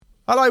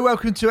Hello,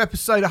 welcome to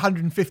episode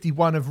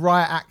 151 of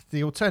Riot Act,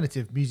 the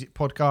alternative music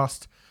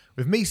podcast,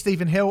 with me,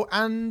 Stephen Hill,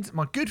 and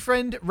my good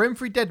friend,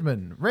 Remfry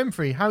Deadman.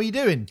 Remfry, how are you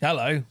doing?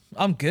 Hello,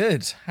 I'm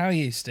good. How are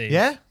you, Steve?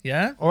 Yeah?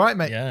 Yeah? All right,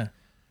 mate. Yeah.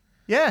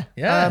 Yeah.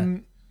 Yeah.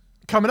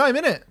 Coming home,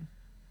 innit?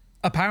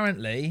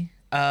 Apparently.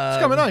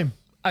 It's coming home.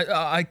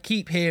 I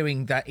keep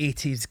hearing that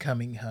it is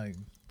coming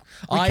home.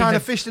 We can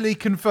officially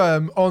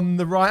confirm on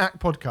the Riot Act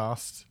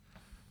podcast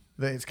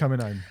that it's coming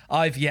home.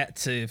 I've yet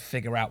to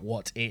figure out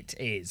what it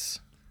is,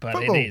 but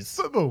Football. it is.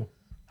 Football.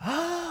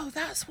 Oh,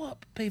 that's what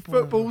people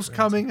Football's are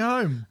coming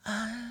home.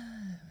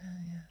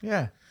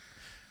 Yeah.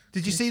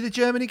 Did you see the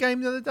Germany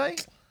game the other day?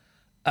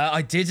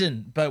 I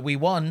didn't, but we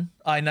won.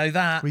 I know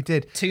that. We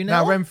did. 2-0?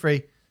 Now,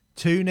 Remfry,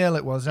 2-0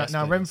 it was. Yes,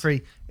 now, please.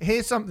 Remfry,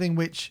 here's something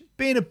which,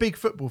 being a big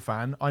football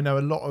fan, I know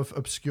a lot of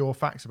obscure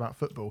facts about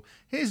football.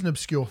 Here's an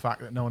obscure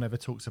fact that no one ever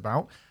talks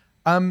about.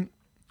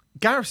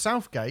 Gareth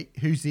Southgate,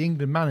 who's the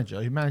England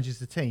manager, who manages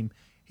the team,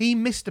 he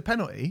missed a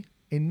penalty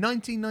in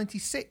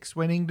 1996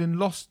 when England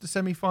lost the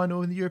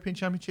semi-final in the European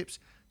Championships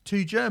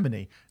to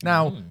Germany.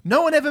 Now,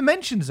 no one ever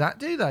mentions that,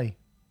 do they?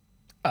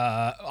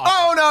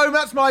 Oh, no,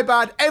 that's my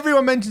bad.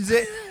 Everyone mentions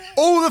it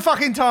all the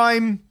fucking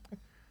time.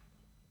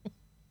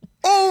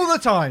 All the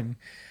time.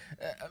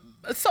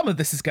 Some of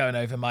this is going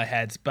over my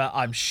head, but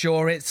I'm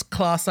sure it's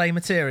Class A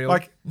material.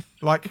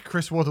 Like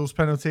Chris Waddle's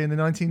penalty in the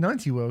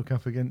 1990 World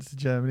Cup against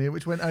Germany,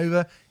 which went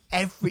over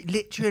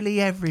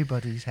literally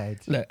everybody's head.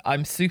 Look,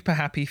 I'm super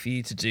happy for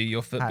you to do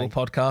your football Hey.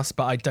 podcast,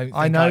 but I don't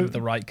think I'm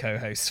the right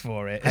co-host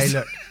for it. Hey,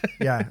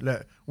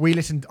 look, we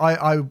listened.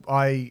 I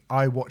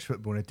watch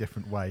football in a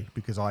different way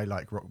because I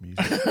like rock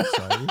music.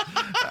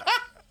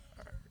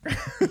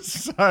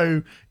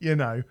 So, you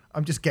know,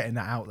 I'm just getting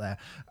that out there.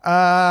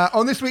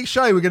 On this week's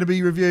show, we're going to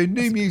be reviewing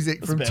new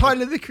music from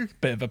Tyler the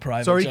Bit of a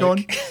private Sorry, joke. go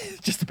on.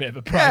 Just a bit of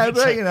a Yeah, private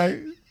but joke.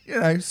 you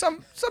know,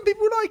 some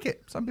people like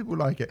it. Some people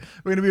like it.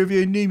 We're going to be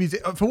reviewing new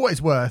music. For what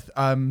it's worth,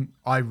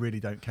 I really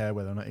don't care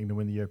whether or not England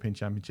win the European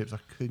Championships. I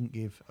couldn't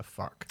give a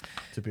fuck,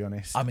 to be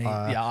honest. I mean,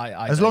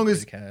 I as don't long really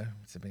as care,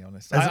 to be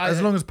honest.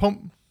 as long as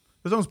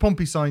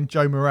Pompey signed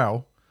Joe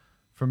Morrell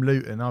from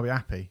Luton, I'll be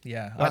happy.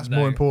 Yeah, that's I know.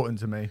 more important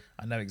to me.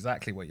 I know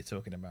exactly what you're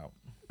talking about.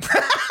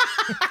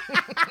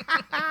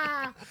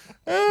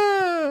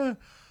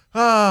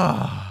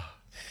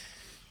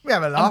 We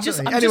have a laugh. I'm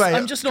just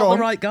not the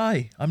right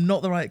guy. I'm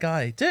not the right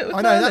guy. Do it with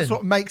I know Merlin. that's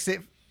what makes it.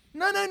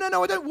 No.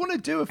 I don't want to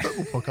do a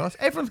football podcast.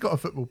 Everyone's got a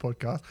football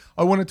podcast.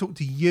 I want to talk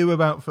to you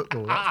about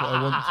football. That's what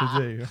I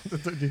want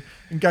to do.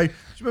 And go. Do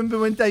you remember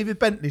when David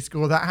Bentley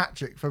scored that hat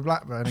trick for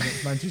Blackburn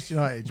against Manchester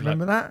United? Do you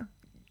remember that?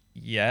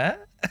 Yeah.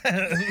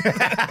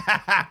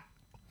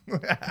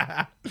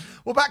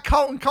 What about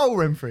Carlton Cole,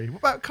 Remfry? What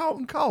about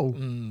Carlton Cole?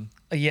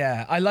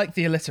 Yeah, I like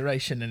the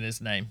alliteration in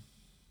his name.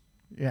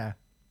 Yeah.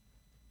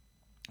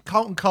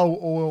 Carlton Cole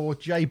or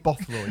Jay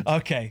Bothroyd.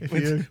 Okay,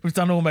 you- we've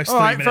done almost All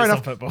 3 right, fair minutes on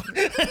enough. football.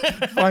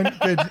 Fine,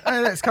 good.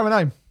 It's coming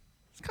home.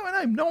 It's coming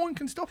home. No one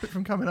can stop it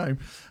from coming home,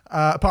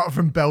 apart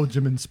from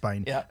Belgium and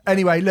Spain. Yeah.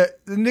 Anyway, look,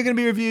 they're going to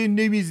be reviewing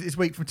new music this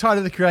week from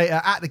Tyler, the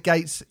Creator, At the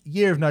Gates,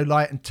 Year of No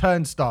Light, and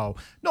Turnstile.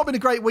 Not been a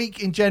great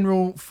week in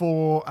general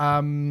for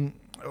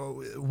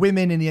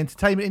women in the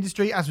entertainment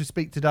industry. As we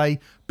speak today,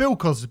 Bill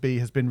Cosby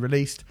has been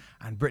released,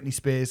 and Britney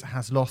Spears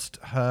has lost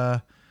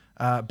her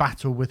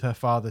battle with her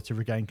father to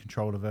regain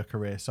control of her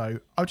career. So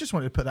I just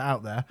wanted to put that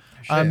out there.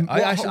 I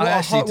actually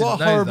didn't know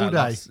horrible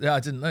that. day. I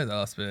didn't know that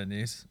last bit of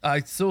news. I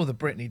saw the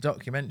Britney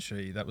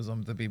documentary that was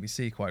on the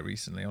BBC quite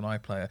recently on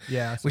iPlayer,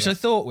 Yeah, I saw which that. I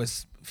thought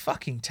was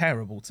fucking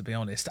terrible, to be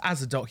honest,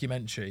 as a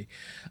documentary.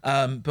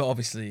 But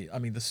obviously, I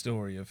mean, the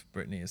story of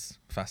Britney is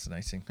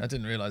fascinating. I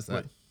didn't realise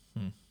that.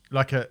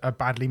 Like a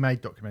badly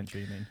made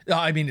documentary, you mean?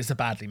 I mean, it's a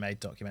badly made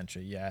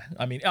documentary. Yeah.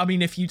 I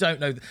mean, if you don't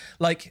know,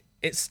 like,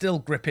 it's still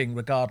gripping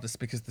regardless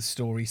because the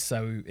story's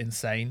so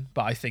insane.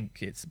 But I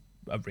think it's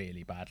a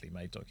really badly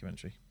made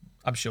documentary.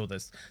 I'm sure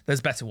there's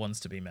better ones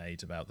to be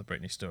made about the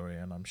Britney story,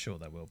 and I'm sure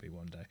there will be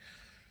one day.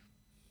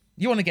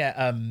 You want to get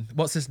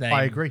what's his name?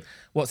 I agree.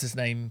 What's his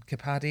name?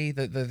 Capaldi,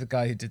 the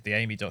guy who did the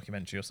Amy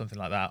documentary or something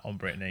like that on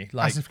Britney.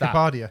 Like Asif that.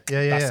 Kapadia.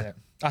 Yeah.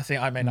 That's it.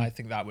 I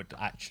think that would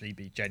actually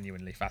be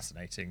genuinely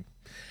fascinating.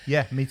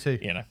 Yeah, me too.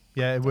 You know.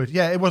 Yeah, it would.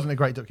 Yeah, it wasn't a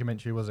great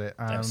documentary, was it?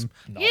 It's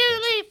not You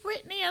good. leave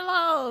Britney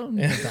alone.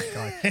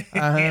 That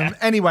guy.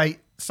 Anyway,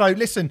 so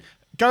listen,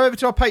 go over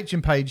to our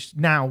Patreon page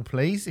now,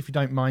 please, if you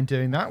don't mind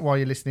doing that while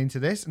you're listening to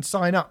this, and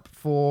sign up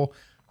for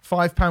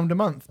 £5 a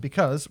month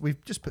because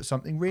we've just put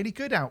something really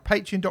good out.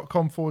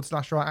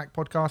 Patreon.com/Riot Act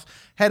podcast.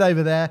 Head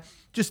over there.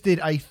 Just did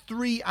a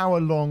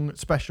 3-hour-long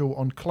special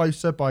on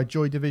Closer by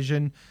Joy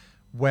Division,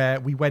 where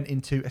we went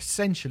into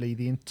essentially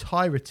the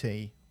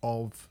entirety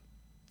of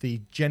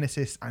the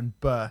genesis and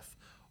birth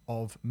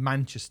of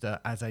Manchester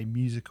as a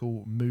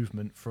musical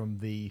movement from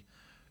the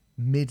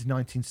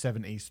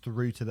mid-1970s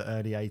through to the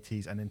early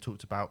 80s, and then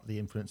talked about the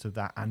influence of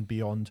that and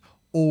beyond,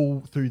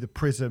 all through the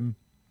prism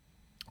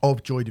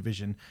of Joy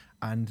Division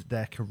and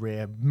their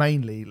career,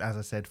 mainly, as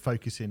I said,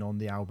 focusing on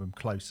the album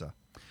Closer.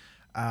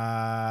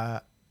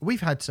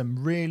 we've had some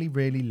really,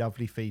 really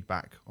lovely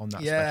feedback on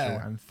that special.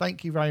 And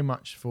thank you very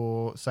much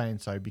for saying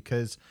so,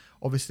 because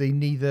obviously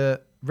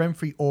neither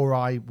Renfrey or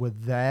I were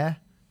there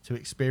to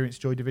experience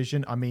Joy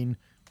Division. I mean,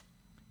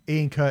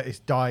 Ian Curtis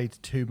died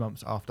 2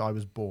 months after I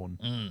was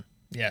born.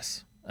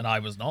 Yes, and I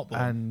was not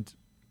born.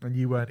 And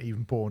you weren't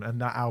even born.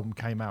 And that album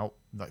came out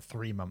like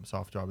 3 months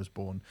after I was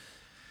born.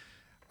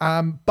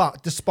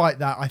 But despite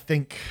that, I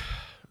think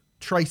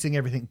tracing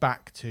everything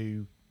back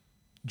to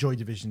Joy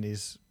Division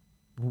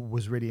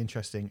was really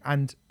interesting,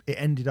 and it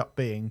ended up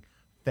being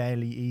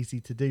fairly easy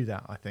to do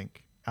that. I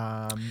think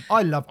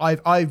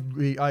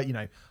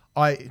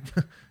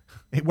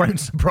it won't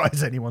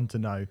surprise anyone to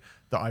know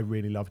that I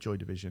really love Joy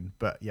Division,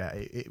 but yeah,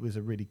 it was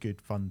a really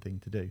good, fun thing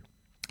to do.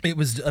 It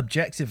was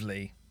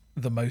objectively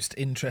the most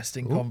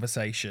interesting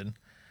conversation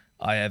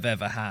I have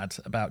ever had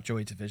about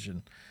Joy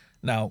Division.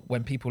 Now,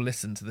 when people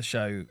listen to the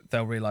show,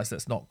 they'll realise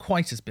that's not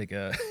quite as big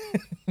a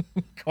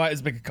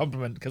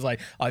compliment, because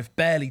I've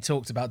barely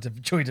talked about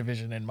Joy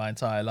Division in my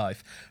entire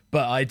life.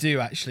 But I do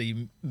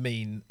actually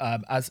mean,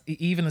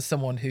 even as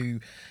someone who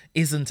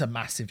isn't a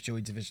massive Joy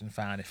Division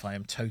fan, if I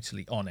am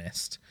totally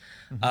honest,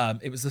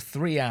 it was a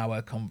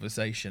 3-hour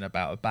conversation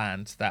about a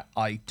band that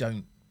I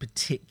don't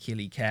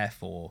particularly care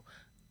for.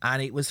 And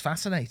it was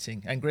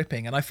fascinating and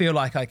gripping. And I feel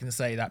like I can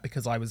say that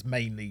because I was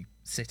mainly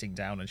sitting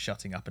down and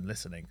shutting up and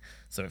listening.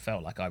 So it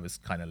felt like I was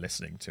kind of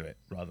listening to it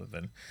rather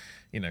than,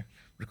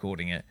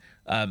 recording it.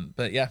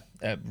 But yeah,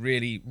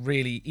 really,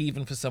 really,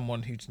 even for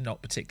someone who's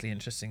not particularly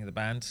interested in the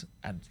band,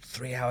 and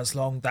 3 hours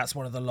long, that's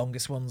one of the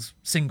longest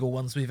single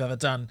ones we've ever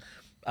done.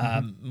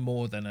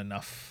 More than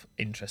enough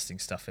interesting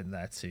stuff in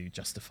there to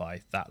justify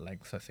that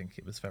length. I think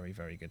it was very,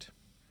 very good.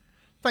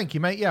 Thank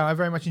you, mate. Yeah, I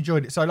very much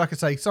enjoyed it. So like I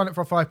say, sign up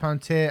for a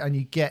 £5 tier and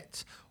you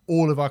get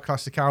all of our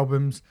classic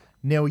albums: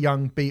 Neil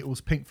Young,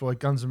 Beatles, Pink Floyd,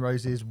 Guns N'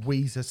 Roses,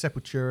 Weezer,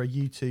 Sepultura,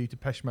 U2,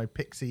 Depeche Mode,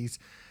 Pixies,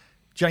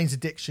 Jane's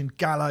Addiction,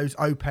 Gallows,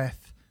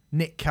 Opeth,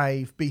 Nick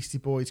Cave, Beastie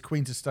Boys,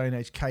 Queens of Stone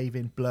Age, Cave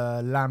In,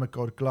 Blur, Lamb of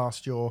God,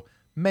 Glassjaw,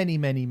 many,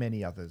 many,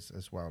 many others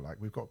as well.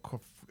 Like, we've got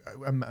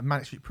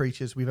Manic Street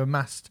Preachers. We've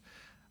amassed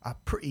a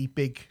pretty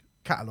big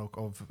catalogue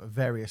of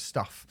various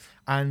stuff.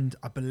 And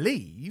I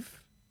believe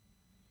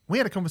we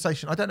had a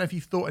conversation. I don't know if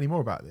you've thought any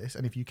more about this,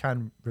 and if you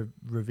can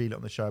reveal it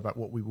on the show about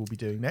what we will be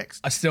doing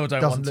next. I still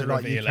don't want to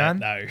reveal it,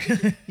 no.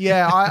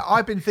 Yeah,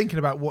 I've been thinking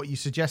about what you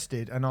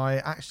suggested, and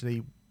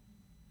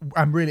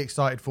I'm really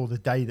excited for the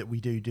day that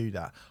we do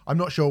that. I'm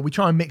not sure. We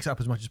try and mix it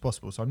up as much as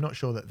possible, so I'm not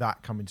sure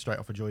that coming straight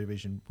off of Joy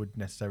Division would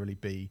necessarily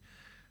be...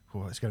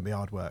 Well, it's going to be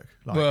hard work.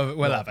 Like,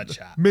 we'll have a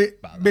chat.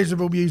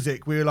 Miserable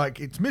music. We were like,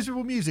 it's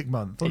Miserable Music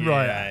Month.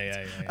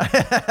 Yeah.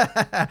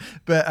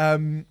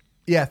 But...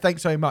 yeah,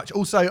 thanks so much.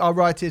 Also, our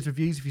Rioters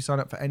reviews, if you sign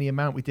up for any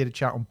amount, we did a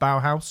chat on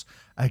Bauhaus.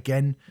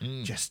 Again,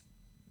 just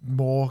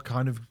more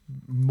kind of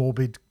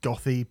morbid,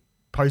 gothy,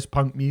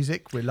 post-punk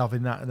music. We're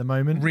loving that at the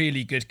moment.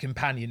 Really good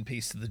companion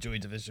piece to the Joy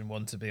Division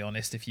one, to be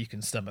honest, if you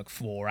can stomach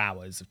 4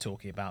 hours of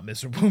talking about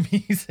miserable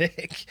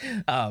music.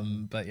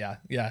 But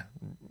yeah,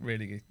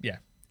 really good. Yeah.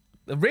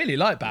 I really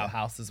like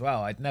Bauhaus as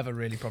well. I'd never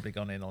really probably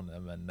gone in on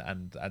them,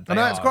 and I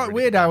know it's quite really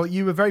weird how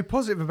you were very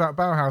positive about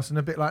Bauhaus and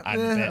a bit like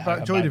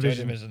about Joy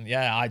Division.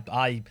 Yeah,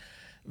 I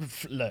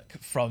look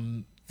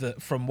from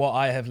what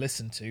I have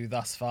listened to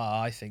thus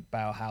far, I think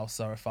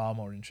Bauhaus are a far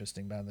more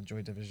interesting band than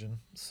Joy Division.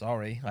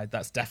 Sorry,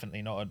 that's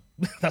definitely not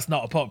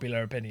a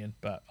popular opinion,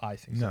 but I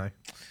think so. No.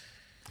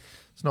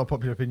 It's not a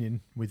popular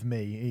opinion with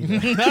me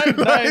either.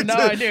 no,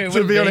 I do.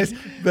 To be honest,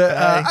 but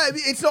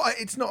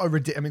it's not a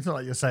ridiculous. I mean, it's not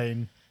like you're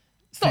saying.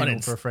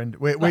 Funeral for a Friend.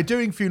 We're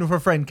doing Funeral for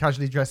a Friend,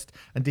 Casually Dressed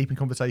and Deep in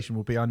Conversation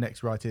will be our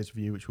next Rioters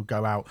review, which will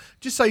go out.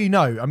 Just so you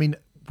know, I mean,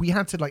 we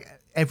had to, like,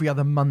 every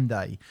other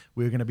Monday,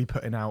 we were going to be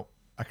putting out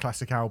a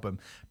classic album.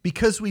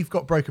 Because we've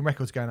got Broken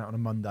Records going out on a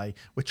Monday,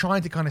 we're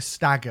trying to kind of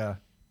stagger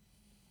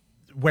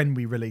when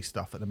we release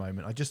stuff at the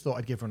moment. I just thought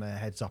I'd give everyone a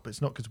heads up. It's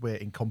not because we're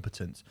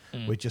incompetent.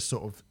 We're just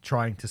sort of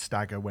trying to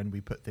stagger when we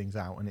put things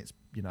out. And it's,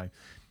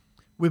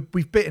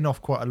 we've bitten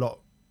off quite a lot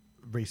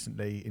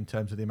recently in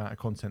terms of the amount of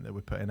content that we're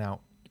putting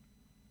out.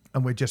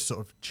 And we're just sort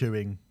of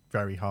chewing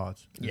very hard.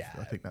 Yeah,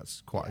 I think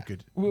that's quite a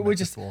good.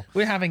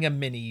 We're having a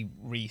mini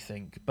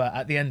rethink, but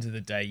at the end of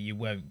the day, you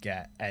won't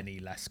get any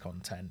less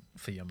content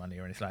for your money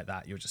or anything like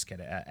that. You'll just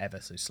get it at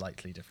ever so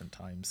slightly different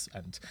times,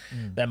 and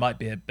there might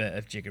be a bit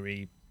of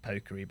jiggery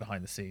pokery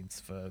behind the scenes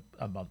for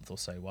a month or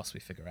so whilst we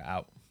figure it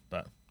out.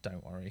 But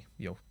don't worry,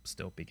 you'll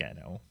still be getting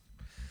it all.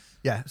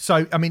 Yeah,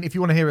 so, I mean, if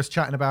you want to hear us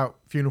chatting about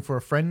Funeral for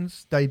a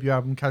Friend's debut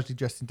album, Casually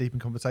Dressed and Deep in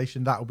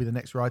Conversation, that will be the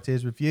next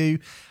Rioters review.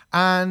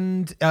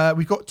 And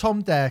we've got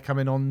Tom Dare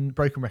coming on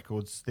Broken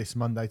Records this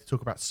Monday to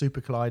talk about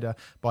Super Collider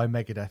by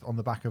Megadeth on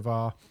the back of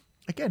our,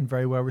 again,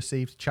 very well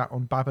received chat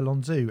on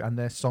Babylon Zoo and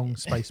their song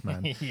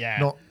Spaceman.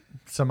 Yeah.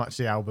 so much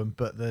the album,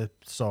 but the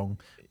song,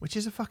 which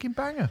is a fucking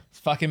banger.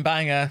 Fucking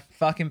banger.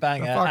 Fucking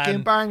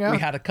And banger. We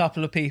had a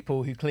couple of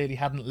people who clearly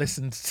hadn't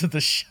listened to the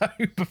show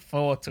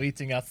before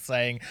tweeting us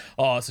saying,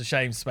 oh, it's a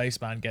shame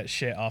Spaceman gets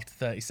shit after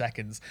 30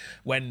 seconds,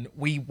 when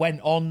we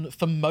went on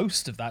for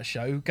most of that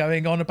show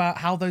going on about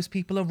how those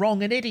people are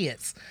wrong and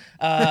idiots.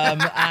 And,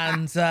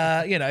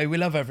 we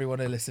love everyone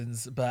who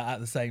listens, but at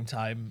the same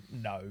time,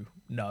 no.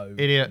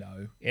 Idiot.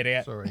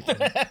 Sorry.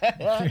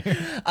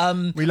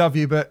 We love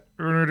you, but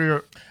you're an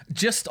idiot.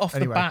 Just off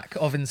the back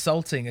of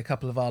insulting a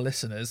couple of our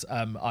listeners,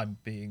 I'm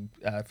being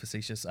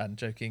facetious and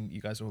joking. You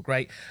guys are all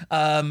great.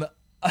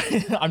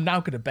 I'm now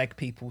going to beg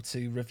people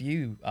to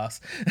review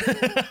us.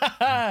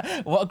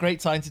 What a great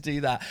time to do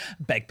that.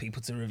 Beg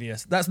people to review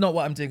us. That's not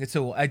what I'm doing at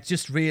all. I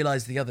just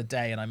realised the other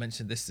day, and I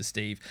mentioned this to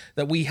Steve,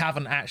 that we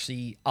haven't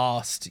actually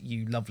asked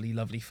you lovely,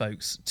 lovely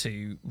folks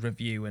to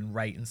review and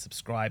rate and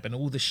subscribe and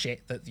all the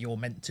shit that you're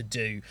meant to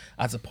do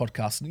as a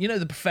podcast. You know,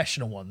 the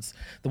professional ones,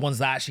 the ones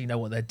that actually know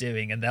what they're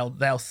doing, and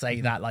they'll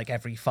say that like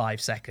every 5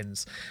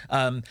 seconds.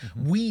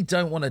 We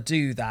don't want to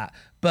do that.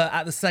 But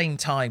at the same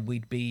time,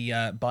 we'd be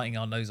biting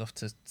our nose off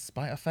to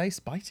spite our face.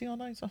 Biting our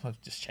nose off?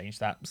 I've just changed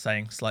that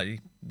saying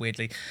slightly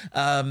weirdly.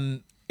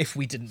 If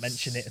we didn't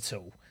mention it at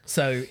all.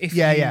 So if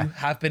you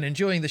have been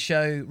enjoying the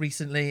show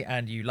recently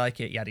and you like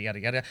it, yada, yada,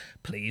 yada,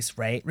 please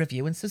rate,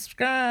 review and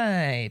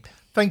subscribe.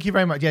 Thank you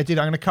very much. Yeah, dude,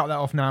 I'm going to cut that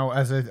off now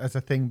as a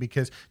thing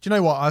because, do you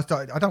know what? I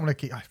don't want to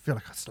keep... I feel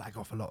like I slag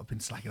off a lot. I've been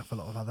slagging off a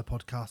lot of other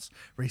podcasts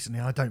recently.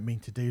 I don't mean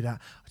to do that.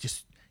 I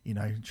just...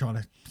 trying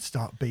to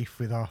start beef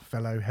with our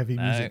fellow heavy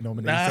music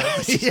nominees.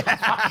 I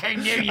fucking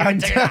knew you would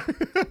do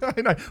that.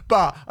 I know,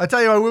 but I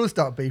tell you, I will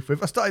start beef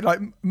with. I started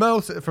like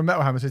Merle from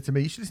Metal Hammer said to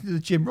me, "You should listen to the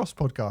Jim Ross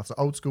podcast, the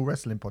old school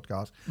wrestling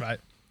podcast." Right.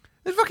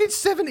 There's fucking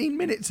 17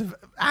 minutes of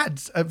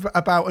ads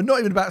about, and not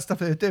even about stuff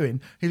they're doing.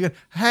 He's going,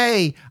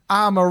 "Hey,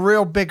 I'm a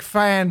real big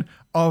fan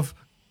of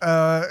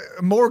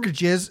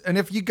mortgages, and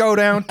if you go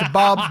down to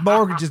Bob's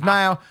Mortgages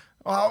now."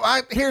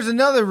 Here's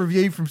another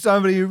review from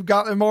somebody who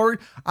got their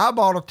mortgage. I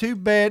bought a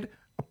 2-bed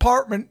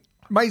apartment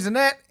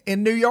maisonette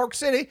in New York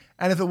City,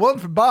 and if it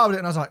wasn't for Bob,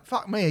 and I was like,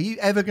 fuck me, are you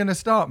ever going to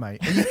start,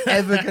 mate? Are you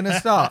ever going to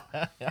start?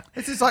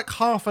 This is like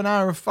half an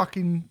hour of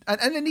fucking...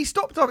 And then he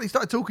stopped up, he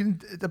started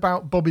talking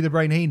about Bobby the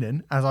Brain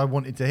Heenan, as I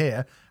wanted to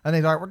hear, and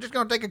he's like, we're just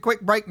going to take a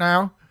quick break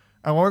now,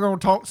 and we're going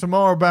to talk some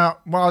more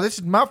about, this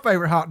is my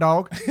favorite hot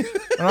dog.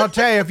 And I'll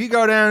tell you, if you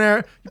go down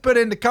there, you put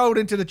in the code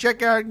into the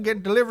checkout and get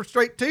it delivered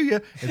straight to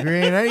you. If you're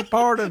in any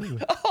part of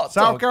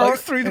South Carolina,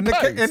 through the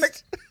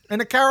post. In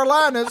the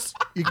Carolinas,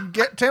 you can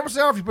get 10%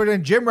 off. You put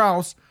in Jim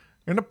Ross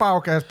in the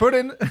podcast. Put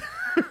in...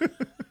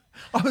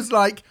 I was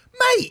like,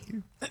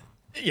 mate.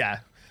 Yeah.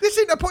 This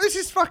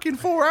is fucking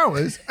 4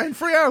 hours, and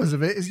 3 hours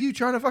of it is you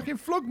trying to fucking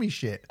flog me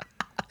shit.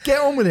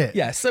 Get on with it.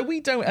 Yeah, so we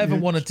don't ever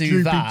want to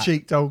do that.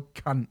 Droopy-cheeked old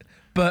cunt.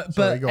 But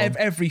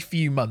every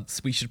few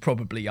months, we should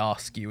probably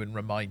ask you and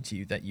remind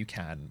you that you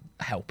can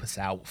help us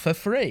out for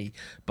free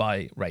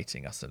by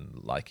rating us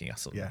and liking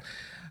us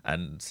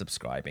and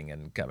subscribing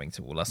and going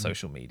to all our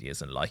social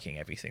medias and liking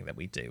everything that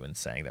we do and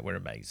saying that we're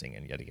amazing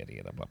and yada, yada,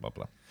 yada, blah, blah,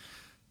 blah.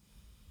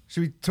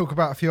 Should we talk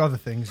about a few other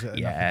things that have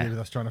nothing to do with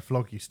us trying to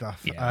flog you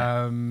stuff?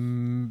 Yeah.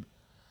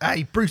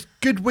 Hey, Bruce,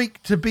 good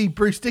week to be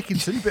Bruce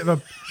Dickinson. Bit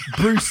of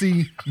a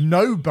Brucey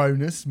no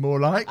bonus, more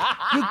like.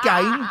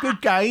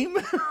 Good game,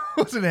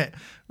 wasn't it?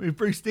 With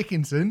Bruce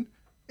Dickinson.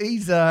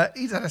 He's had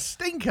a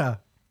stinker.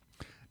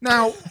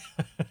 Now,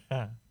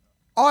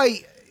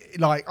 I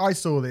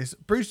saw this.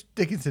 Bruce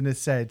Dickinson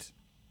has said,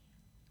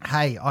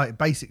 hey,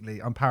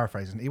 I'm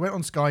paraphrasing. He went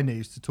on Sky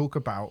News to talk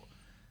about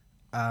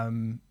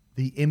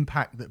the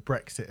impact that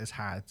Brexit has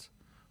had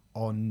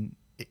on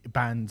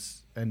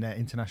bands and their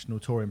international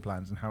touring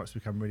plans and how it's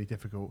become really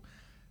difficult.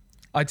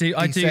 I do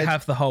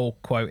have the whole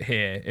quote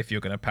here. If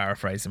you're going to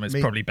paraphrase him, it's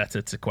probably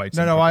better to quote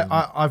him. No,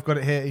 I've got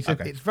it here. He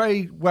said, It's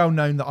very well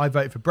known that I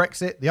voted for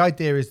Brexit. The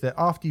idea is that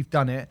after you've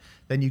done it,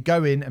 then you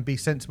go in and be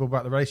sensible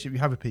about the relationship you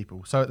have with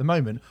people. So at the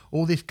moment,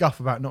 all this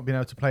guff about not being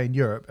able to play in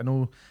Europe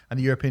and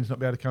the Europeans not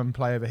being able to come and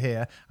play over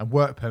here and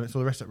work permits, all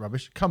the rest of that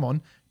rubbish, come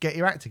on, get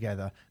your act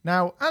together.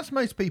 Now, as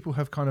most people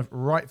have kind of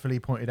rightfully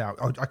pointed out,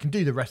 I can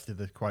do the rest of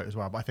the quote as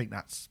well, but I think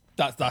that's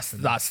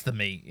the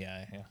meat.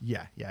 Yeah.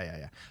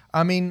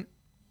 I mean,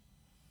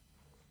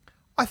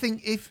 I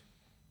think if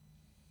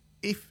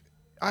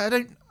I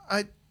don't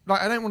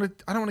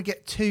want to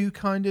get too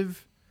kind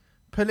of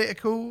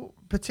political,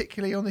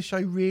 particularly on this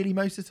show. Really,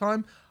 most of the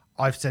time,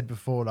 I've said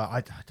before,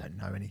 like I don't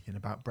know anything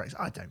about Brexit.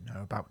 I don't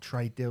know about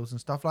trade deals and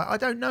stuff. Like I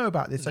don't know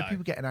about this. So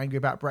people getting angry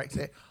about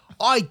Brexit.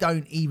 I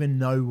don't even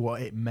know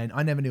what it meant.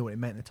 I never knew what it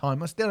meant at the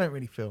time. I still don't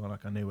really feel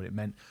like I knew what it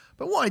meant.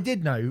 But what I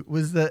did know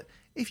was that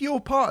if you're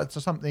part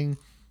of something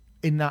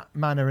in that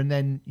manner and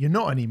then you're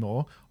not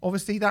anymore,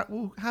 obviously that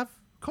will have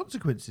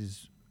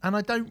consequences. And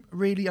I don't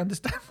really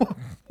understand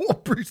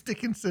what Bruce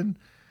Dickinson,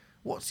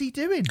 what's he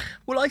doing?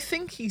 Well, I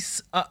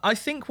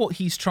think what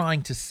he's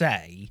trying to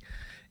say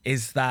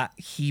is that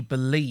he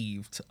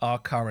believed our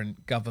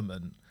current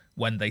government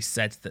when they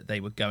said that they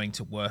were going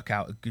to work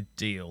out a good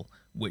deal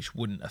which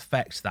wouldn't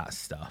affect that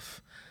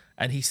stuff.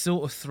 and he's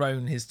sort of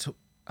thrown his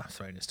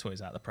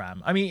toys out the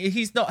pram. I mean,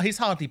 he's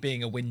hardly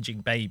being a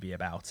whinging baby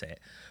about it,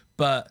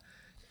 but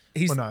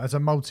well, no, as a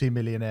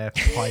multi-millionaire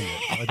pilot,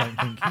 I don't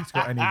think he's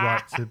got any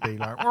right to be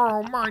like,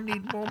 oh, I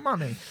need more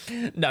money.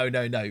 No.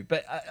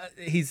 But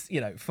he's,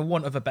 for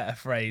want of a better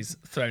phrase,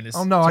 thrown his.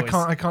 Oh no, toys.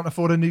 I can't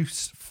afford a new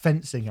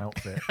fencing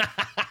outfit.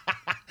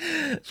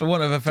 For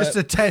one of a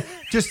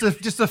just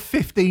a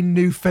 15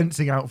 new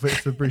fencing outfits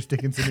for Bruce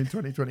Dickinson in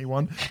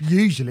 2021.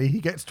 Usually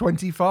he gets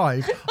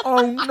 25.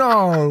 Oh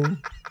no.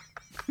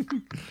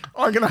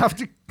 I'm gonna have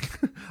to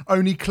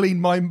only clean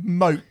my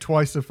moat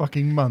twice a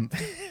fucking month.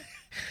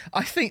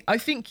 I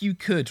think you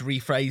could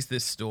rephrase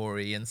this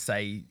story and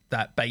say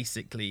that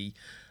basically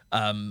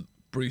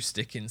Bruce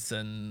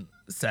Dickinson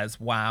says,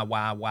 wow,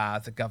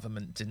 the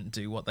government didn't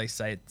do what they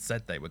said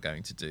they were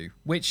going to do,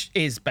 which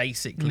is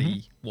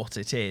basically what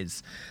it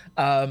is.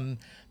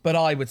 But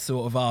I would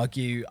sort of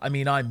argue, I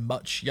mean, I'm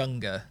much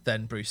younger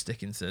than Bruce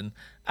Dickinson,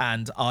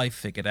 and I've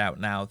figured out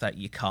now that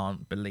you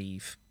can't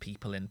believe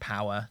people in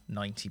power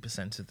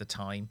 90% of the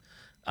time.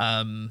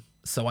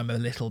 So I'm a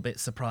little bit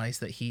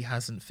surprised that he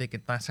hasn't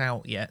figured that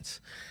out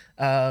yet.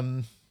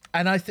 And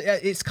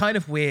it's kind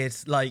of weird,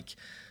 like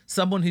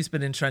someone who's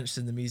been entrenched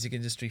in the music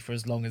industry for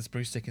as long as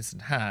Bruce Dickinson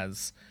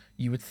has,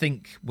 you would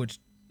think would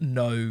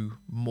know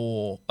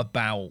more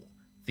about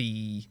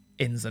the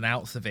ins and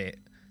outs of it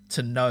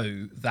to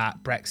know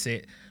that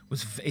Brexit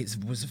was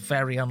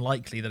very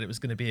unlikely that it was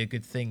going to be a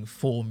good thing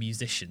for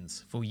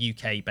musicians, for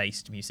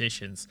UK-based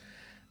musicians.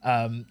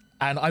 And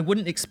I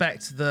wouldn't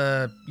expect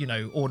I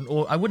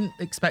wouldn't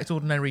expect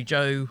Ordinary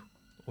Joe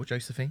or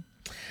Josephine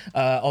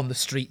on the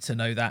street to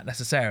know that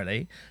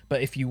necessarily.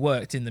 But if you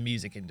worked in the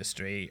music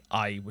industry,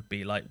 I would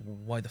be like,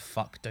 why the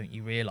fuck don't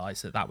you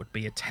realise that would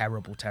be a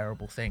terrible,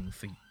 terrible thing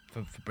for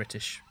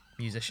British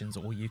musicians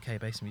or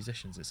UK-based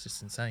musicians? It's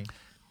just insane.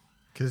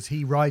 Because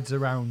he rides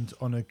around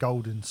on a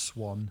golden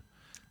swan.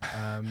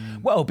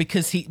 Well,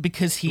 because he's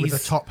with a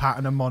top hat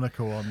and a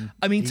monocle on.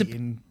 I mean,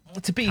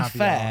 to be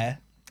fair,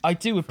 I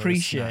do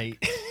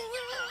appreciate.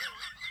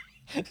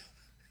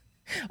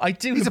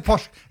 He's a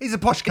posh cunt. He's a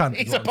posh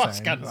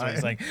cunt. That's what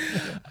I'm saying.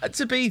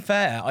 To be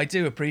fair, I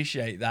do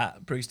appreciate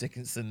that Bruce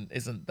Dickinson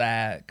isn't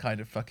there, kind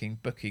of fucking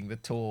booking the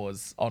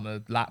tours on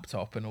a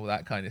laptop and all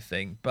that kind of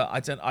thing. But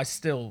I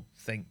still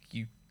think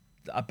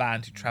a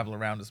band who travel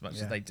around as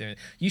much as they do,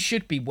 you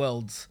should be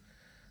worlds.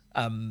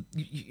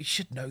 You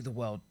should know the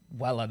world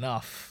well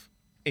enough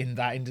in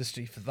that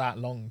industry for that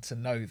long to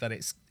know that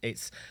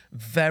it's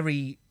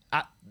very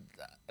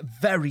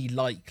very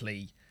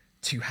likely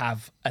to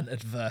have an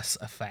adverse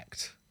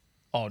effect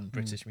on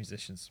British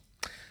musicians.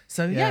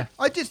 So yeah.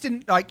 I just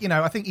didn't I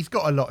think he's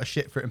got a lot of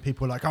shit for it, and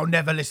people are like, I'll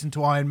never listen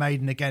to Iron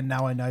Maiden again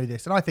now I know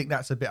this, and I think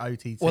that's a bit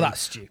OTT. Well,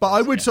 that's stupid. But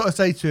I would sort of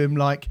say to him,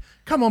 like,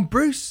 come on,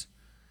 Bruce,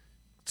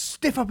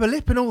 stiff up a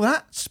lip and all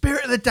that.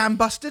 Spirit of the Damn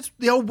Bastards,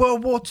 the old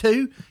World War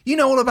II. You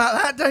know all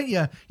about that, don't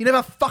you? You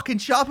never fucking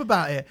shut up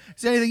about it.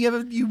 Is there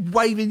anything you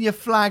waving your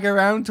flag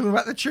around talking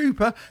about the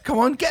trooper? Come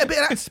on, get a bit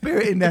of that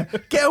spirit in there.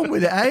 Get on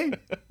with it, eh?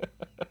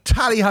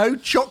 Tally-ho,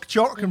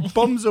 chock, and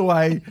bombs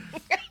away.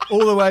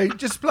 All the way.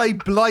 Just play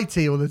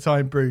Blighty all the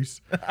time, Bruce.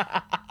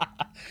 I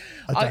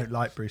don't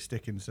like Bruce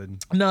Dickinson.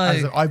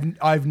 No.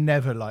 I've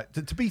never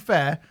liked... To be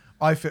fair,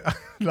 I feel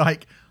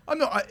like... I'm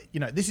not...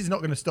 this is not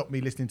going to stop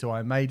me listening to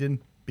Iron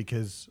Maiden,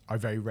 because I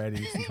very rarely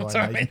listen to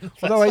Iron Maiden.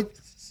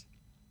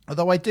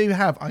 Although I do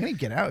have... I'm going to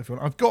get out if you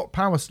want. I've got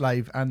Power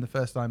Slave and the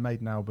first Iron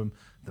Maiden album,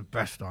 the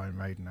best Iron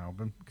Maiden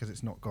album, because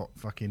it's not got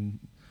fucking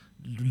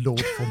Lord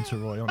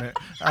Fauntleroy on it.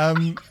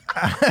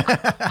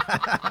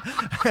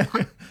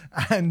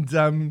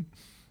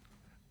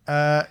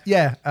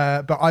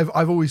 But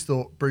I've always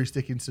thought Bruce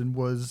Dickinson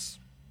was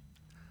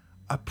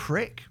a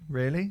prick,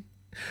 really.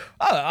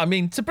 Oh, I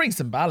mean, to bring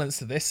some balance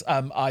to this,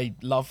 I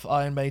love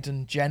Iron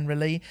Maiden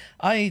generally.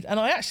 I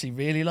actually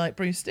really like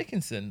Bruce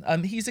Dickinson.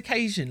 He's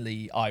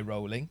occasionally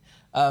eye-rolling,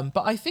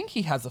 but I think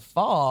he has a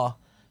far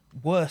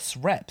worse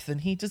rep than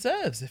he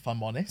deserves, if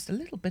I'm honest. A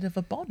little bit of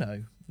a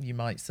Bono, you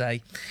might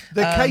say.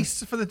 The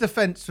case for the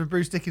defence for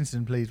Bruce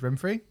Dickinson, please,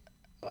 Renfrey.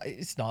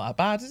 It's not that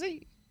bad, is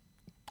he?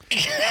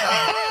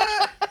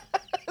 No.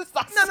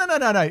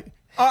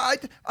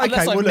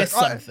 Unless I missed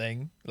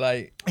something.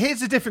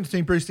 Here's the difference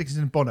between Bruce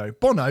Dickinson and Bono.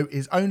 Bono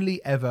is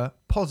only ever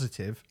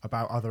positive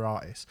about other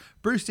artists.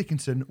 Bruce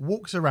Dickinson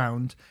walks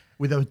around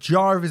with a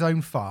jar of his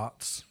own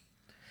farts,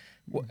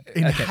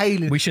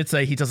 inhaling. We should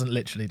say he doesn't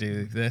literally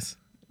do this.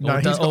 No,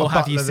 he's got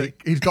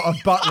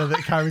a butler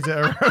that carries it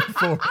around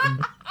for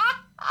him.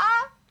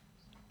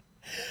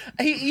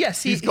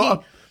 He's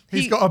got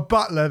a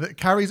butler that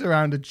carries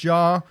around a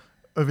jar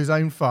of his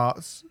own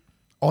farts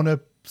on a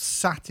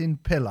satin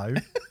pillow.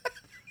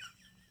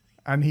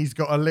 And he's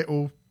got a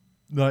little,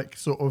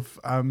 sort of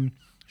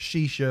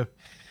shisha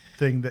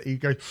thing that he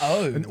goes.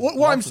 Oh, and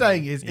what I'm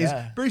saying is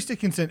Bruce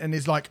Dickinson and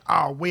is like,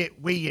 we're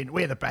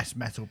the best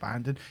metal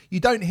band, and you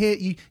don't hear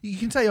you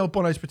can say,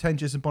 Bono's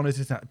pretentious and Bono's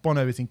this and that.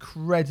 Bono is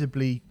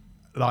incredibly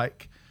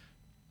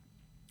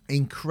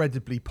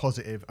incredibly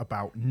positive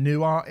about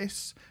new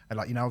artists, and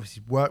like, you know,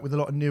 obviously worked with a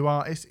lot of new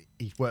artists.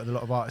 He's worked with a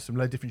lot of artists from a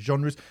lot of different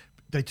genres.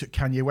 They took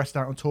Kanye West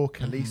out on tour,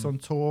 Khalees on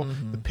tour,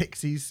 the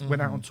Pixies went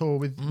out on tour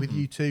with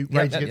U2,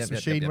 Rage Against the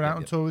Machine went out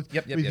on tour with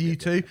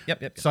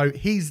U2. So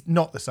he's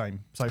not the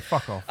same. So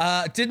fuck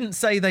off. Didn't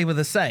say they were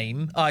the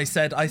same. I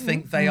said I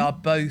think they are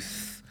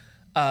both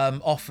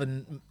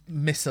often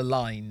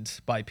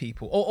misaligned by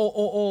people,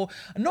 or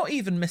not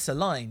even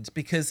misaligned,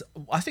 because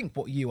I think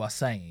what you are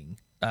saying,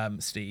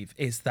 Steve,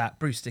 is that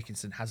Bruce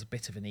Dickinson has a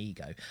bit of an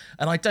ego,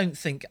 and I don't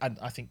think, and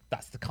I think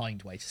that's the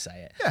kind way to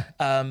say it.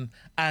 Yeah.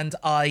 And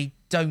I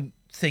don't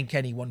think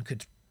anyone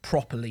could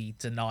properly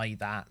deny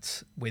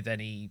that with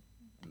any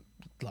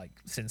like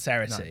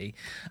sincerity.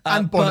 No.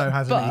 And Bono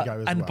has an ego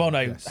as well. And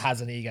Bono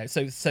has an ego.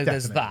 So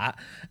there's that.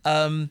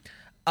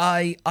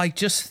 I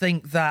just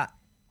think that,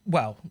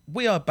 well,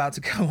 we are about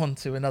to go on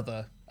to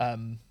another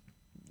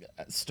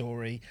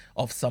story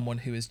of someone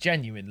who is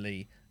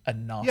genuinely a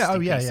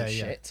nasty piece of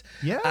shit.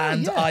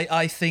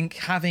 I think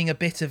having a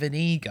bit of an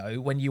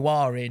ego when you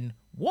are in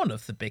one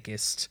of the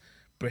biggest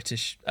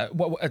British,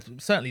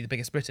 certainly the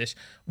biggest British,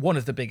 one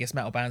of the biggest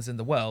metal bands in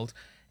the world,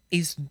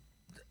 is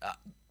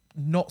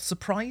not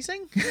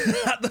surprising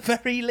at the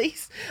very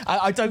least.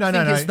 I don't think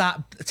it's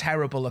that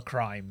terrible a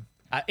crime.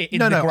 I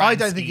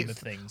don't think it's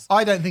things.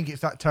 I don't think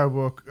it's that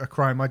terrible a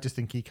crime. I just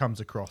think he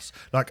comes across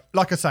like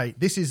I say,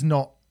 this is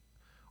not.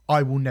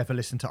 I will never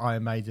listen to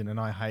Iron Maiden, and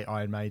I hate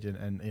Iron Maiden,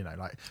 and you know,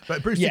 like.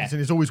 But Bruce Dickinson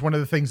is always one of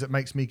the things that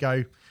makes me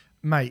go,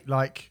 mate.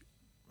 Like,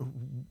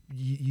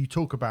 you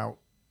talk about,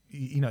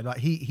 you know, like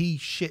he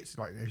shits,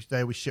 like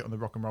there was shit on the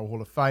Rock and Roll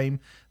Hall of Fame.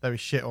 There was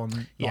shit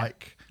on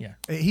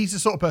he's the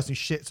sort of person who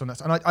shits on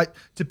that. And I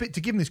to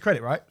give him this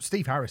credit, right?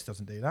 Steve Harris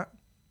doesn't do that.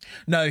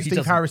 No, he doesn't.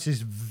 Steve Harris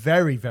is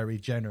very, very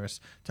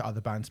generous to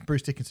other bands.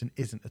 Bruce Dickinson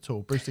isn't at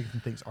all. Bruce Dickinson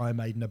thinks Iron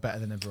Maiden are better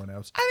than everyone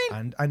else. I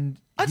mean, and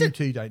you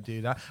two don't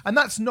do that. And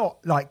that's not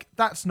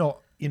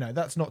you know,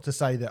 that's not to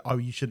say that, oh,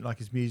 you shouldn't like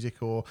his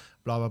music or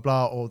blah, blah,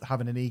 blah, or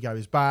having an ego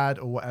is bad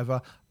or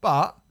whatever.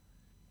 But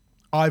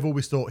I've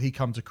always thought he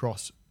comes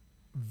across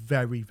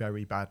very,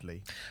 very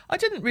badly. I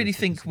didn't really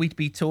think we'd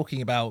be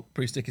talking about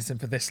Bruce Dickinson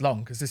for this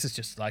long, because this is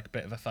just like a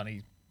bit of a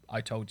funny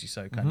I told you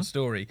so kind of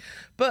story.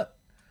 But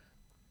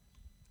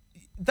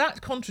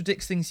that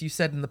contradicts things you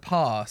said in the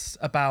past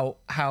about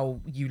how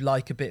you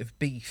like a bit of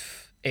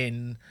beef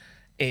in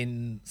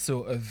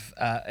sort of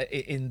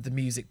in the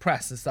music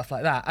press and stuff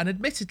like that. And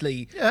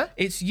admittedly,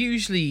 it's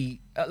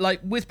usually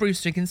like with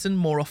Bruce Dickinson,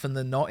 more often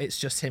than not, it's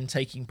just him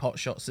taking pot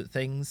shots at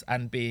things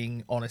and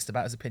being honest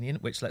about his opinion,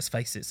 which, let's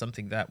face it,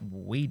 something that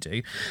we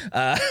do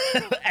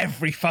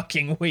every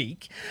fucking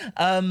week.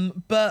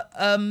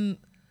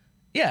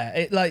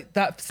 It like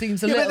that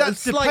seems a little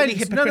slightly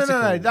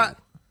hypocritical.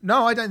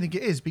 No, I don't think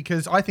it is,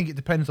 because I think it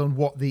depends on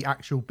what the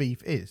actual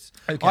beef is.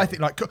 Okay. I think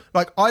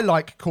like I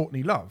like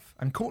Courtney Love,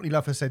 and Courtney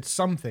Love has said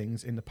some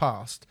things in the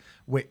past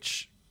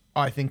which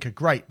I think are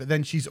great, but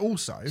then she's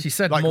also she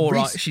said like,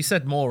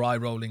 more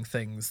eye-rolling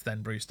things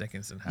than Bruce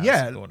Dickinson has.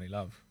 Yeah, Courtney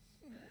Love.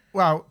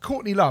 Well,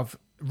 Courtney Love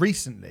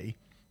recently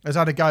has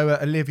had a go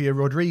at Olivia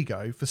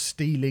Rodrigo for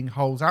stealing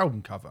Hole's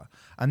album cover,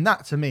 and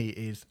that to me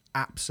is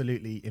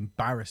absolutely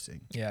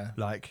embarrassing. Yeah,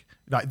 like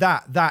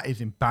that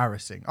is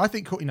embarrassing. I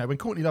think, you know, when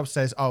Courtney Love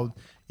says, oh,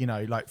 you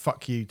know, like,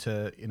 fuck you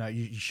to, you know,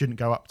 you shouldn't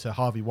go up to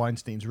Harvey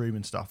Weinstein's room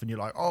and stuff, and you're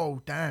like,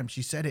 oh damn,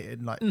 she said it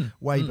in like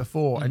way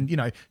before. And you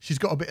know, she's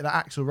got a bit of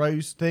that Axl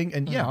Rose thing,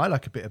 and I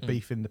like a bit of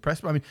beef in the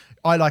press, but I mean,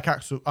 I like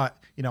Axl,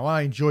 you know,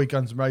 I enjoy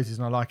Guns N' Roses,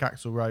 and I like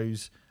Axl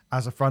Rose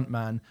as a front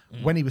man.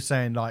 When he was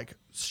saying like,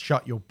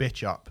 shut your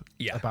bitch up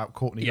about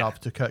Courtney Love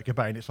to Kurt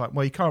Cobain, it's like,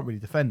 well, you can't really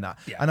defend that.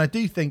 And I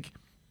do think,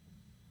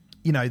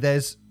 you know,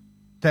 there's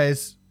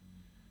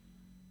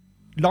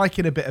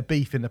liking a bit of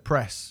beef in the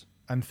press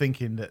and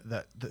thinking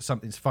that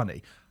something's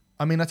funny.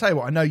 I mean, I tell you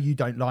what, I know you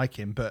don't like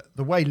him, but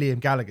the way Liam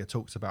Gallagher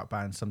talks about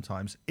bands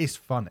sometimes is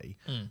funny.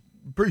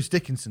 Bruce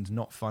Dickinson's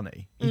not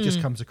funny. He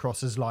just comes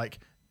across as like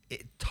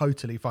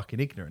totally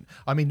fucking ignorant.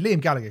 I mean, Liam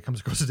Gallagher comes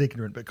across as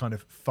ignorant, but kind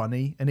of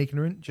funny and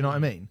ignorant. Do you know what I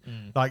mean?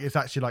 Like, it's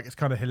actually like, it's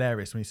kind of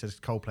hilarious when he says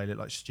Coldplay look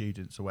like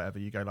students or whatever.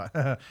 You go like,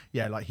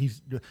 yeah, like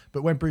he's.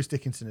 But when Bruce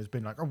Dickinson has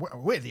been like, oh,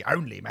 we're the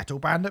only metal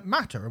band that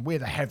matter, and we're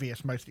the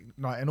heaviest, most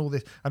like, and all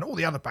this, and all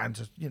the other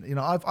bands, are, you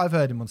know, I've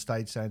heard him on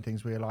stage saying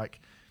things where you're like,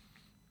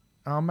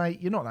 oh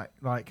mate, you're not that,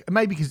 like,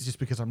 maybe because it's just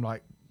because I'm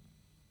like,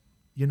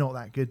 you're not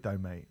that good though,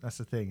 mate. That's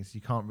the thing, is you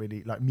can't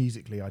really, like,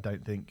 musically, I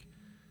don't think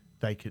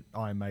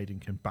Iron Maiden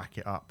can back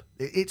it up.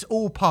 It's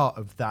all part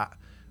of that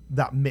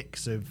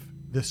mix of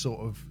the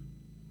sort of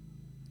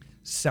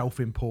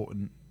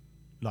self-important,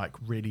 like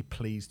really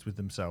pleased with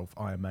themselves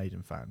Iron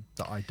Maiden fan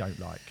that I don't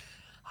like.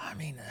 I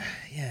mean,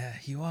 yeah,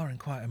 you are in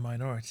quite a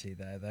minority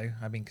there, though.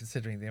 I mean,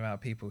 considering the amount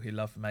of people who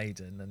love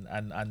Maiden,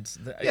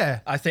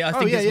 Yeah. I think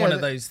Yeah, it's yeah, one of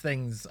those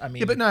things. I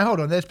mean, Yeah, but no, hold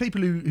on. There's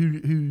people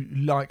who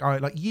like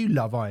you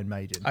love Iron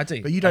Maiden. I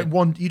do. But you don't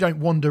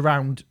wander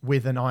around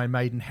with an Iron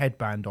Maiden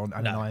headband on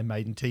and an No. Iron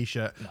Maiden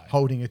t-shirt, No.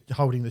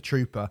 holding the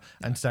Trooper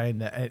and saying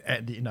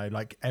that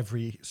like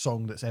every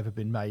song that's ever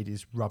been made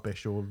is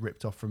rubbish or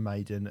ripped off from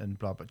Maiden and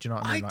blah. But do you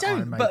know what I mean? I Like, Iron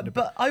don't, Maiden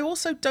but I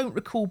also don't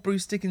recall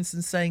Bruce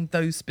Dickinson saying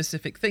those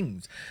specific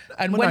things.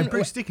 And no,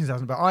 Bruce Dickinson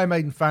hasn't, but Iron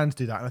Maiden fans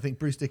do that, and I think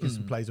Bruce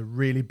Dickinson plays a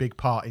really big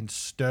part in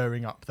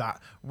stirring up that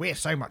we're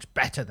so much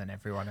better than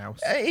everyone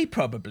else. He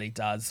probably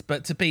does,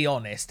 but to be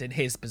honest, in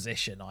his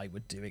position, I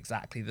would do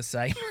exactly the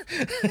same.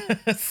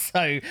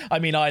 So, I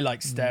mean, I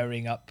like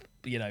stirring up,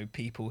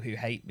 people who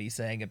hate me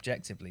saying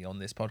objectively on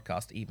this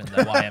podcast, even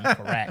though I am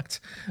correct.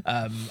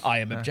 I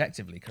am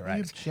objectively Are you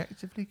correct.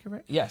 objectively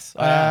correct? Yes,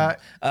 I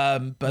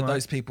am. But right.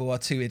 those people are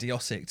too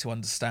idiotic to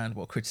understand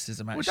what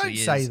criticism actually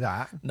is. Don't say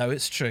that. No,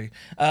 it's true.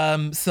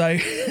 So,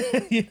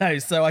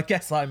 so I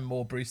guess I'm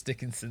more Bruce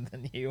Dickinson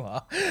than you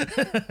are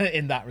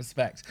in that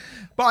respect.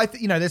 But I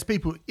think there's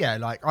people.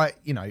 Yeah,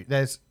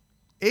 there's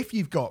if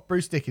you've got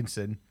Bruce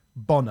Dickinson,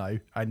 Bono,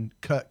 and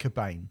Kurt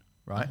Cobain.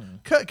 Right,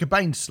 Kurt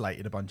Cobain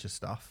slated a bunch of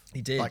stuff.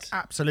 He did,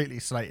 absolutely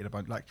slated a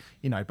bunch. But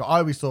I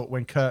always thought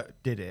when Kurt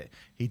did it,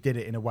 he did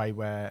it in a way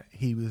where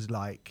he was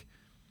like,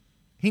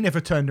 he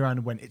never turned around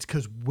and went, "It's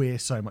because we're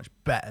so much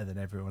better than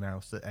everyone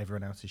else that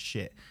everyone else is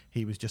shit."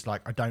 He was just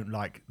like, "I don't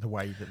like the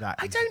way that."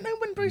 I don't know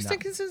when Bruce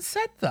Dickinson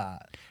said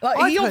that.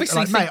 He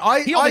obviously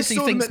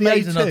thinks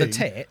Maiden are the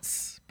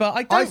tits, but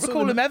I don't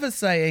recall him ever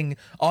saying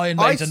Iron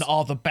Maiden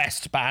are the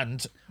best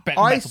band.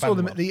 I saw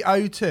them at the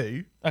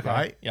O2, okay,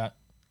 right? Yeah.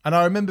 And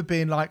I remember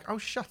being like, "Oh,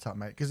 shut up,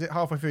 mate," because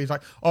halfway through he's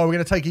like, "Oh, we're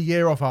going to take a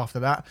year off after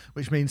that,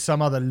 which means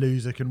some other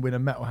loser can win a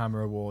Metal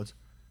Hammer award."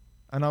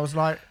 And I was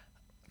like,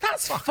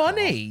 "That's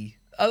funny."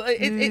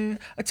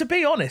 To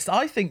be honest,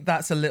 I think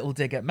that's a little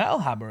dig at Metal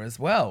Hammer as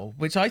well,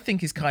 which I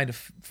think is kind of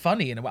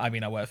funny in a way. I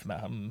mean, I work for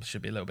Metal Hammer,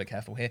 should be a little bit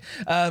careful here.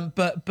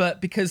 But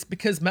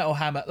because Metal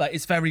Hammer,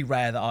 it's very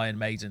rare that Iron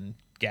Maiden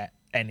get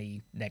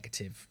any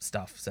negative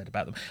stuff said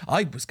about them.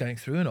 I was going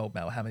through an old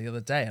Metal Hammer the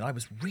other day, and I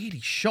was really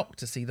shocked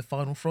to see The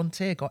Final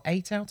Frontier got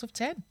 8 out of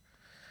 10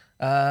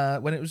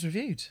 when it was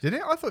reviewed. Did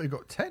it? I thought it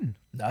got 10.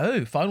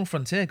 No, Final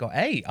Frontier got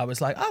 8. I was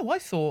like, oh, I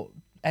thought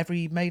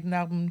every Maiden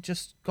album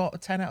just got a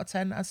 10 out of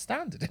 10 as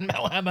standard in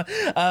Metal Hammer.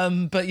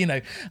 But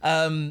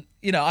I'm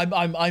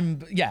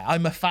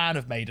a fan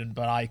of Maiden,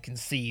 but I can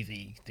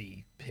see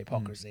the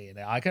hypocrisy in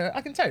it. I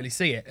can totally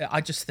see it.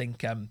 I just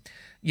think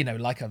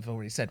like I've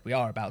already said, we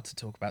are about to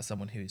talk about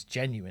someone who is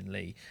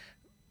genuinely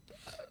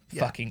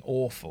fucking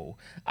awful,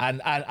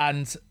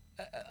 and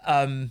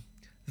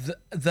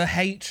the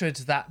hatred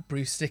that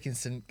Bruce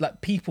Dickinson,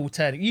 people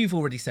turning, you've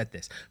already said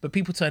this, but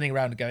people turning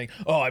around and going,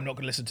 "Oh, I'm not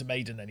going to listen to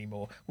Maiden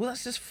anymore." Well,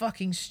 that's just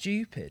fucking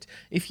stupid.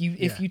 If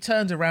you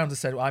turned around and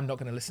said, well, "I'm not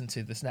going to listen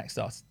to this next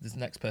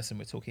person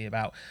we're talking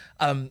about,"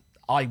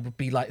 I would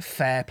be like,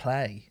 fair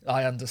play.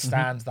 I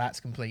understand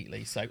that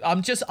completely. So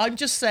I'm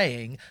just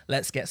saying,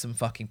 let's get some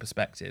fucking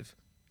perspective.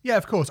 Yeah,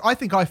 of course. I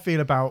think I feel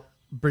about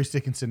Bruce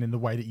Dickinson in the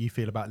way that you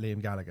feel about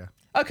Liam Gallagher.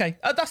 Okay,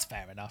 that's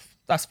fair enough.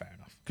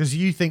 Because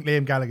you think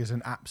Liam Gallagher's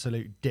an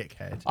absolute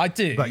dickhead. I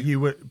do. But you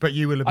will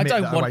admit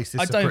that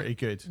Oasis are pretty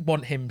good.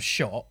 Want him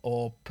shot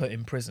or put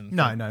in prison.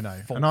 No. And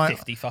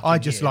 50 fucking I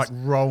just years.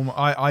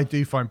 I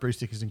do find Bruce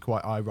Dickinson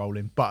quite eye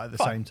rolling, but at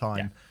the same time,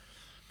 yeah.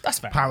 That's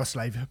fair. Power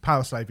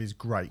Slave is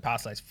great. Power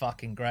Slave's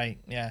fucking great.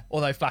 Yeah.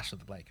 Although Flash of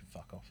the Blade can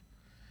fuck off.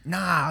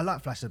 Nah, I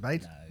like Flash of the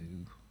Blade. No.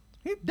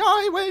 You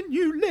die when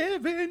you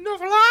live in the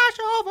flash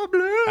of a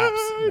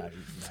blade.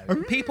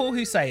 No. People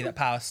who say that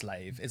Power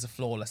Slave is a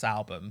flawless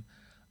album,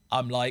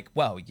 I'm like,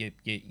 well, your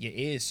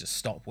ears just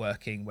stop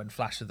working when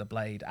Flash of the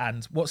Blade.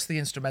 And what's the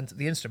instrumental?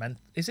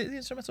 Is it the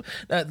instrumental?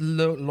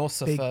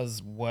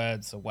 Lucifer's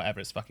Words or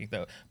whatever it's fucking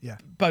though. Yeah.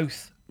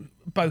 Both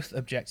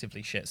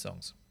objectively shit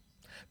songs.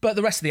 But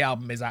the rest of the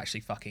album is actually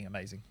fucking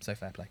amazing. So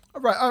fair play.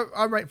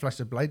 I rate Flash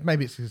of the Blade.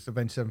 Maybe it's because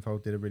Avenged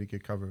Sevenfold did a really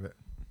good cover of it.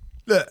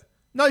 Look,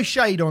 no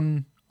shade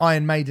on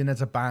Iron Maiden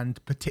as a band,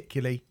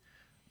 particularly.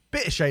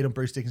 Bit of shade on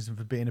Bruce Dickinson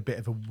for being a bit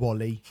of a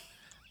Wally.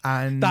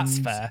 And that's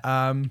fair.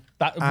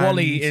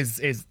 Wally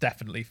is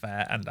definitely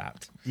fair and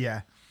apt.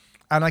 Yeah.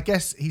 And I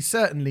guess he's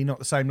certainly not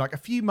the same. Like a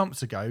few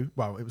months ago,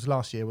 well, it was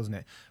last year, wasn't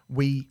it?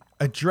 We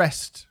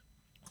addressed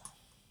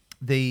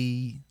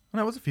it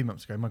was a few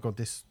months ago. My God,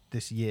 this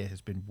year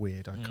has been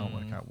weird. I can't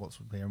work out what's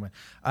here and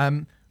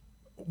when.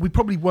 We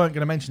probably weren't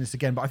going to mention this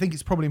again, but I think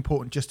it's probably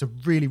important just to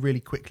really, really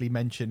quickly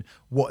mention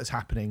what is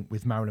happening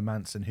with Marilyn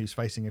Manson, who's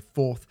facing a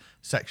 4th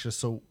sexual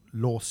assault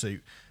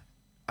lawsuit.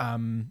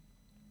 I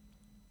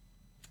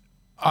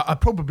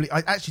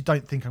actually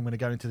don't think I'm going to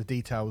go into the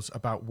details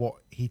about what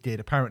he did.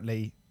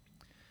 Apparently,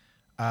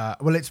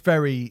 it's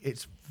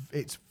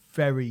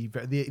very,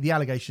 the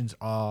allegations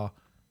are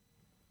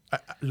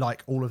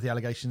like all of the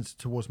allegations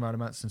towards Marilyn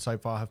Manson so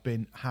far have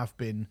been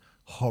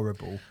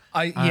horrible.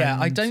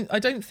 I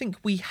don't think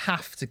we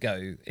have to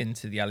go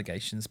into the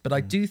allegations, but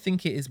I do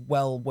think it is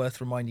well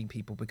worth reminding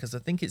people, because I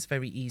think it's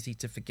very easy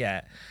to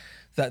forget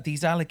that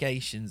these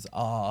allegations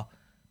are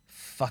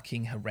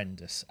fucking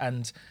horrendous.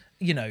 And,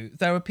 you know,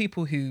 there are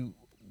people who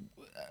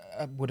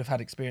would have had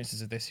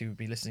experiences of this, who would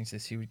be listening to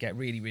this, who would get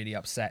really, really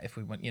upset if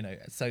we went, you know.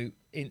 So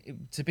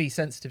to be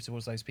sensitive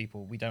towards those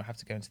people, we don't have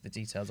to go into the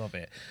details of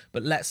it.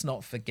 But let's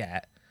not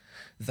forget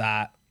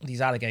that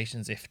these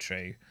allegations, if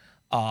true,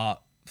 are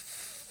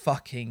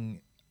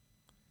fucking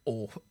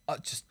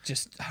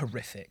just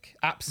horrific,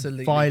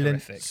 absolutely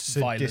violent, horrific,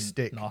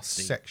 sadistic, violent,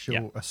 nasty,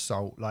 sexual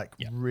assault, like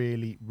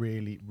really,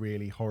 really,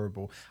 really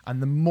horrible.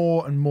 And the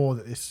more and more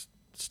that this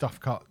stuff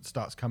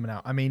starts coming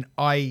out, I mean,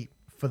 I,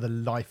 for the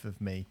life of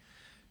me,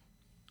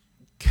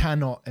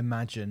 cannot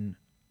imagine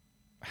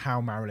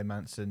how Marilyn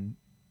Manson,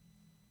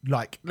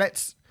 like,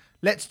 let's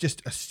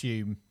just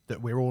assume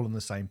that we're all on the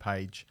same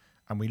page,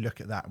 and we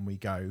look at that and we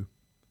go,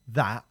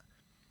 that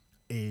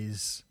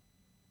is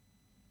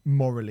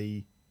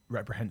morally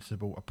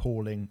reprehensible,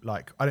 appalling.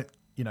 Like, I don't,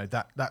 you know,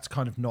 that's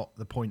kind of not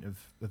the point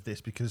of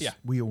this, because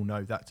we all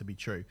know that to be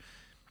true.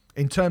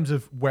 In terms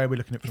of where we're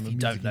looking at from if a you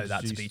music don't know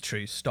that to be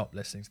true, stop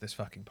listening to this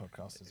fucking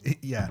podcast as well.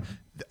 Yeah,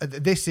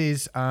 this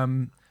is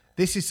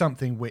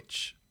something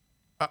which,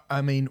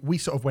 I mean, we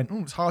sort of went,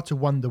 it's hard to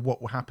wonder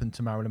what will happen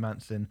to Marilyn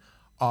Manson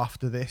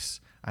after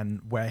this and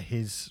where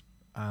his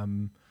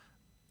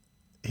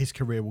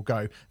career will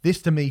go.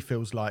 This to me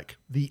feels like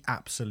the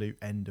absolute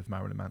end of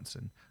Marilyn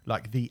Manson,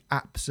 like the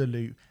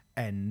absolute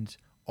end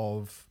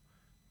of,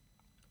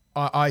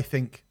 I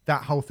think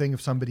that whole thing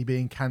of somebody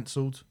being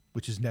cancelled,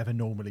 which is never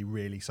normally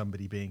really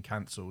somebody being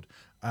cancelled.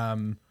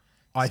 I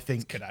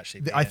think could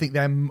actually be I think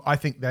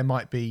there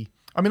might be,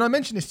 I mean, I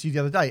mentioned this to you the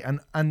other day,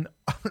 and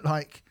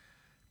like,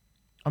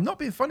 I'm not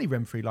being funny,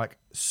 Remfrey. Like,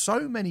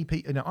 so many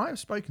people, you know, I have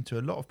spoken to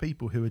a lot of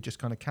people who are just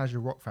kind of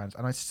casual rock fans,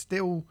 and I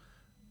still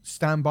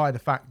stand by the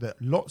fact that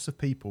lots of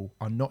people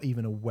are not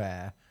even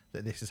aware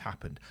that this has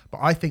happened. But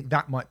I think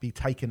that might be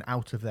taken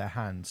out of their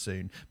hands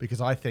soon,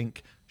 because I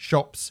think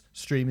shops,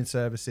 streaming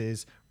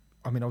services,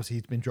 I mean, obviously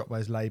he's been dropped by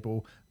his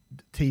label,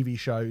 TV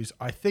shows,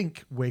 I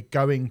think we're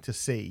going to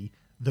see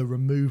the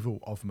removal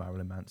of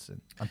Marilyn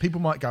Manson. And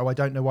people might go, I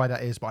don't know why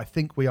that is, but I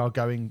think we are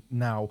going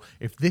now,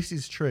 if this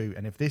is true,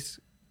 and if this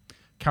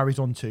carries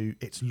on to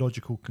its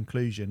logical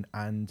conclusion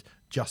and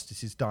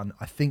justice is done,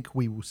 I think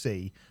we will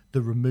see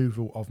the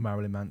removal of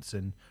Marilyn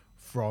Manson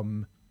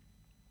from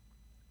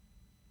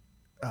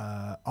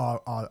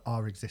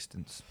our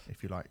existence,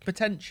 if you like.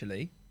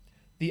 Potentially.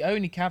 The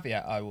only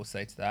caveat I will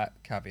say to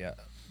that, caveat,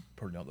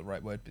 probably not the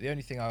right word, but the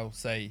only thing I will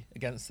say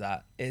against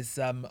that is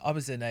I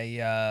was in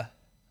a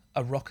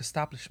rock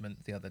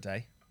establishment the other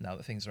day, now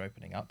that things are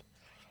opening up,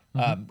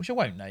 which I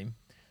won't name,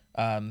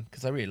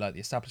 because I really like the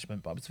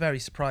establishment, but I was very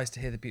surprised to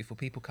hear the beautiful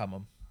people come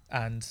on,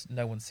 and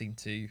no one seemed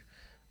to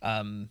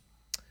bat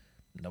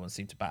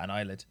an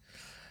eyelid.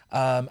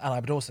 And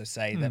I would also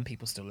say that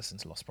people still listen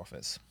to Lost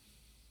Prophets.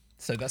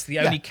 So that's the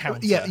only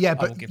counter.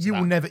 But you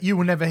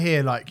will never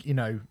hear, like, you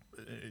know,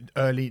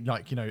 early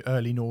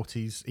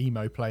noughties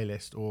emo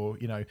playlist, or,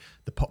 you know,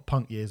 the pop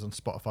punk years on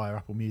Spotify or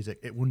Apple Music.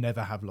 It will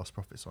never have Lost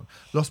Prophets on.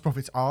 Lost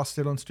Prophets are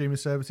still on streaming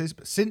services,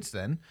 but since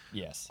then,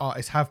 yes,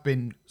 artists have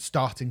been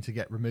starting to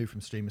get removed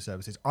from streaming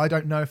services. I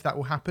don't know if that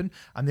will happen,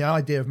 and the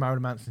idea of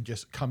Marilyn Manson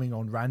just coming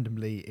on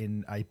randomly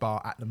in a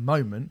bar at the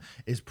moment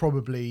is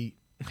probably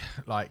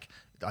like,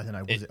 I don't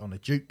know, was it on a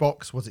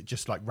jukebox? Was it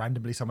just like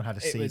randomly someone had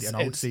an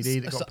old CD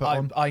that got put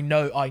on? I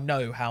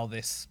know how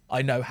this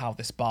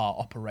bar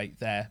operate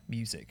their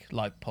music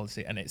like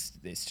policy, and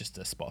it's just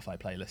a Spotify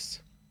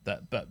playlist.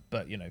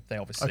 But you know, they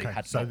obviously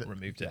not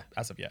removed it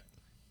as of yet.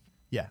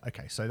 Yeah,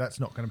 okay, so that's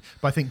not going to.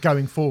 But I think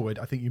going forward,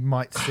 I think you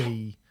might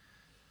see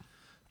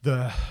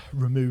the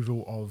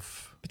removal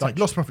of, like,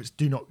 Lost Prophets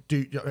do not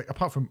do,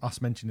 apart from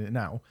us mentioning it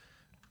now,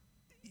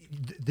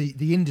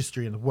 the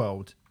industry and the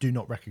world do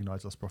not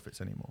recognise Lost Prophets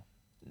anymore.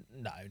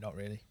 No, not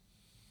really.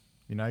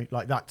 You know,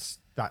 like, that's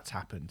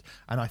happened,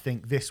 and I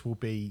think this will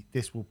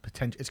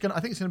potentially. I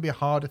think it's going to be a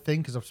harder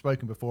thing, because I've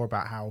spoken before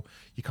about how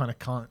you kind of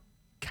can't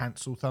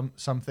cancel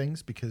some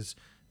things because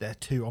they're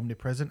too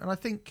omnipresent, and I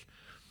think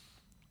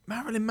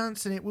Marilyn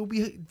Manson, it will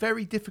be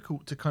very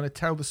difficult to kind of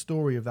tell the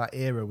story of that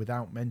era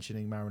without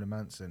mentioning Marilyn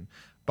Manson.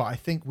 But I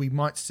think we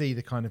might see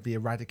the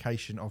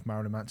eradication of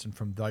Marilyn Manson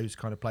from those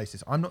kind of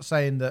places. I'm not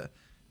saying that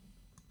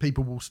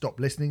people will stop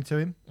listening to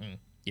him.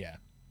 Yeah.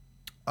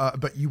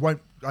 But you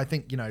won't. I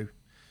think, you know,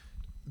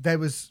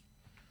 you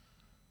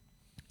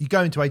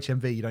go into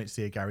HMV, you don't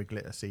see a Gary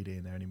Glitter CD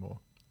in there anymore.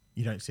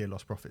 You don't see a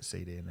Lost Prophets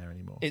CD in there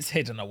anymore. It's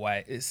hidden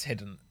away. It's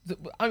hidden.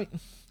 I mean,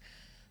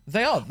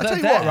 they are. I tell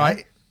you what,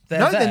 right?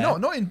 They're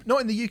not.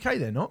 Not in the UK.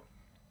 They're not.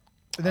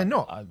 They're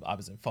not. I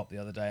was in FOP the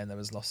other day, and there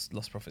was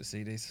Lost Prophets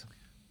CDs.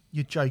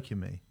 You're joking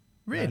me,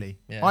 really?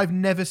 Yeah. I've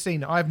not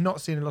seen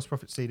a Lost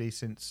Prophets CD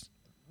since.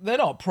 They're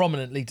not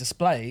prominently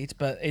displayed,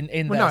 but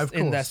in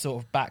their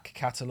sort of back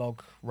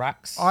catalogue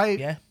racks.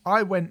 I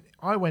went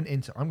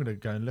into. I'm going to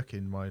go and look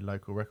in my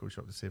local record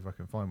shop to see if I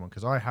can find one,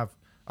 because I have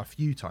a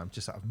few times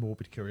just out of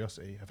morbid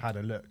curiosity. Have had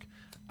a look,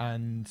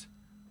 and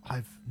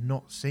I've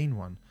not seen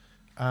one.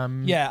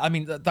 Yeah, I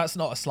mean that's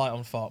not a slight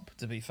on FOP.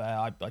 To be fair,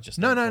 I just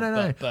No.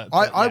 But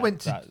I yeah,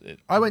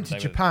 went to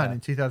Japan in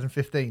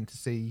 2015 to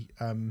see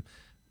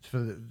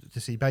to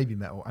see Baby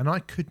Metal, and I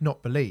could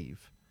not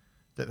believe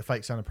that the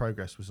Fake Sound of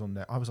Progress was on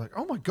there. I was like,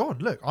 oh my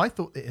god, look! I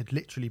thought it had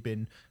literally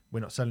been, we're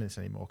not selling this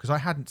anymore, because I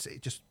hadn't.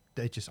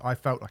 I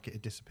felt like it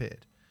had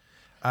disappeared.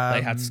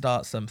 They had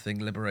Start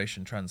Something,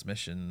 Liberation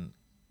Transmission,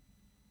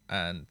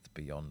 and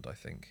Beyond. I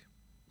think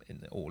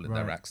all in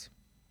their racks.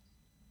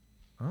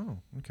 Oh,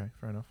 okay,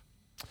 fair enough.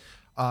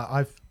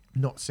 I've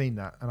not seen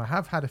that, and I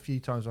have had a few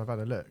times where I've had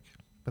a look,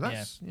 but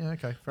that's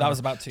okay. That was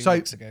about 2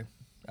 weeks ago,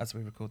 as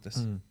we record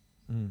this.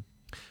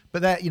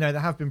 But there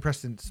have been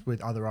precedents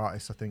with other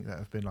artists, I think, that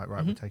have been like,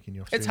 right, we're taking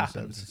your streaming service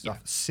and stuff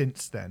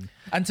since then.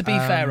 And to be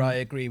fair, I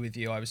agree with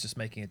you. I was just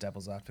making a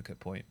devil's advocate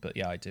point, but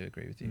yeah, I do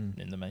agree with you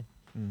in the main.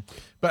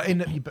 But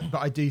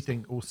I do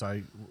think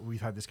also,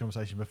 we've had this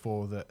conversation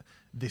before, that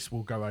this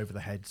will go over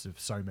the heads of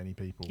so many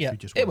people who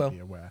just won't be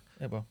aware.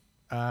 It will.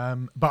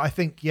 But I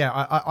think,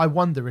 I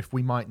wonder if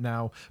we might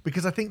now,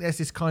 because I think there's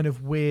this kind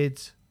of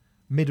weird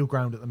middle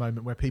ground at the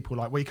moment where people are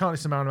like, well, you can't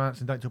listen to Marilyn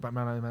Manson, don't talk about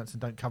Marilyn Manson,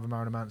 don't cover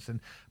Marilyn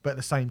Manson. But at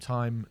the same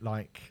time,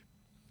 like,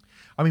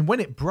 I mean, when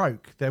it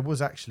broke, there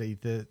was actually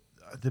the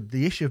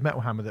issue of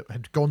Metal Hammer that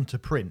had gone to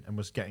print and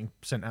was getting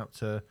sent out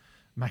to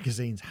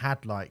magazines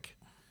had like,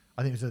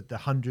 I think it was the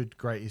 100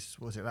 greatest,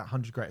 what was it, that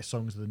 100 greatest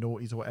songs of the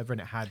noughties or whatever,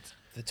 and it had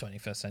the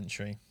 21st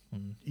century.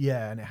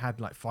 Yeah, and it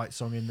had like Fight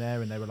Song in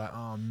there, and they were like,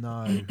 oh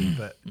no,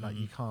 but like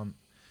you can't.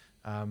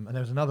 And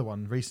there was another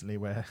one recently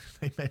where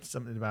they mentioned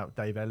something about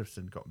Dave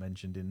Ellefson got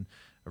mentioned in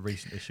a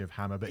recent issue of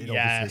Hammer, but it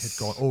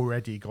obviously had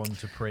already gone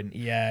to print.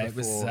 Yeah, it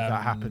was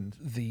that happened.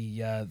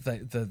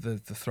 The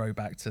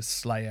throwback to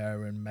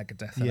Slayer and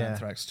Megadeth and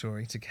Anthrax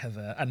touring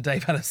together, and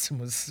Dave Ellefson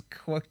was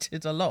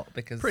quoted a lot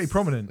because pretty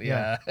prominent.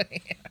 Yeah,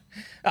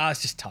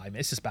 it's just time.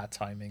 It's just bad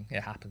timing.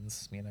 It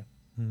happens, you know.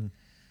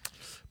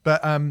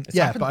 But I think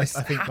it's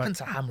happened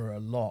to Hammer a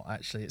lot.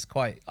 Actually, it's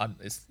quite. I'm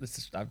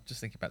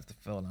just thinking back to the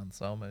Phil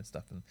Anselmo and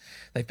stuff, and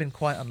they've been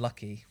quite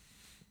unlucky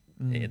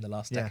in the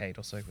last decade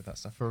or so with that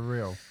stuff. For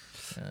real.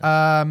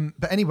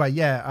 But anyway,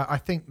 I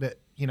think that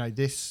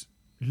this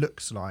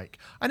looks like,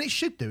 and it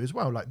should do as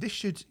well. Like this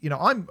should,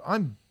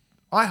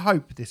 I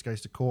hope this goes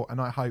to court, and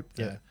I hope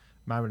that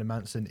Marilyn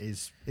Manson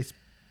is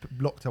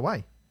locked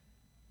away.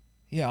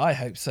 Yeah, I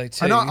hope so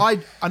too.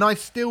 And I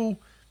still.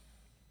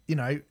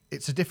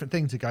 It's a different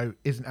thing to go,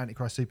 isn't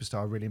Antichrist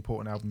Superstar a really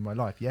important album in my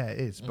life? Yeah, it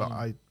is.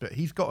 But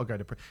he's got to go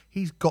to prison.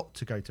 He's got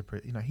to go to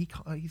prison.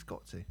 He's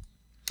got to.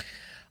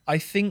 I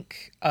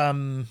think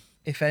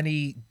if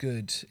any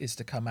good is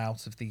to come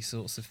out of these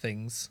sorts of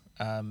things,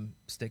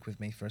 stick with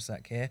me for a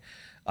sec here.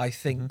 I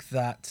think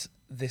that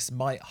this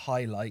might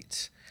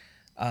highlight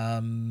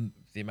the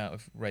amount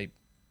of rape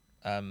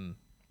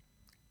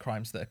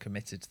crimes that are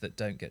committed that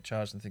don't get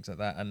charged and things like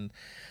that, and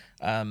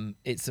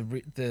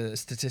the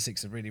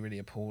statistics are really, really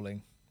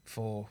appalling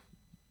for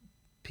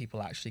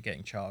people actually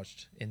getting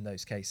charged in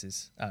those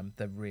cases.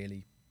 They're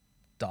really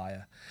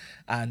dire,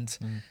 and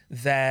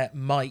there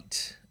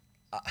might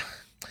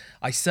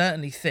I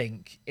certainly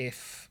think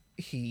if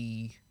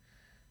he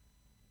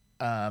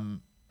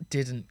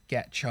didn't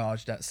get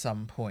charged at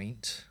some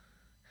point,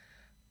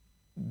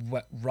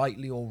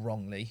 rightly or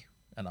wrongly,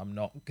 and I'm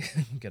not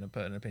going to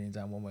put an opinion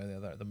down one way or the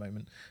other at the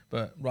moment,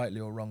 but rightly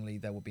or wrongly,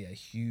 there will be a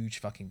huge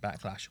fucking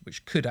backlash,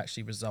 which could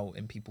actually result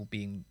in people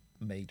being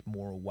made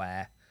more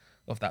aware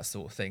of that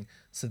sort of thing.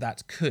 So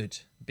that could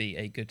be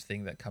a good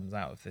thing that comes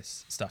out of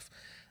this stuff.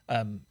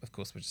 Of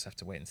course, we'll just have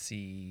to wait and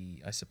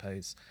see, I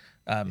suppose.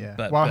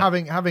 But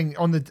having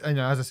on the,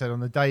 as I said, on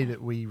the day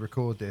that we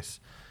record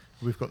this,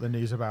 we've got the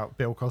news about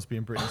Bill Cosby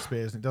and Britney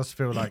Spears, and it does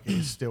feel like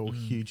it's still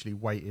hugely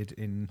weighted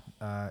in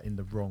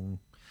the wrong.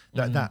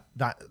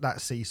 That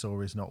seesaw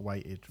is not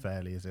weighted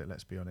fairly, is it?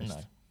 Let's be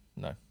honest.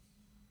 No,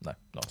 not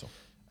at all.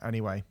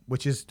 Anyway,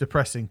 which is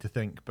depressing to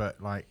think, but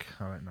like,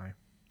 I don't know.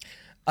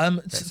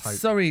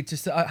 Sorry,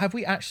 just have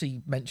we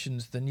actually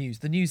mentioned the news?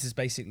 The news is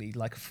basically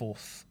like a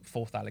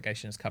fourth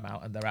allegation has come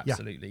out, and they're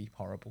absolutely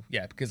horrible.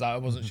 Yeah, because I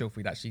wasn't sure if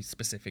we'd actually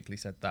specifically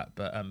said that,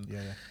 but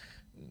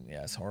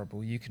yeah, it's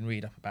horrible. You can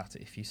read up about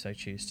it if you so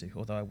choose to,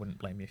 although I wouldn't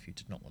blame you if you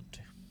did not want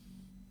to.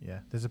 Yeah,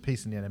 there's a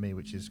piece in the NME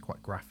which is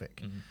quite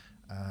graphic.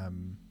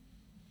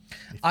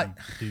 If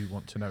you do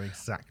want to know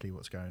exactly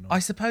what's going on. I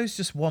suppose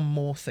just one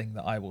more thing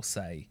that I will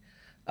say.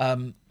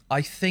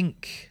 I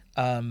think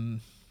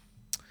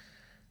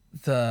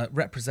the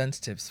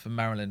representatives for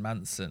Marilyn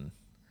Manson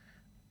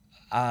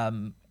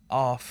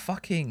are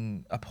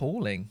fucking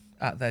appalling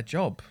at their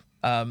job.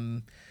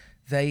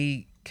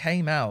 They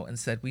came out and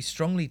said, "We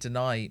strongly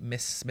deny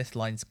Miss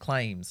Smithline's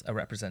claims," a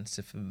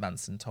representative for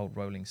Manson told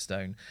Rolling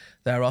Stone.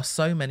 "There are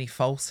so many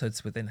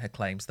falsehoods within her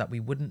claims that we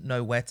wouldn't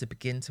know where to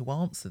begin to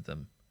answer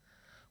them."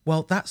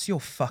 Well, that's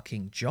your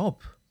fucking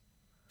job.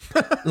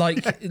 I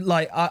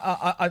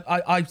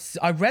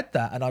read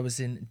that and I was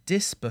in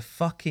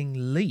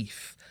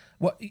disbelief.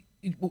 What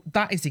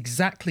that is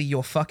exactly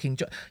your fucking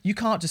job. You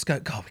can't just go,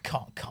 God, we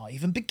can't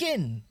even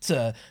begin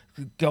to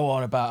go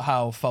on about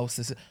how false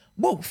this is.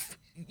 Well,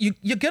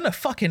 you're gonna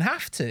fucking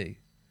have to.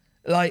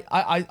 Like,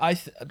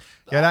 that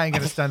ain't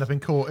gonna stand up in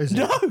court, is it?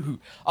 No,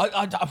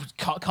 I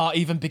can't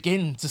even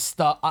begin to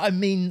start. I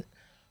mean,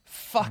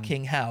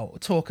 fucking hell,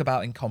 talk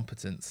about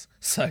incompetence.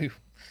 So,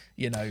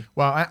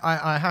 Well,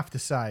 I have to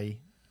say,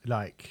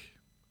 like,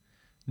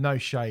 no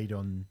shade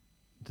on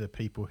the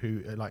people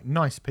who are like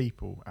nice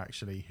people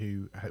actually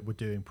who were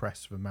doing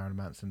press for Marilyn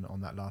Manson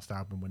on that last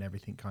album when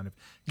everything kind of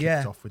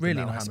kicked off with really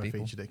the Metal nice Hammer people.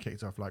 feature that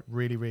kicked off. Like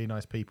really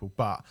nice people,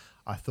 but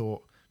I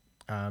thought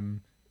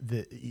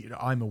that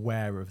I'm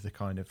aware of the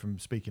kind of, from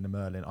speaking to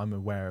Merlin, I'm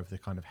aware of the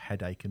kind of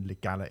headache and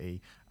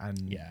legality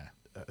and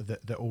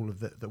that all of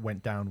that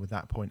went down with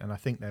that point. And I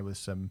think there was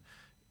some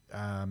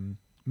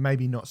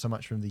maybe not so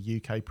much from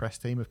the UK press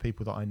team of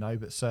people that I know,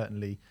 but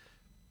certainly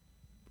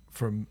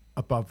from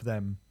above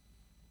them,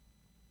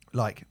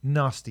 like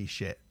nasty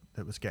shit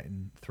that was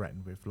getting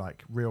threatened with,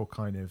 like real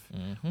kind of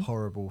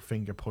horrible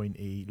finger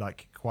pointy,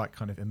 like quite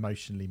kind of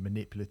emotionally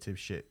manipulative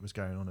shit was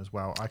going on as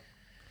well.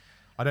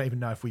 I don't even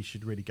know if we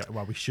should really go.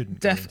 Well, we shouldn't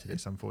go into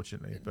this,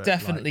 unfortunately. But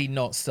definitely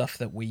not stuff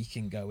that we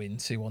can go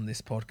into on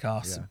this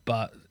podcast.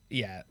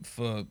 Yeah.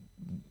 But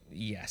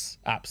yes,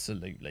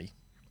 absolutely,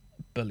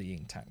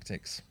 bullying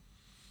tactics.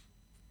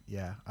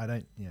 Yeah,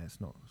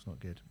 it's not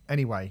good.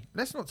 Anyway,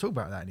 let's not talk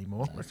about that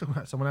anymore. Let's talk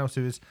about someone else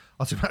who is,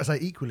 I was about to say,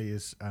 equally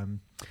as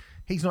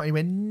he's not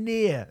anywhere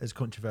near as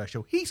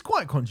controversial. He's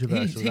quite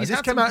controversial. He's this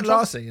had came some out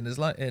last. controversy in his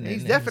life.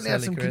 He's definitely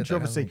had some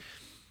controversy.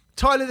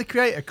 Tyler, the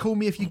Creator, Call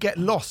Me If You Get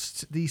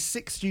Lost, the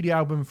sixth studio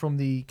album from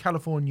the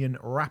Californian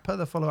rapper,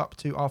 the follow-up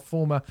to our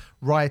former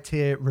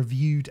Rioteer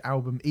reviewed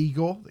album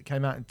Igor that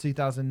came out in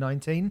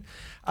 2019.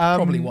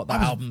 Probably what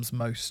that album's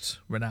most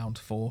renowned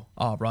for,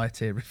 our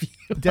Rioteer review.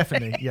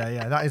 Definitely,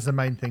 yeah. That is the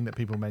main thing that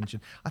people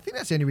mention. I think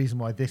that's the only reason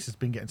why this has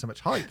been getting so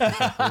much hype. Is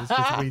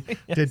because we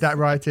did that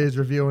Rioteers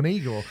review on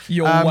Igor.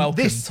 You're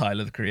welcome,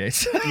 Tyler, the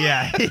Creator.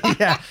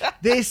 Yeah.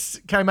 This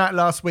came out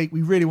last week.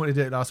 We really wanted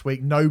to do it last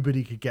week.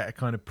 Nobody could get a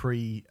kind of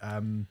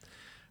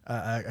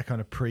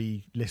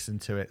pre-listen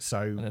to it.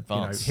 So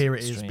here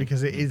it is stream.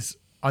 because it is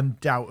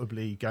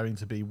undoubtedly going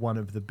to be one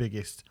of the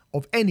biggest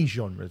of any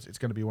genres. It's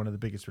going to be one of the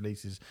biggest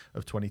releases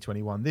of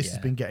 2021. This has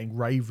been getting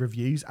rave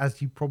reviews,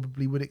 as you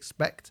probably would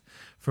expect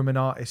from an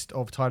artist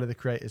of Tyler the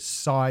Creator's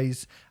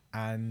size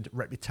and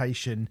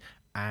reputation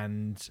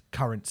and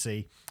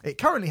currency. It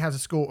currently has a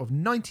score of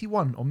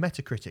 91 on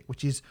Metacritic,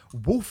 which is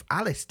Wolf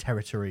Alice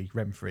territory,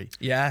 Remfrey.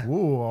 Yeah.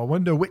 Ooh, I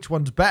wonder which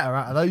one's better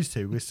out of those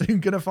two. We're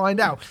soon going to find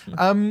out.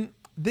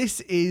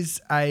 This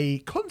is a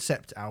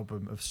concept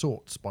album of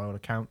sorts, by all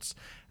accounts.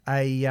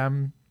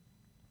 A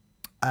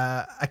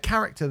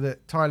character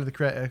that Tyler the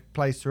Creator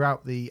plays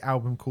throughout the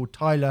album called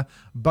Tyler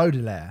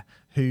Baudelaire,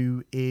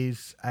 who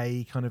is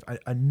a kind of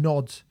a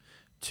nod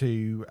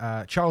to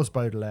Charles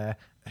Baudelaire,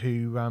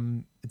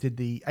 who did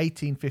the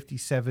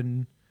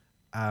 1857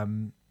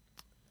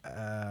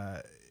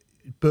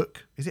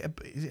 book. Is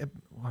it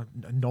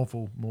a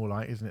novel more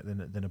like, isn't it,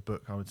 than a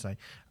book? I would say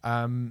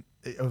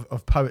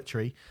of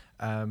poetry.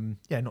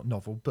 Not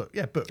novel, book.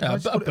 Yeah, book. A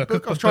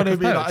book. I was trying to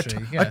be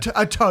poetry, like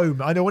a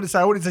tome. I want to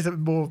say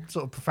something more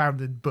sort of profound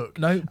than book.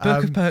 No,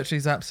 book of poetry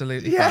is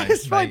absolutely fine.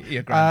 It's fine. Mate,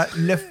 you're grand.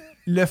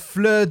 Le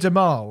Fleur de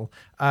Mal,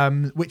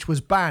 which was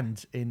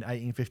banned in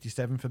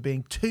 1857 for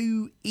being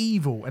too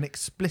evil and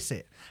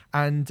explicit.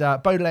 And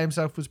Baudelaire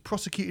himself was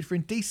prosecuted for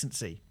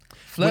indecency.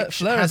 Fleur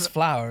is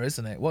flower,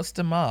 isn't it? What's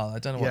de Mal? I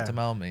don't know what de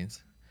Mal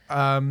means.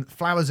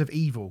 Flowers of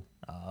evil.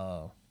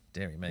 Oh,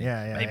 dearie me.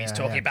 Yeah, maybe he's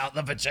talking about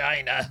the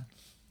vagina.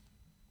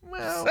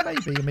 Well,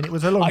 maybe. I mean, it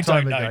was a long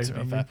time ago. To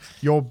be fair.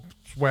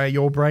 Where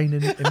your brain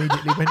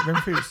immediately went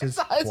through. It says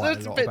quite a lot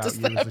bit about you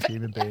disturbing. as a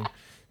human being.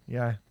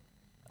 Yeah.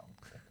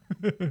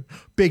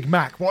 Big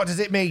Mac, what does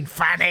it mean?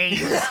 Fanny.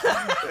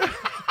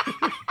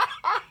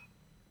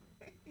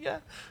 Yeah,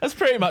 that's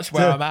pretty much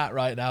where I'm at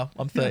right now.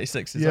 I'm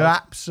 36 years You're old.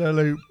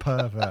 absolute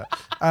pervert.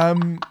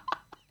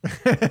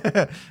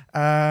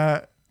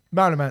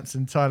 Marilyn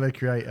Manson, Tyler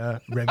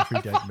Creator,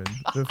 Remfrey Deadman.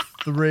 The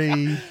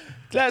three.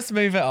 Let's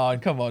move it on.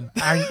 Come on.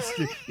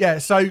 Yeah,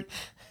 so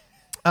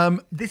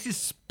this is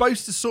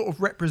supposed to sort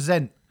of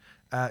represent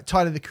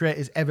Tyler the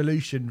Creator's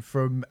evolution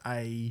from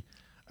a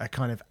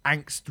kind of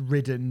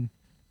angst-ridden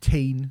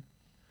teen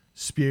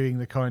spewing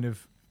the kind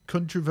of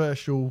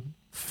controversial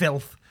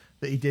filth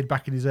that he did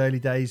back in his early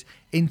days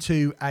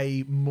into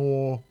a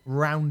more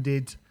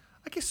rounded,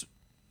 I guess,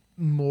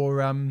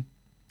 more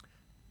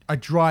a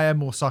drier,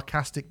 more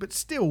sarcastic, but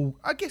still,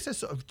 I guess, a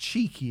sort of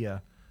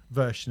cheekier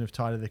version of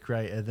Tyler the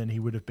Creator than he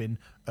would have been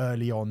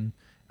early on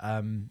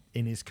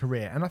in his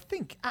career. And I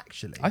think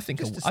actually, I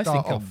think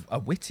a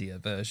wittier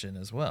version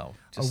as well.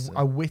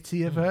 A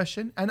wittier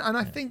version. And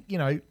I think,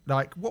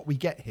 like what we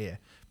get here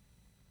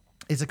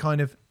is a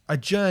kind of a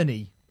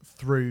journey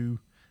through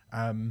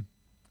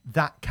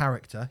that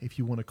character, if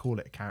you want to call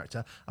it a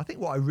character. I think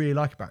what I really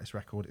like about this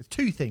record is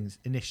two things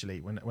initially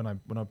when I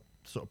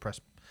sort of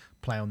press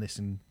play on this,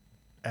 and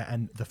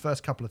the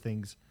first couple of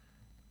things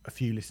a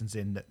few listens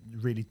in that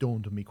really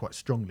dawned on me quite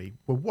strongly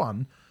were,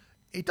 one,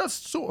 it does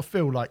sort of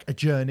feel like a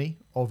journey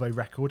of a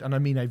record, and I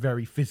mean a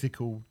very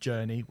physical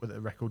journey that a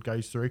record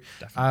goes through.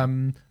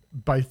 Definitely.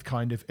 Both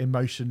kind of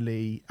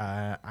emotionally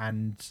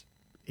and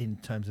in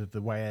terms of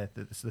the way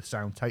that the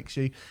sound takes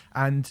you.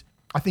 And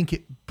I think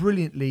it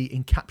brilliantly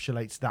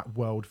encapsulates that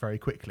world very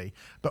quickly.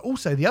 But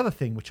also the other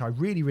thing which I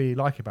really, really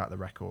like about the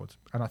record,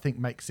 and I think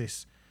makes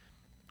this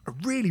a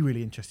really,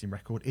 really interesting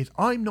record, is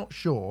I'm not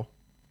sure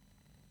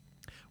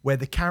where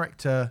the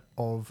character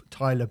of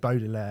Tyler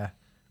Baudelaire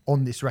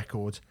on this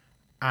record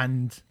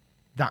and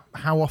that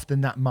how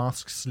often that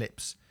mask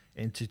slips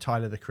into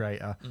Tyler the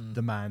Creator,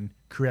 the man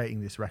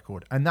creating this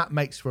record. And that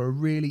makes for a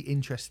really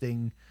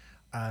interesting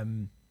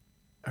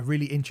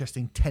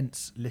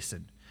tense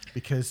listen,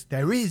 because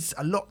there is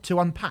a lot to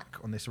unpack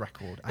on this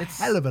record.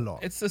 Hell of a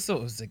lot. It's the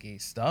sort of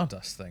Ziggy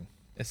Stardust thing.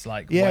 It's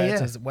like, Yeah,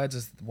 where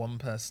does one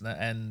person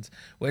end?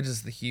 Where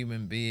does the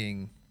human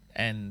being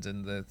end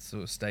and the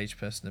sort of stage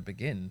person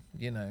begin?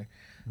 You know,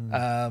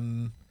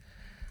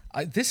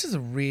 this is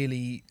a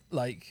really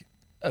like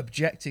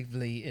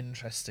objectively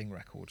interesting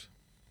record.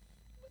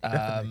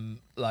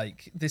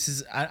 Like this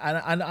is,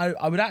 and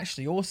I would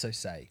actually also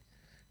say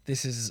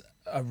this is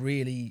a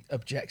really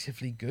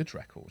objectively good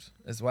record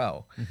as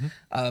well.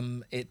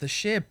 The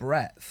sheer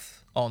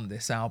breadth on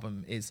this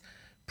album is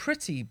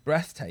pretty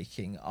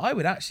breathtaking. I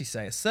would actually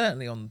say,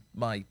 certainly on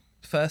my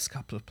first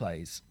couple of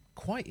plays,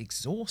 quite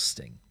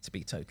exhausting, to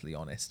be totally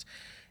honest.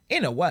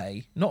 In a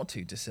way, not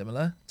too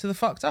dissimilar to the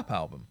Fucked Up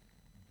album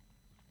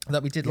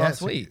that we did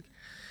last week.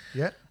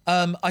 Yeah.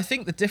 I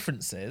think the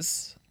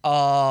differences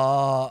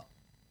are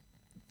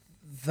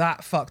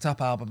that Fucked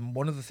Up album.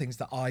 One of the things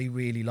that I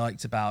really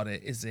liked about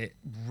it is it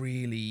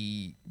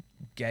really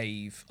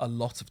gave a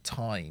lot of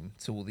time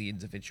to all the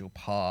individual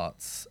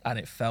parts, and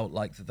it felt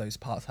like that those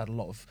parts had a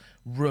lot of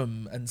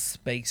room and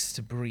space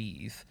to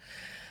breathe.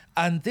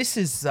 And this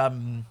is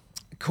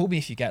Call Me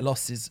If You Get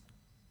Lost is,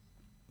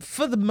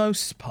 for the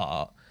most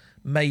part,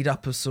 made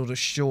up of sort of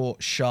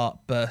short, sharp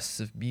bursts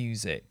of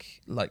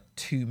music, like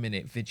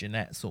 2-minute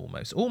vignettes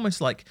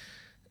almost like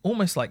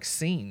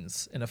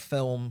scenes in a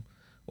film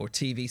or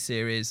TV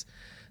series.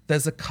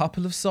 There's a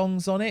couple of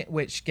songs on it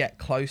which get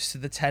close to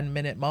the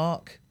 10-minute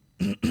mark.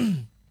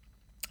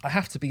 I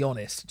have to be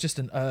honest, just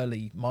an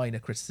early minor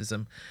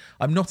criticism.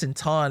 I'm not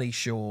entirely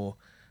sure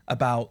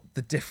about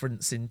the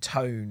difference in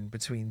tone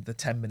between the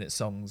 10-minute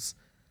songs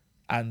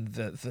and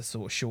the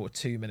sort of short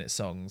 2-minute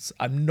songs.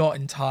 I'm not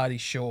entirely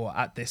sure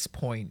at this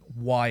point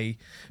why,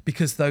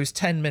 because those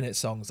 10-minute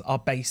songs are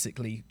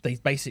basically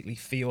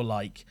feel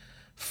like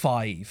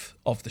 5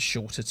 of the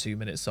shorter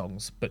 2-minute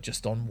songs, but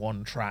just on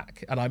one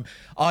track. And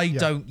I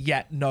don't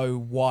yet know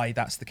why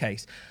that's the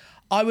case.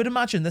 I would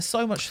imagine there's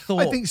so much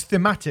thought. I think it's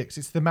thematics.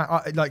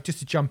 It's like, just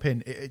to jump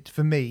in,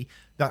 for me,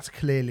 that's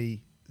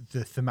clearly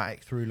the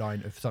thematic through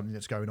line of something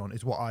that's going on,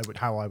 is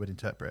how I would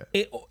interpret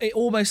it. It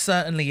almost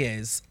certainly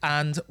is.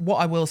 And what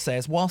I will say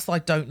is, whilst I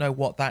don't know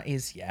what that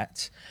is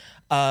yet,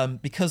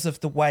 because of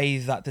the way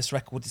that this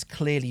record is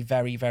clearly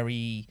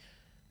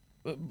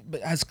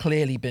has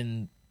clearly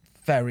been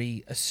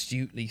very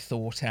astutely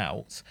thought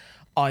out,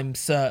 I'm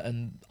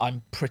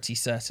pretty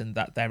certain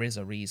that there is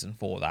a reason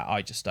for that.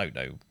 I just don't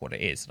know what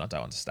it is, and I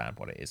don't understand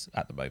what it is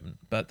at the moment.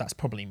 But that's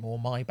probably more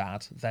my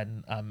bad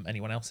than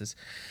anyone else's.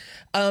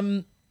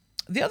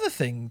 The other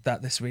thing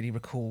that this really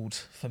recalled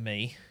for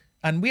me,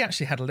 and we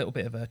actually had a little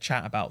bit of a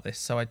chat about this,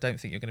 so I don't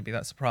think you're going to be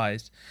that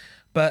surprised,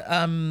 but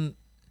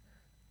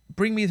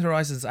Bring Me the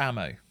Horizon's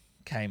Ammo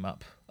came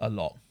up a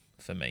lot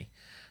for me.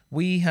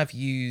 We have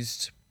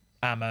used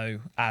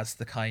Ammo as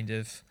the kind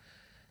of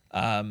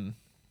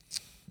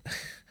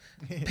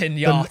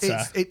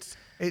pinata.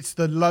 It's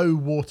the low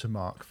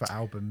watermark for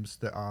albums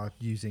that are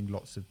using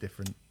lots of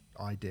different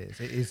ideas.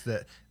 It is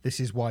that this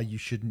is why you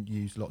shouldn't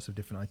use lots of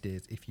different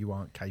ideas if you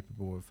aren't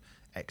capable of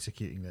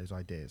executing those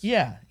ideas.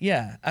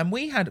 Yeah. And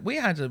we had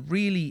a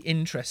really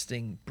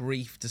interesting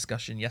brief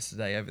discussion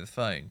yesterday over the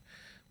phone,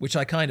 which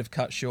I kind of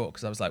cut short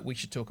because I was like, we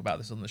should talk about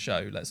this on the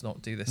show. Let's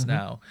not do this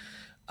now.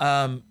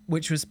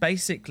 Which was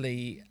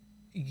basically,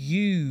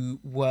 you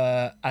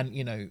were, and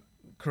you know,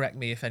 correct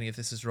me if any of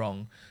this is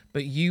wrong,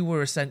 but you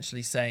were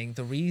essentially saying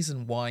the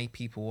reason why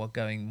people are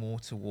going more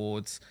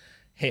towards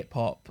hip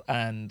hop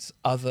and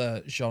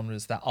other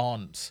genres that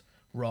aren't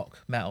rock,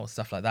 metal,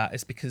 stuff like that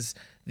is because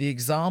the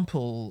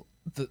example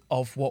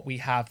of what we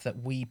have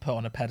that we put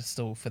on a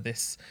pedestal for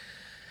this,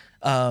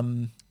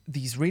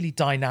 these really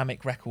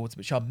dynamic records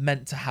which are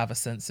meant to have a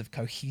sense of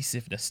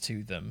cohesiveness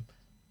to them.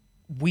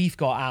 We've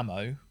got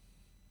Ammo.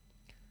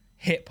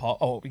 Hip hop,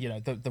 or you know,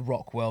 the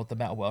rock world, the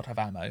metal world have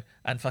Ammo,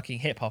 and fucking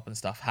hip hop and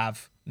stuff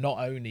have not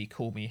only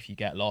Call Me If You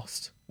Get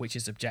Lost, which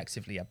is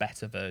objectively a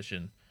better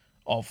version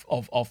of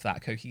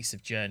that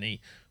cohesive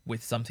journey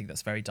with something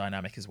that's very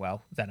dynamic as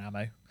well than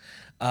Ammo.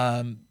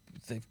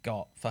 They've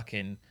got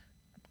fucking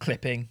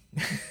Clipping.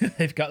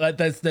 They've got like,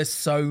 there's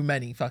so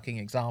many fucking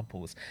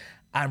examples.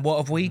 And what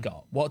have we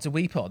got? What do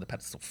we put on the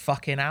pedestal?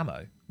 Fucking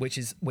Ammo, which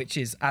is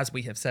as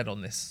we have said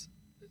on this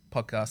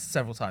podcast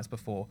several times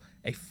before,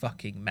 a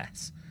fucking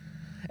mess.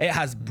 It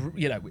has,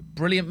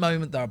 brilliant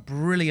moment. There are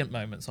brilliant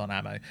moments on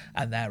Ammo,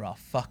 and there are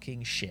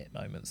fucking shit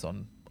moments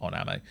on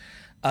Ammo.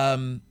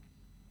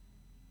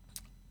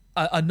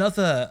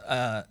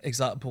 Another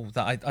example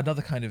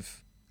another kind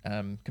of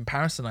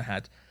comparison I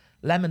had,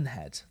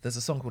 Lemonhead. There's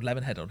a song called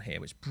Lemonhead on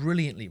here, which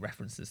brilliantly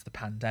references the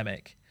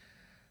pandemic.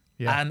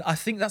 Yeah. And I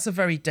think that's a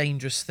very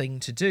dangerous thing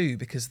to do,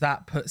 because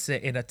that puts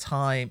it in a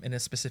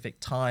specific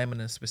time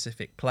and a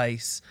specific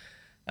place.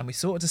 And we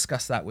sort of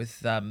discussed that with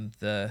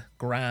the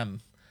Graham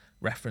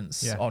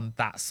reference on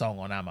that song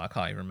on Ammo. I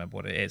can't even remember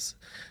what it is.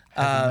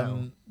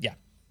 Yeah,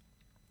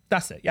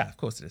 that's it. Yeah, of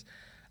course it is.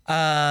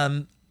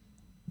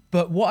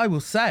 But what I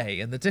will say,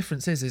 and the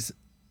difference is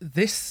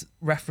this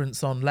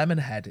reference on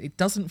Lemonhead, it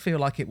doesn't feel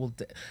like it will...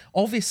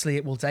 obviously,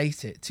 it will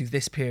date it to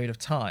this period of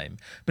time,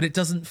 but it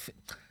doesn't...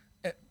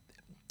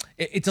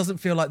 It doesn't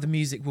feel like the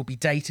music will be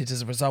dated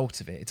as a result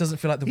of it. It doesn't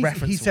feel like the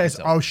reference. He says,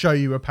 "I'll show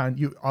you a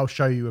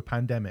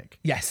pandemic."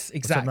 Yes,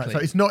 exactly. So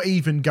it's not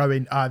even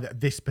going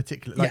this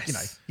particular. Like,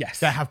 yes.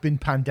 There have been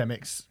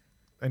pandemics.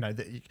 Not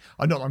that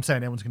I'm saying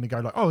everyone's going to go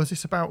like, "Oh, did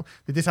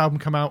this album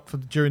come out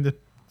during the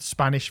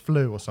Spanish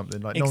flu or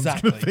something?" Like,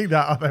 exactly. No one's going to think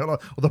that,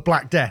 or the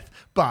Black Death.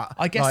 But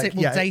I guess it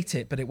will date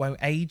it, but it won't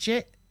age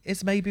it.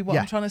 Is maybe what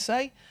I'm trying to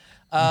say.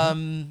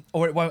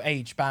 Or it won't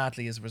age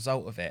badly as a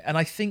result of it. And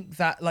I think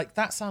that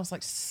that sounds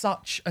like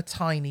such a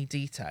tiny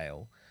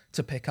detail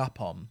to pick up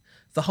on.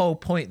 The whole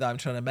point that I'm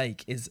trying to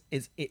make is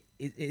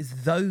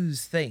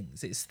those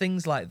things. It's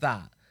things like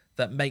that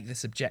make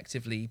this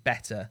objectively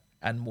better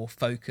and more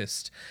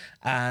focused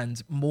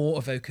and more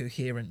of a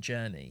coherent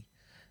journey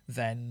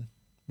than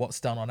what's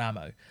done on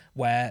Ammo,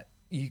 where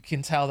you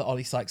can tell that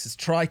Ollie Sykes has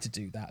tried to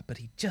do that, but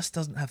he just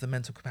doesn't have the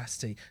mental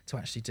capacity to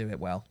actually do it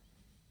well.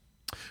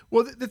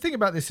 Well, the thing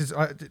about this is,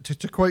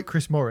 to quote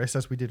Chris Morris,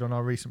 as we did on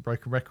our recent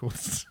Broken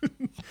Records,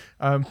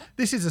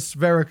 this is a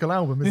spherical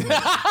album, isn't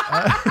it?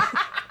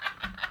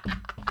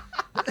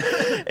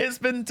 It's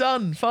been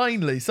done,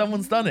 finally.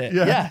 Someone's done it.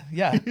 Yeah.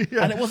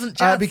 And it wasn't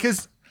jazz.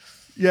 Because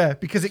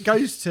it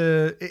goes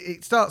to...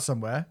 It starts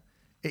somewhere,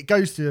 it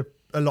goes to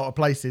a lot of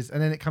places,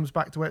 and then it comes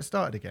back to where it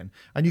started again.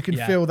 And you can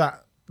feel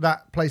that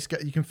place,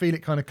 you can feel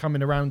it kind of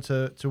coming around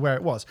to where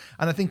it was.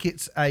 And I think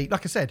it's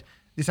like I said,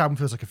 this album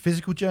feels like a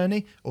physical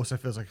journey, also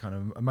feels like a kind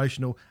of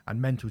emotional and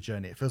mental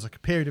journey. It feels like a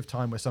period of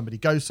time where somebody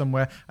goes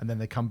somewhere and then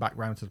they come back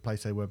round to the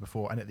place they were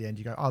before. And at the end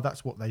you go, oh,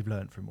 that's what they've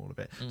learned from all of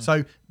it.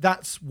 So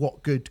that's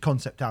what good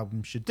concept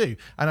albums should do.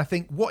 And I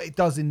think what it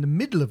does in the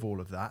middle of all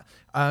of that,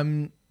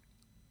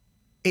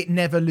 it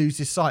never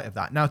loses sight of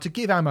that. Now, to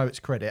give Ammo its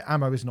credit,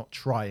 Ammo is not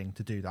trying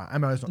to do that.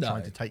 Ammo is not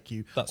trying to take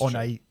you on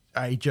a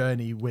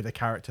journey with a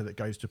character that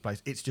goes to a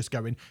place. It's just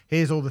going,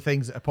 here's all the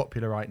things that are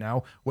popular right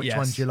now. Which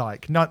ones do you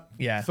like?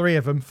 Three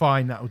of them,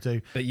 fine, that'll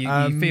do. But you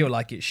feel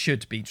like it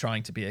should be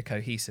trying to be a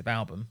cohesive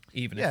album,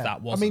 even if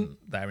that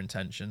wasn't their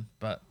intention.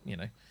 But,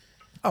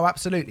 Oh,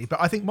 absolutely.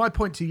 But I think my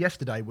point to you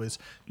yesterday was,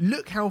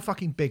 look how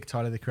fucking big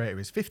Tyler, the Creator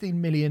is.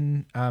 15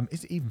 million.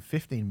 Is it even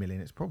 15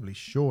 million? It's probably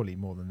surely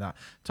more than that.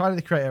 Tyler,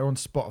 the Creator on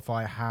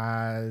Spotify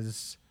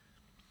has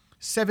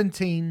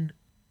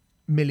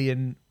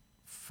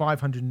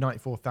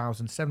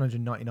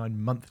 17,594,799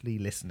 monthly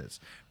listeners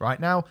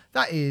right now.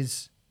 That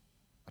is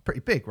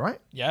pretty big, right?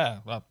 Yeah.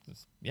 Well,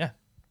 yes,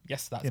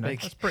 that's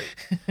big.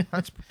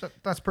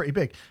 That's pretty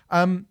big.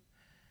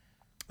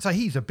 So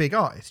he's a big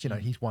artist.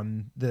 He's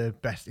won the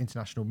Best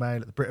International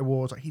Male at the Brit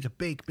Awards. Like, he's a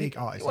big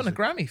artist. He won a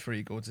Grammy for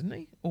Igor, didn't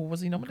he? Or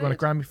was he nominated? He won a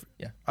Grammy.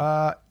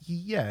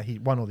 He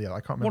won all the other. I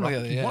can't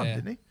remember. He won,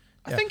 didn't he?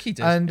 I think he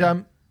did. And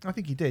I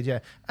think he did. Yeah.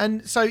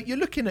 And so you're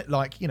looking at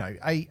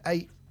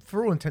a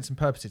for all intents and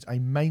purposes, a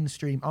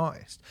mainstream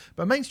artist,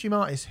 but a mainstream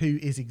artist who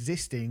is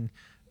existing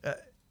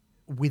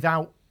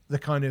without the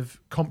kind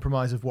of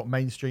compromise of what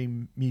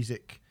mainstream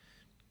music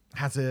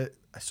has a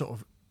sort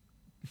of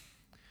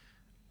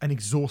an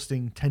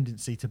exhausting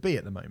tendency to be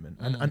at the moment.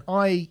 And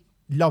I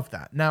love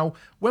that. Now,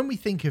 when we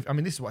think of,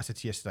 this is what I said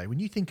to you yesterday, when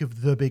you think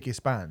of the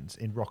biggest bands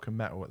in rock and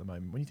metal at the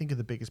moment, when you think of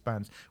the biggest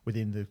bands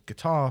within the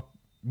guitar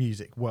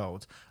music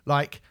world,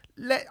 I'm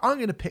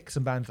going to pick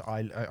some bands that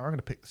I'm going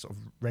to pick sort of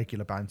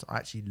regular bands I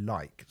actually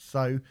like.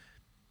 So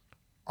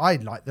I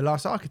like the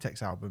Last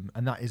Architects album,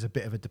 and that is a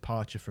bit of a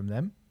departure from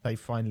them. They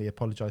finally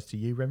apologised to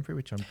you, Renfrew,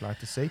 which I'm glad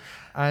to see.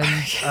 And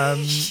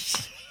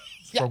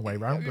wrong way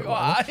round, but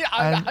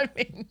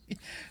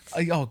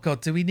oh god,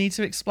 do we need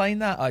to explain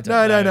that? I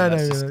don't know.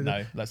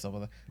 No, let's not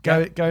bother.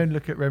 Go and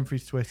look at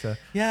Renfrew's Twitter.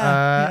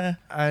 And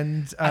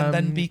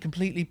then be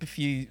completely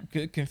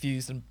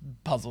confused and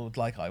puzzled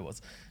like I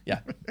was. Yeah.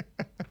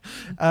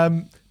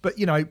 But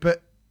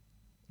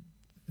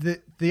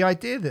the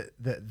idea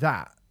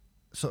that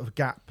sort of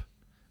gap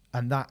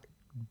and that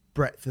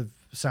breadth of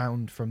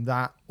sound from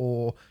that,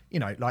 or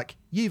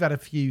you've had a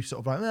few sort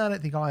of I don't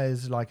think I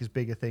is as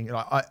big a thing.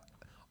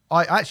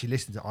 I actually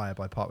listened to Aya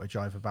by Parkway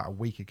Drive about a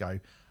week ago,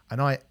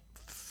 and I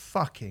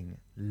fucking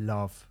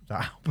love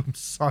that album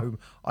so.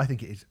 I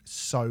think it is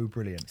so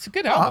brilliant. It's a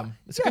good album.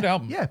 It's a good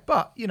album. Yeah,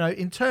 but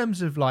in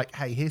terms of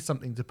hey, here's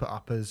something to put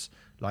up as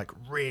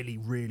really,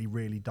 really,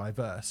 really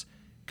diverse.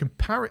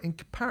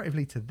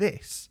 comparatively to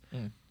this,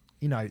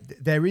 you know,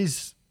 there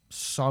is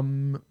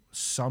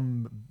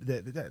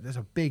there's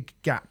a big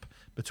gap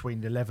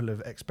between the level of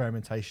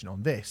experimentation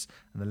on this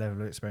and the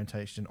level of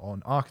experimentation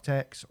on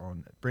Architects,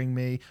 on Bring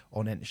Me,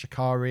 on Enter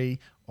Shikari,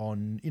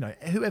 on, you know,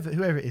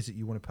 whoever it is that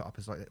you want to put up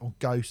as like, on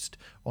Ghost,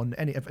 on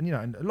any of, you know,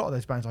 and a lot of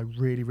those bands I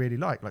really, really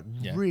like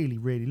really,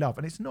 really love.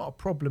 And it's not a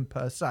problem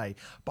per se,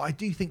 but I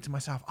do think to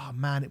myself, oh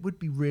man, it would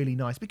be really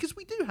nice, because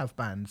we do have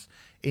bands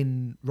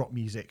in rock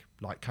music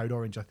like Code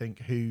Orange, I think,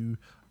 who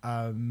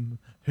are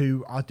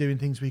doing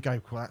things we go,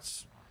 well,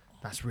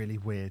 that's really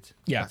weird.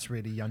 Yeah. That's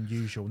really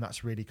unusual, and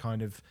that's really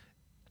kind of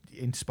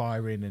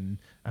inspiring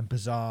and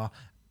bizarre.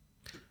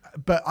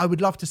 But I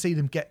would love to see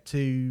them get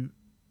to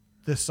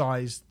the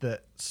size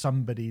that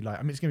somebody like,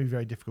 I mean, it's going to be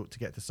very difficult to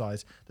get the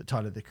size that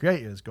Tyler, the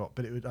Creator, has got,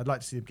 but I'd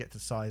like to see them get to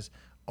the size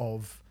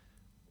of,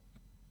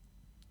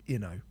 you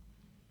know,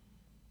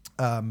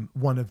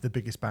 one of the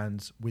biggest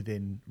bands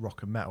within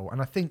rock and metal.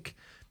 And I think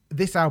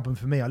this album,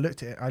 for me, I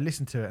looked at it, I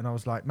listened to it, and I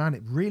was like, man,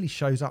 it really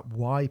shows up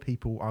why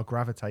people are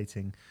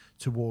gravitating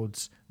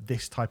towards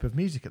this type of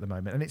music at the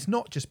moment. And it's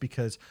not just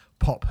because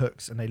pop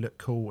hooks and they look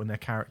cool and their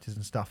characters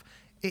and stuff.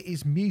 It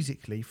is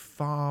musically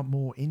far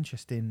more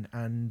interesting.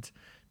 And,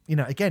 you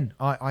know, again,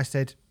 I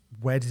said,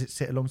 where does it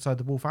sit alongside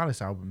the Wolf Alice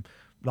album?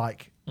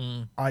 Like,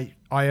 I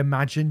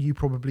imagine you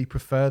probably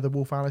prefer the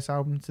Wolf Alice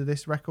album to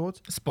this record.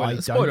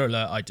 Spoiler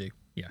alert, I do.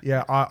 Yeah.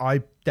 Yeah,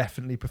 I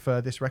definitely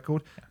prefer this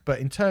record. Yeah. But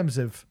in terms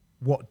of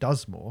what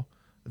does more,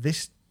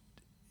 this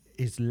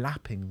is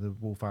lapping the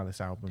Wolf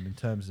Alice album in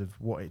terms of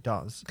what it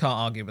does. Can't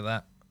argue with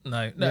that.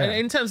 No. Yeah.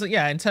 In terms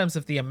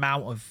of the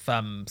amount of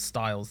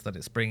styles that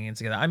it's bringing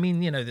together. I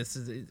mean, you know, this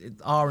is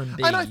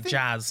R&B,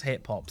 jazz,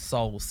 hip hop,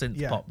 soul,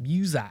 synth pop,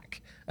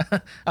 Muzak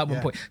at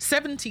one point.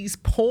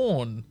 70s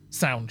porn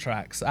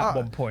soundtracks at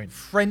one point.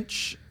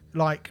 French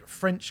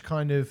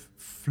kind of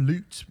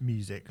flute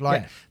music.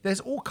 There's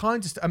all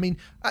kinds of stuff. I mean,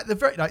 at the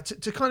very,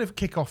 to kind of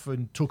kick off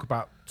and talk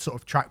about sort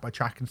of track by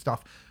track and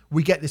stuff,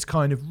 we get this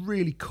kind of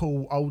really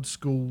cool old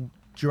school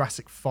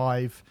Jurassic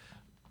 5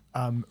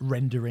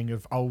 rendering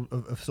of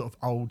sort of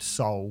old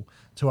soul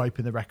to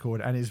open the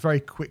record, and is very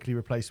quickly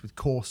replaced with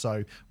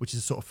Corso, which is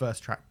a sort of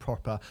first track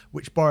proper,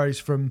 which borrows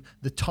from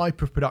the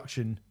type of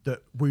production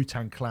that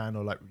Wu-Tang Clan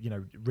or, like, you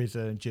know,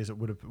 RZA and GZA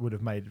would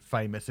have made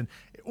famous. And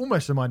it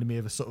almost reminded me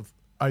of a sort of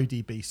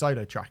ODB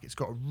solo track. It's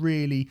got a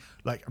really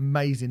like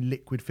amazing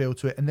liquid feel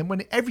to it, and then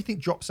when everything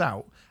drops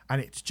out and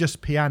it's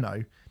just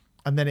piano,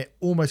 and then it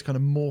almost kind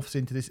of morphs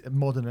into this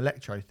modern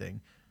electro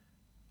thing,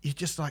 you're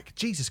just like,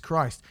 Jesus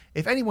Christ.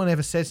 If anyone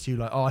ever says to you,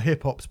 like, oh,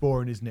 hip-hop's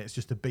boring, isn't it? It's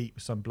just a beat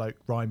with some bloke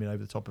rhyming over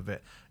the top of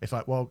it. It's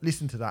like, well,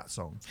 listen to that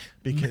song.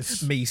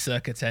 Because me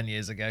circa 10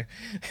 years ago.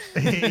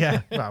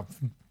 Yeah, well,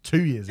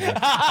 2 years ago.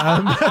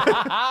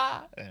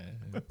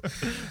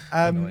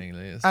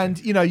 And,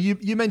 you know,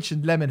 you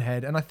mentioned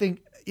Lemonhead, and I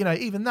think, you know,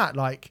 even that,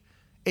 like,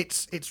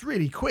 it's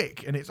really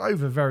quick and it's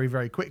over very,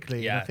 very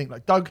quickly. Yeah. And I think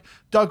like Doug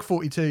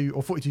 42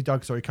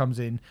 Doug, comes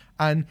in,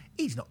 and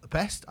he's not the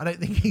best. I don't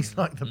think he's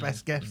like the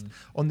best guest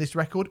on this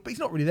record, but he's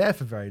not really there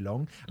for very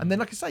long. And then,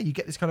 like I say, you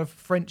get this kind of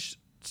French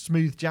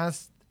smooth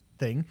jazz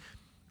thing,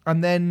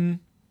 and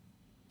then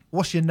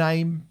What's Your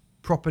Name,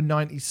 proper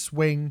 90s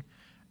swing,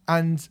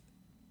 and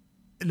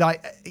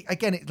like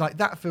again, it like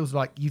that feels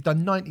like you've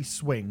done 90s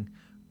swing,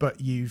 but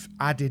you've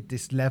added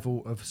this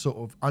level of sort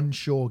of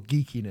unsure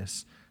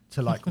geekiness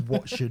to like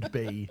what should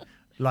be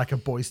like a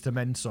Boyz II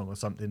Men song or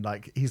something.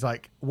 Like, he's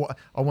like, what,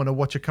 I want to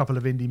watch a couple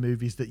of indie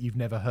movies that you've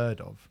never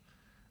heard of.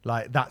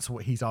 Like, that's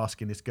what he's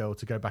asking this girl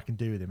to go back and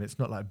do with him. It's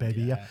not like,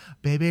 baby,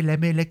 baby, let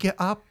me lick it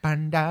up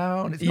and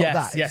down. It's not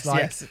that. It's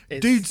like,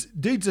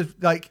 dudes are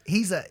like,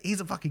 he's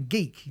a fucking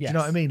geek. Do you know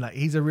what I mean? Like,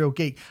 he's a real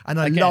geek. And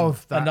I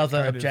love that.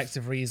 Another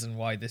objective reason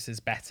why this is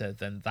better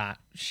than that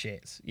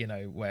shit, you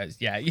know, where it's,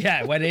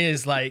 when it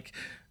is like,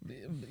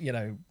 you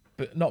know,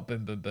 but not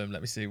boom, boom, boom.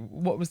 Let me see.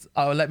 What was,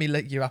 let me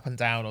lick you up and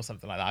down or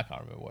something like that. I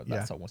can't remember what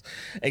that song was.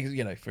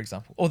 You know, for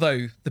example.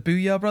 Although the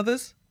Booyah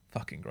Brothers,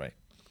 fucking great.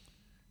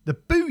 The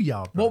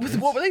Booyah Brothers?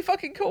 What were they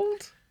fucking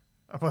called?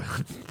 Are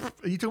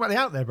you talking about the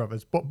Out There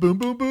Brothers? Boom,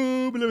 boom,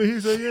 boom. Let me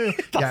hear say yeah.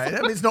 Yeah,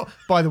 I mean, it's not,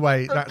 by the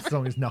way, that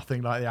song is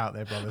nothing like the Out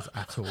There Brothers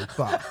at all.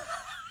 But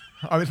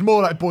it's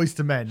more like Boyz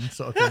II Men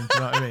sort of thing. Do you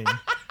know what I mean?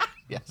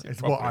 Yes,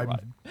 it's what I'm.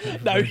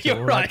 Right. No,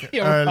 you're right. Like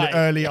you're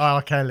early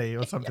R. Kelly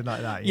or something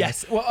like that.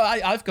 Yes. Well,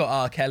 I've got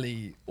R.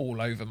 Kelly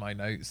all over my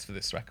notes for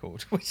this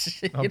record.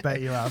 Which I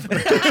bet you have.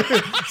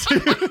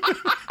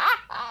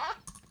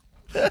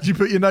 Did you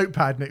put your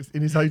notepad next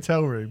in his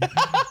hotel room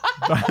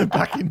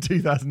back in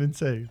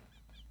 2002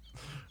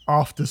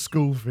 after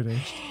school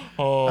finished?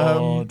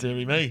 Oh,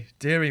 dearie me.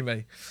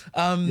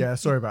 Yeah,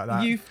 sorry about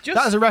that.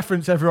 That is a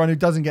reference, everyone who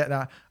doesn't get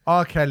that.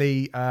 R.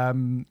 Kelly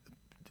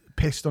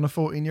pissed on a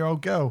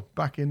 14-year-old girl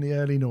back in the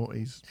early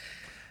noughties.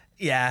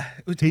 Yeah.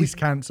 He's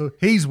cancelled.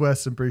 He's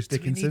worse than Bruce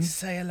Dickinson. Do we need to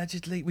say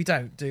allegedly? We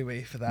don't, do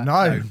we, for that?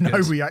 No,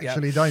 we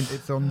actually don't.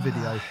 It's on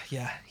video.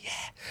 Yeah.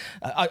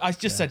 I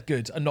just said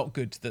good, and not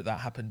good that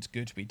happened.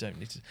 Good, we don't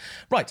need to.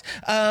 Right.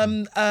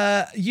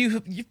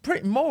 You've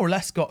pretty more or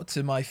less got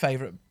to my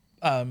favourite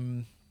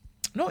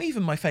not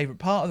even my favourite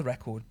part of the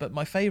record, but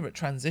my favourite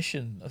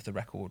transition of the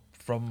record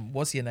from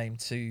Was Your Name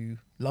to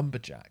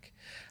Lumberjack.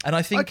 And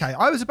I think... Okay,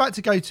 I was about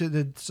to go to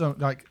the song,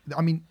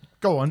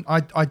 go on.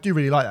 I do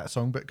really like that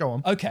song, but go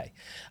on. Okay.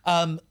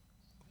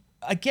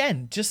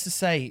 Again, just to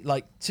say,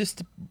 just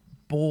to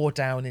bore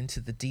down into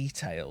the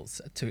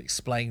details to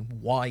explain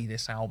why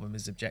this album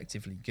is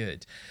objectively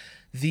good.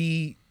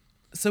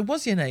 So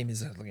Was Your Name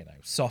is a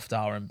soft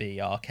R&B,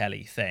 R.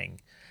 Kelly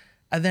thing.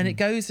 And then it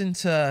goes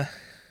into...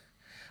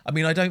 I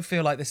mean, I don't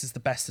feel like this is the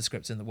best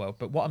descriptor in the world,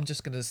 but what I'm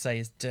just going to say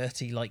is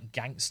dirty,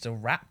 gangster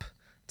rap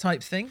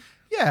type thing.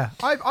 Yeah,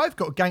 I've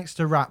got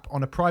gangster rap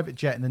on a private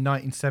jet in the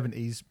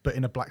 1970s, but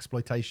in a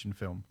blaxploitation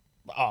film.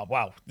 Oh,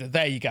 wow.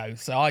 There you go.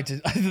 So I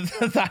did.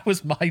 That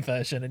was my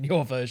version, and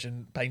your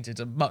version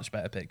painted a much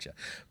better picture.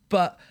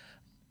 But,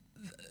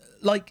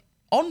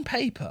 on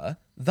paper,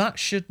 that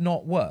should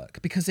not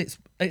work because it's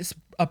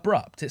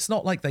abrupt. It's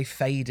not like they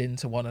fade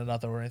into one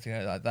another or anything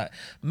like that.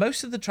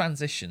 Most of the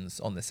transitions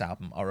on this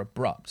album are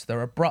abrupt.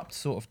 They're abrupt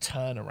sort of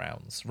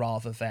turnarounds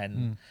rather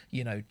than,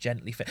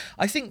 gently fit.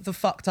 I think the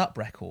Fucked Up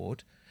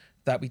record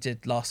that we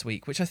did last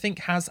week, which I think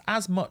has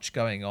as much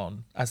going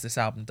on as this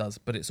album does,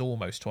 but it's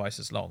almost twice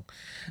as long.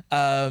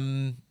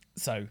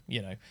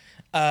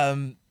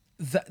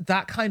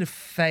 That kind of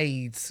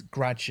fades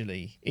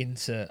gradually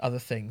into other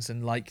things,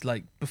 and like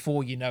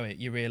before you know it,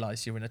 you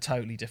realize you're in a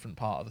totally different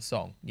part of the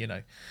song,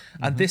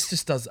 and this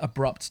just does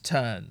abrupt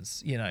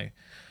turns, and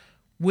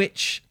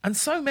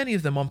so many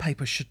of them on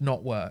paper should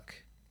not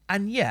work,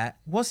 and yet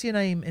Was Your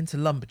Name into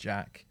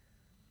Lumberjack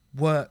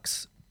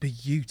works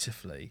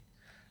beautifully,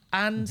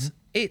 and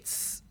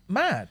it's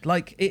mad.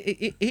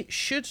 It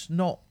should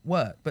not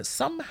work, but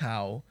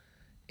somehow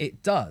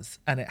it does,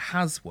 and it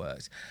has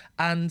worked,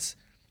 and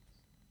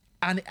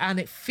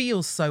it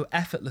feels so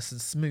effortless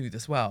and smooth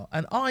as well.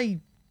 And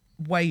I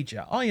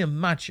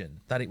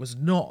imagine that it was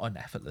not an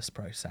effortless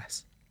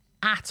process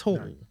at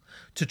all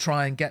to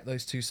try and get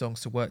those two songs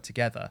to work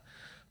together.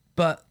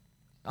 But,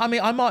 I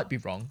mean, I might be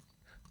wrong,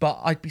 but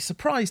I'd be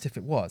surprised if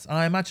it was. And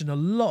I imagine a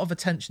lot of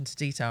attention to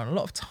detail and a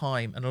lot of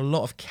time and a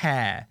lot of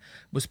care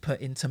was put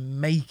into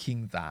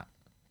making that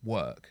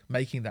work,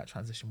 making that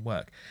transition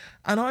work.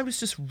 And I was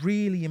just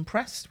really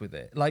impressed with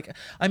it.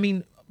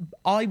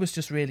 I was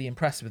just really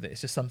impressed with it.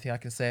 It's just something I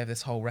can say of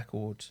this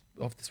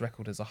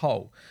record as a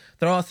whole.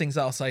 There are things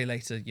that I'll say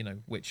later,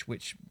 which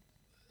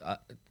I'll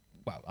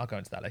go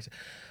into that later.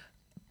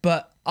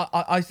 But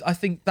I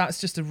think that's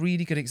just a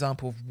really good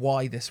example of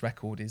why this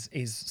record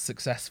is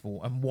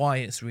successful and why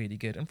it's really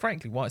good, and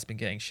frankly why it's been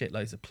getting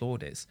shitloads of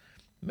plaudits,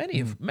 many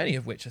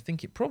of which I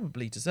think it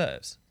probably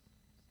deserves.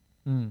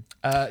 You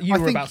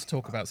were about to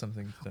talk about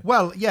something. So.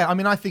 Well, yeah, I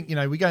mean, I think,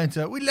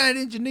 we land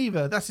in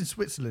Geneva, that's in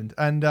Switzerland.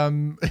 And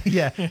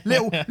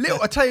little,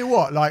 I tell you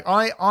what,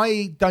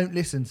 I don't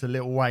listen to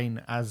Lil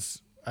Wayne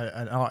as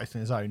an artist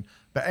in his own,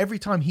 but every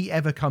time he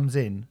ever comes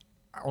in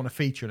on a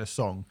feature in a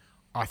song,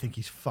 I think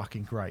he's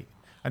fucking great.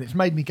 And it's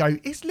made me go,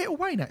 is Lil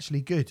Wayne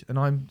actually good? And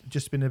I'm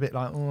just been a bit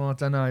like, I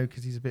don't know,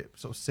 because he's a bit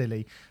sort of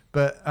silly.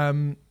 But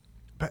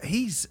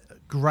he's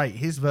great.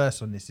 His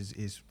verse on this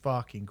is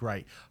fucking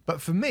great.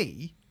 But for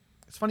me,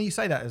 it's funny you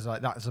say that as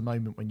a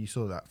moment when you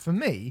saw that. For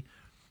me,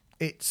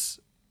 it's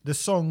the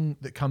song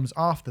that comes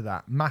after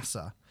that,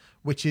 Massa,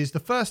 which is the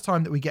first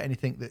time that we get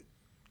anything that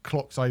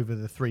clocks over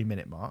the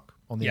 3-minute mark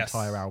on the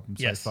entire album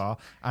so far.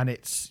 And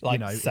it's,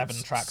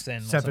 7 tracks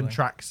in. Seven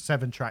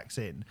tracks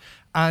in.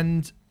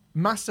 And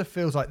Massa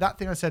feels like that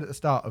thing I said at the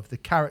start of the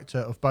character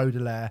of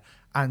Baudelaire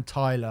and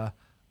Tyler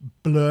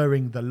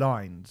blurring the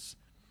lines.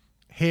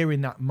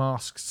 Hearing that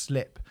mask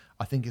slip,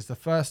 I think is the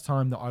first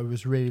time that I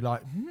was really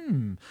like,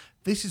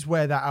 this is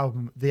where the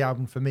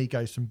album for me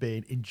goes from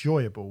being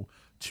enjoyable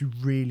to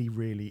really,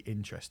 really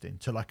interesting,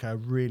 to a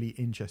really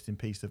interesting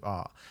piece of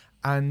art.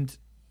 And,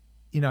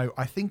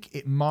 I think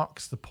it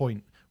marks the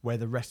point where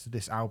the rest of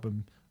this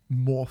album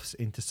morphs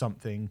into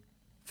something,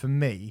 for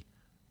me,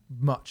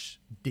 much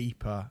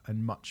deeper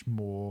and much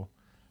more...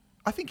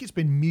 I think it's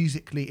been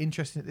musically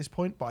interesting at this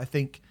point, but I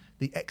think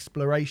the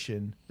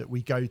exploration that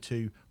we go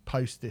to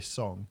post this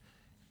song,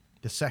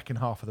 the second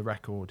half of the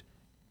record,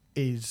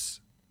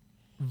 is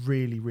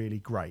really, really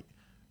great.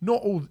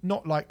 Not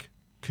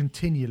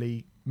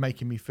continually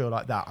making me feel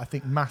like that. I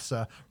think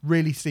Massa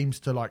really seems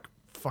to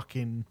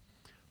fucking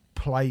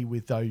play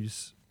with the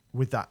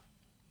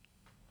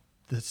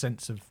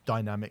sense of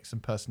dynamics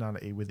and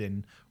personality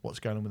within what's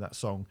going on with that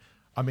song.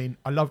 I mean,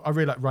 I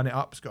really like Run It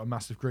Up. It's got a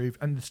massive groove.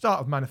 And the start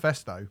of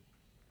Manifesto.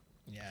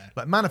 Yeah.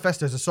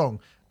 Manifesto is a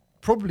song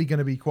probably going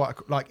to be quite,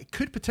 it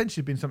could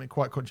potentially have been something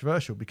quite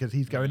controversial because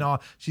he's going,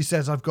 she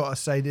says I've got to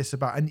say this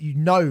about, and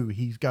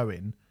he's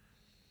going,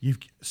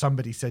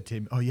 somebody said to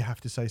him, you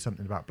have to say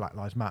something about Black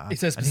Lives Matter. He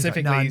says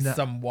specifically,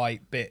 some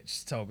white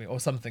bitch told me, or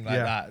something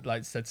like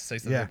that, said to say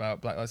something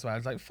about Black Lives Matter. I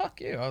was like,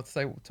 fuck you, I'll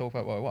talk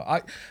about what I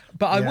want.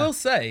 I will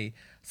say,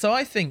 so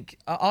I think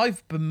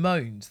I've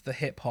bemoaned the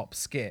hip hop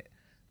skit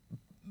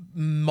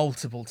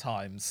multiple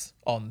times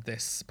on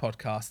this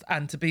podcast,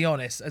 and to be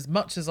honest, as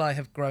much as I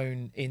have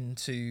grown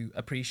into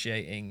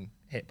appreciating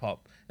hip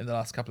hop in the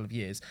last couple of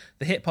years.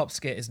 The hip hop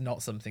skit is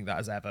not something that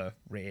has ever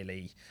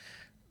really.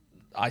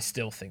 I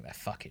still think they're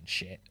fucking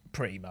shit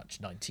pretty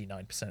much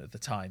 99% of the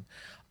time.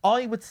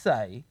 I would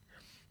say,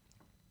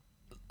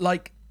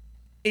 like,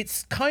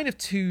 it's kind of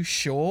too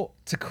short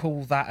to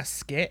call that a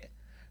skit,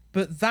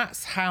 but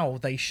that's how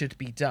they should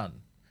be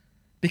done.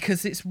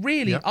 Because it's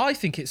really, I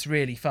think it's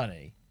really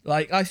funny.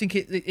 Like, I think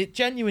it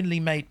genuinely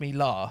made me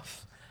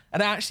laugh.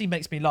 And it actually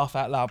makes me laugh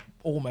out loud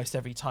almost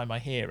every time I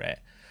hear it.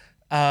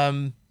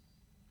 And,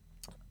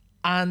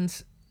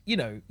 you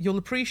know, you'll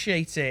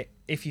appreciate it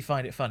if you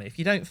find it funny. If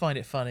you don't find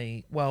it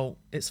funny, well,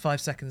 it's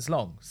 5 seconds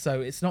long.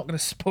 So it's not going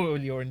to spoil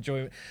your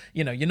enjoyment.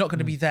 You know, you're not going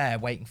to be there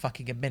waiting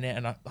fucking a minute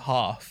and a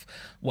half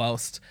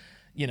whilst,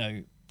 you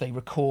know, they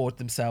record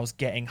themselves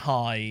getting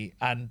high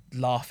and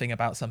laughing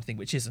about something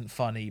which isn't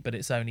funny, but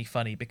it's only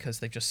funny because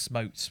they've just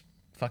smoked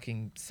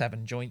fucking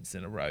 7 joints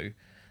in a row.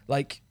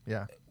 Like,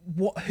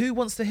 who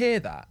wants to hear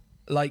that?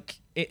 Like,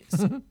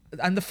 it's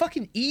and the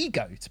fucking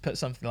ego to put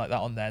something like that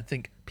on there and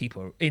think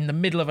people are in the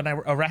middle of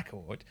a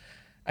record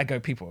and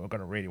go, people are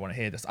going to really want to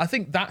hear this. I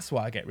think that's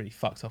why I get really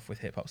fucked off with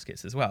hip hop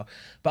skits as well.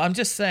 But I'm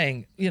just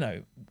saying, you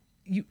know,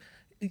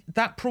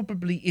 that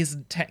probably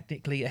isn't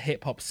technically a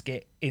hip hop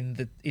skit in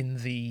the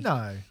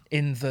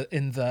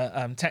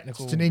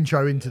technical. It's an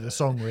intro into the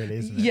song, really,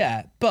 isn't it?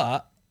 Yeah,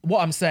 but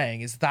what I'm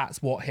saying is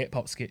that's what hip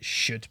hop skits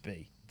should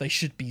be. They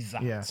should be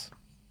that. Yeah.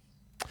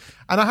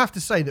 And I have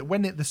to say that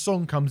when the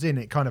song comes in,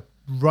 it kind of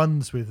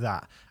runs with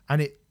that,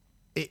 and it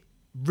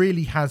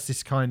really has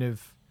this kind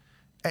of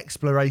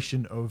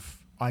exploration of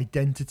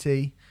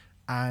identity,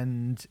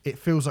 and it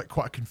feels like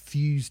quite a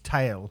confused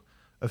tale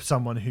of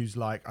someone who's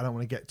like, I don't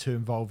want to get too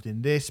involved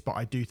in this, but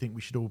I do think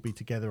we should all be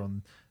together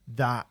on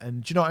that.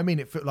 And do you know what I mean?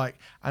 It felt like,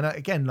 and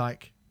again,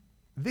 like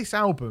this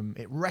album,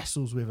 it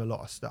wrestles with a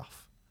lot of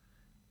stuff.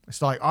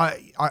 It's like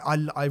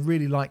I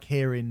really like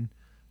hearing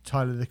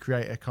Tyler the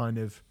Creator kind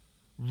of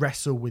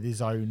wrestle with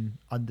his own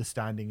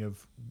understanding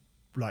of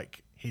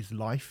like his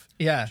life.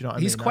 Yeah, do you know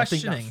what he's I mean?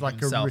 questioning like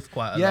himself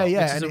quite a lot, which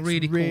is a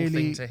really cool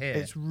thing to hear.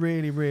 It's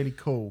really, really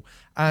cool.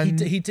 And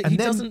he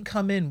doesn't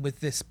come in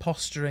with this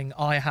posturing,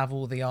 I have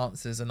all the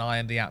answers and I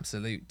am the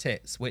absolute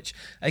tits, which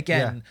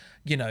again,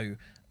 you know,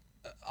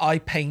 I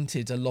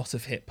painted a lot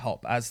of hip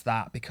hop as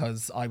that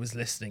because I was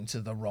listening to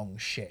the wrong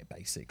shit,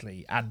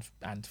 basically, and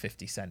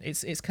 50 Cent.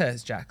 It's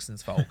Curtis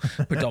Jackson's fault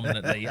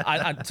predominantly.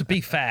 And to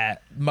be fair,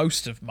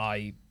 most of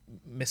my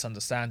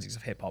misunderstandings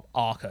of hip hop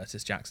are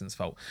Curtis Jackson's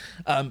fault.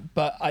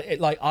 But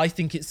I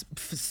think it's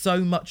so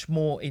much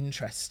more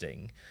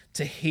interesting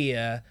to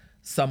hear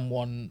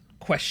someone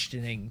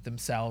questioning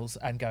themselves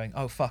and going,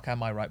 oh fuck,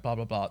 am I right, blah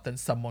blah blah, than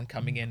someone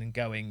coming in and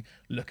going,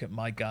 look at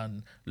my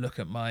gun, look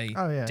at my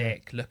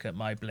dick, look at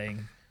my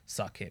bling,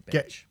 suck it,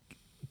 bitch.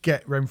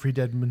 Get Renfrey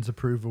Deadman's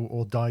approval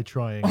or die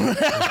trying.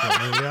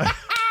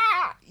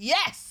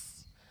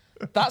 Yes,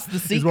 that's the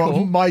sequel. Is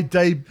what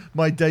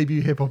my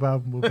debut hip hop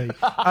album will be.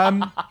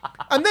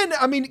 And then,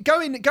 I mean,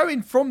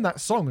 going from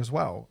that song as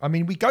well. I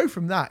mean, we go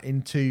from that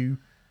into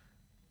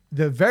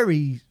the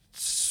very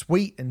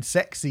sweet and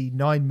sexy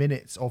 9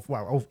 minutes of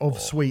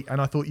Sweet,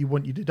 and I Thought You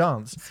Want You to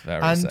Dance. It's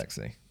very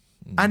sexy.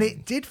 And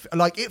it did,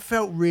 like, it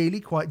felt really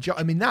quite,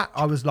 I mean, that,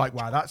 I was like,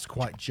 wow, that's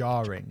quite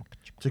jarring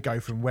to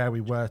go from where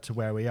we were to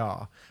where we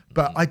are.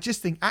 But I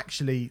just think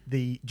actually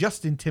the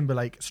Justin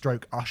Timberlake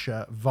stroke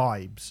Usher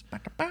vibes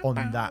on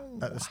that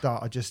at the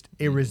start are just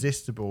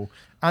irresistible.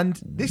 And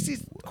this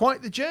is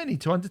quite the journey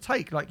to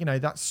undertake, like, you know,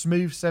 that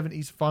smooth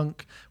 70s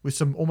funk with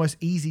some almost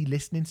easy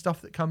listening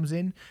stuff that comes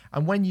in.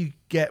 And when you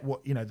get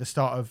what, you know, the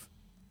start of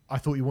I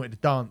Thought You Wanted to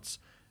Dance,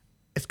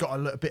 it's got a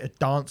little bit of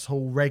dance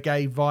hall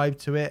reggae vibe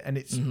to it. And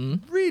it's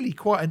really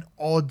quite an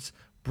odd,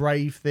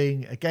 brave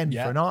thing, again, for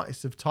an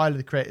artist of Tyler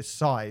the Creator's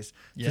size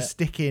to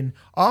stick in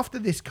after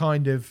this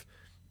kind of,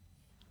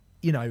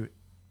 you know,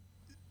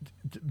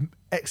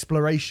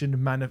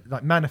 exploration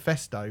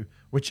manifesto,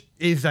 which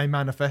is a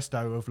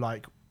manifesto of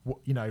like,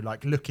 you know,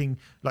 like looking,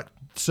 like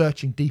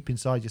searching deep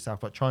inside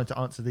yourself, like trying to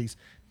answer these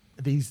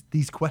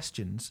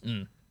questions,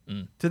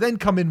 to then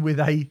come in with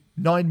a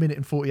 9 minute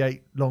and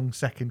 48 long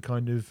second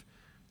kind of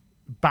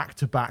back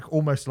to back,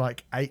 almost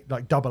like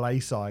double A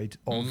side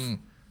of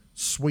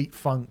sweet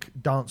funk,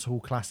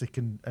 dancehall classic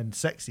and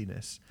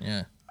sexiness.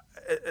 Yeah.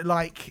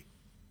 Like,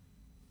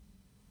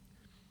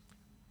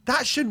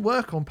 that shouldn't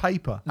work on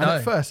paper. No. And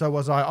at first I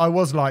was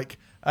like,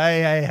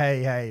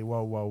 hey,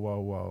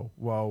 whoa,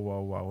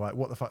 like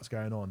what the fuck's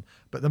going on?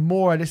 But the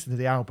more I listen to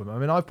the album, I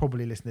mean, I've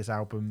probably listened to this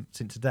album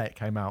since the day it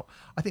came out,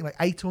 I think like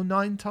 8 or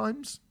 9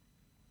 times.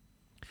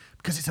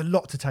 Because it's a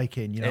lot to take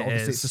in, you know.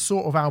 Obviously, it's a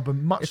sort of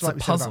album, much like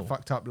we said about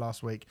Fucked Up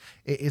last week.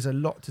 It is a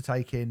lot to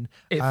take in.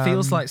 It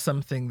feels like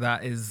something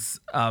that is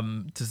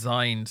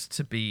designed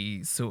to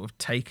be sort of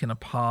taken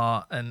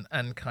apart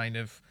and kind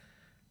of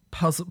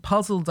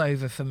puzzled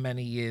over for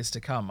many years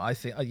to come. I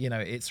think, you know,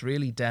 it's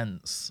really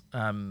dense.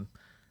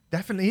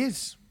 Definitely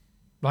is.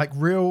 Like,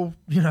 real,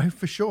 you know,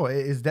 for sure.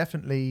 It is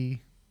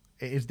definitely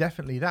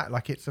that.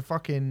 Like, it's a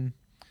fucking...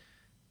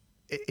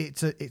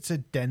 It's a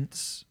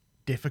dense,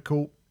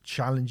 difficult,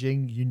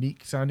 challenging,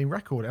 unique sounding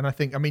record. And I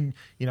think, I mean,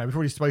 you know, we've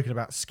already spoken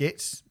about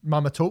skits.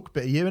 Mama Talk,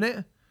 bit of you in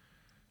it.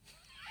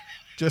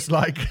 Just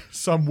like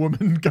some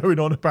woman going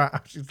on about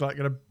how she's like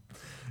going to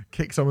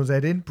kick someone's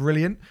head in.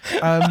 Brilliant.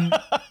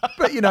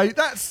 But, you know,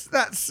 that's,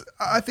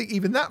 I think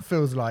even that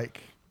feels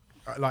like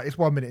it's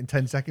 1 minute and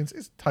 10 seconds.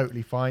 It's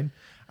totally fine.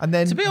 And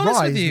then to be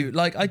honest with you,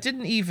 like I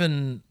didn't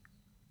even...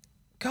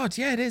 God,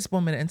 yeah, it is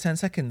 1 minute and 10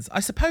 seconds. I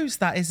suppose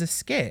that is a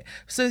skit.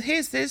 So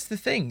here's the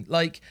thing,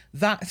 like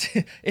that,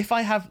 if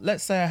I have,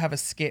 let's say I have a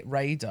skit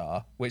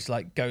radar, which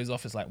like goes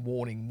off as like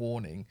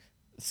warning,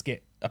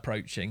 skit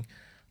approaching.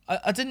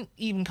 I didn't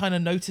even kind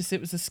of notice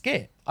it was a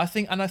skit. I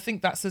think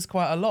that says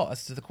quite a lot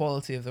as to the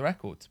quality of the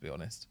record, to be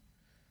honest,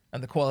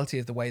 and the quality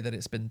of the way that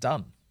it's been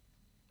done.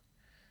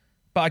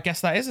 But I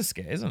guess that is a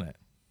skit, isn't it?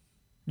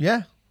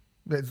 Yeah,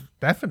 it's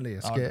definitely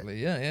a skit.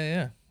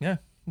 Arguably, yeah.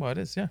 Well, it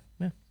is, yeah.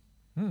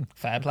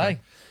 Fair play.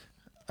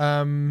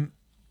 Okay.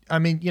 I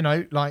mean, you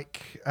know,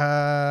 like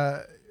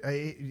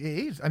it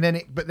is, and then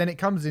it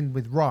comes in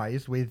with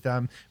Rise with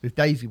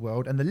Daisy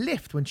World, and the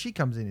lift when she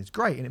comes in is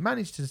great, and it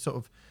managed to sort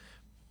of,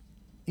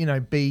 you know,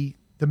 be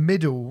the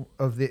middle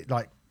of the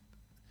like.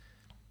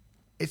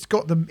 It's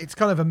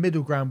kind of a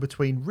middle ground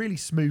between really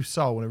smooth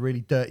soul and a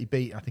really dirty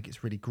beat. I think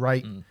it's really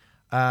great.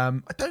 I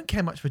don't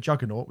care much for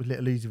Juggernaut with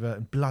Little Uzi Vert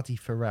and bloody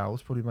Pharrell.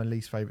 It's probably my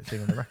least favourite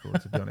thing on the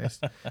record, to be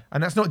honest.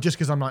 And that's not just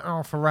because I'm like,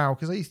 oh, Pharrell,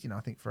 because I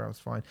think Pharrell's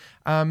fine.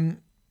 And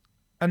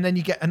then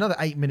you get another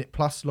 8 minute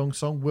plus long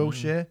song,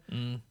 Wilshire,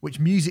 which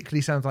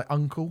musically sounds like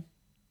Uncle.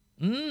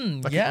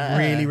 Like it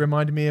really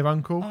reminded me of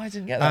Uncle. Oh, I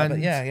didn't get that, but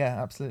yeah,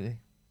 absolutely.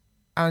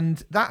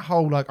 And that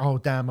whole like, oh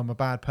damn, I'm a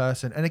bad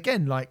person. And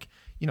again, like,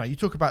 you know, you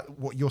talk about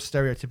what your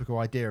stereotypical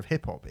idea of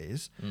hip hop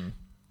is,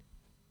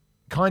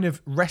 kind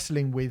of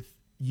wrestling with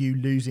you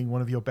losing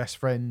one of your best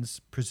friends,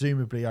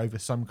 presumably over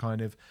some kind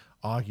of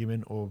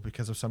argument or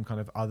because of some kind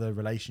of other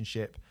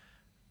relationship.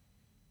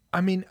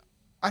 I mean,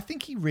 I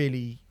think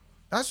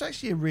that's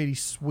actually a really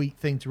sweet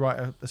thing to write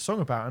a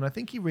song about, and I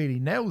think he really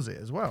nails it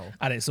as well.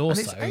 And it's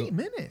also... And it's 8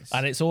 minutes.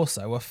 And it's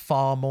also a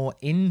far more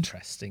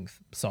interesting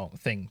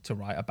thing to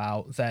write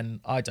about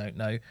than, I don't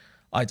know,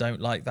 I don't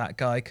like that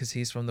guy because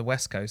he's from the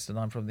West Coast and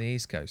I'm from the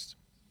East Coast.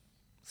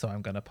 So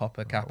I'm going to pop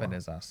a cap in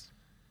his ass.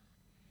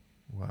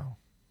 Wow.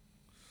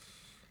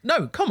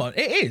 No, come on,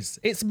 it is.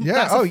 That's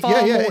a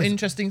far more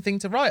interesting thing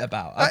to write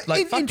about.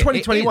 In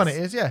 2021, it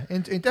is. Yeah,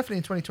 definitely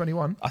in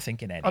 2021. I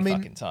think in any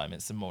fucking time,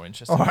 it's a more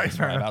interesting thing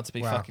to write about. To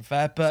be fucking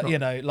fair, but you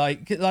know,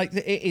 like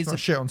it is. Not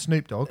shit on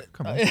Snoop Dogg.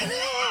 Come on,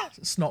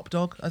 Snop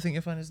Dogg, I think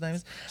you'll find his name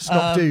is.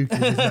 Snop Dogg is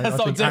his name.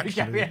 Snop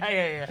Dogg.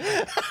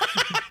 Yeah.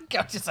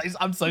 God,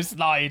 I'm so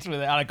snide with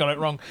it, and I got it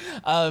wrong.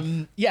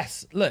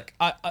 Yes, look,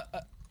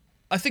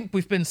 I think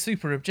we've been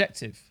super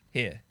objective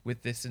here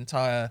with this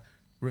entire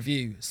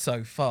review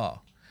so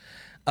far.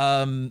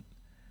 And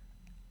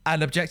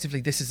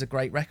objectively, this is a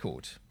great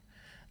record.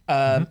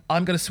 I'm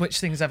going to switch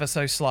things ever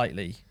so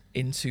slightly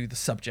into the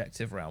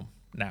subjective realm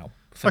now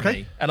for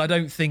me, and I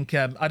don't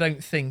think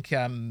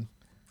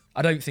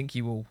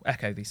you will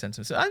echo these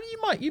sentiments.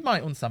 You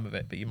might on some of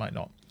it, but you might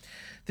not.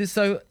 This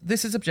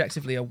is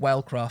objectively a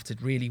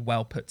well-crafted, really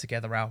well put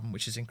together album,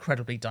 which is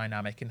incredibly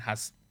dynamic and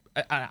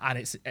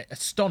it's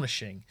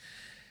astonishing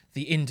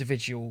the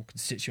individual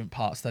constituent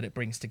parts that it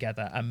brings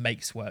together and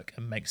makes work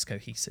and makes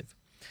cohesive.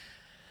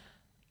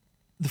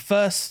 The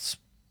first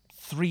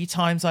 3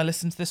 times I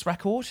listened to this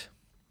record,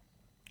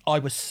 I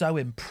was so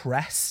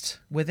impressed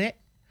with it,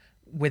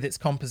 with its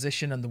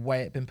composition and the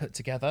way it had been put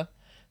together,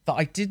 that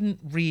I didn't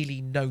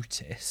really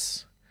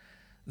notice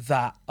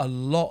that a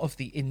lot of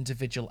the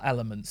individual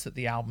elements that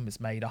the album is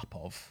made up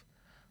of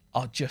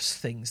are just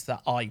things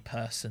that I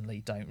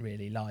personally don't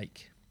really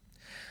like.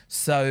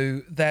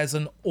 So there's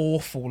an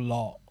awful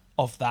lot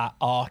of that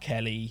R.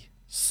 Kelly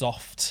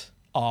soft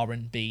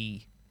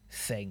R&B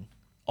thing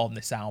on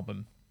this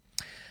album.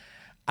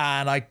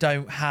 And I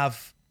don't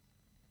have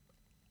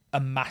a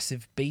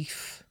massive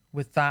beef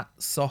with that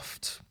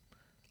soft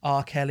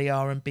R. Kelly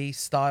R&B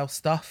style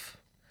stuff.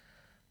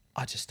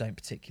 I just don't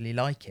particularly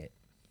like it.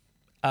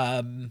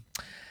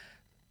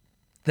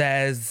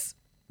 There's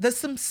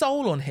some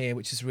soul on here,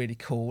 which is really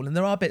cool, and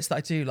there are bits that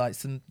I do like.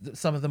 Some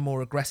of the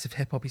more aggressive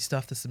hip hoppy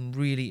stuff. There's some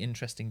really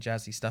interesting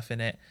jazzy stuff in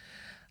it.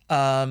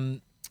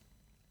 I'm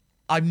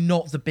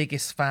not the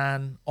biggest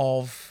fan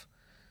of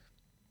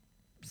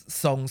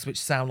songs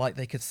which sound like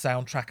they could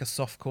soundtrack a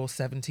softcore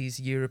 70s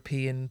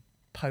European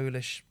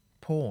Polish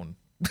porn.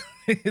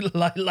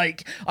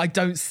 like I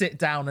don't sit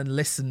down and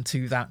listen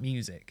to that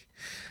music.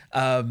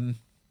 I'm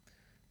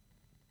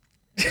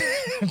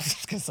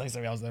just gonna say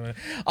something else there.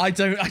 I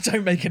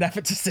don't make an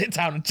effort to sit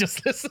down and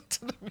just listen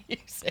to the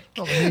music.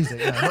 Not the music,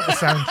 no, not the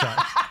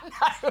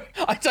soundtrack.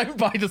 No, I don't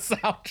buy the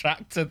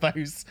soundtrack to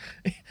those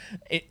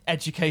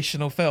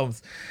educational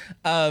films.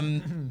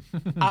 And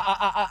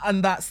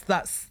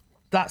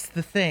that's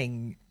the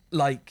thing.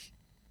 Like,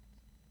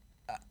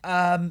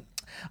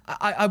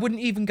 I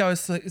wouldn't even go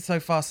so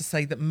far as to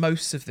say that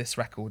most of this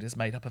record is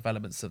made up of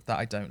elements that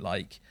I don't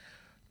like,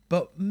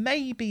 but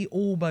maybe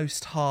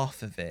almost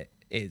half of it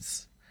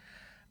is.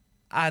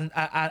 and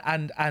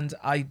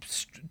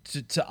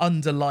to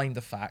underline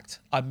the fact,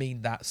 I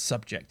mean that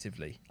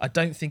subjectively. I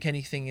don't think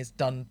anything is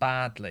done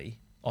badly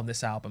on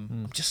this album.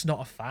 I'm just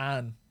not a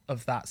fan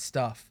of that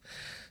stuff.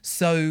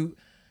 So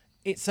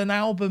it's an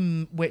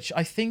album which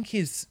I think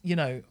is, you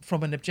know,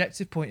 from an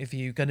objective point of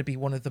view, going to be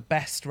one of the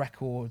best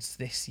records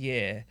this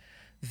year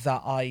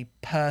that I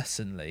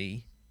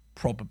personally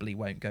probably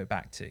won't go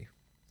back to.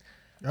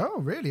 Oh,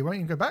 really? Won't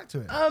you go back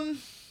to it? I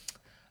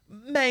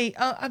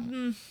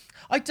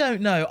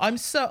don't know.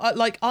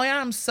 I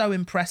am so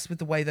impressed with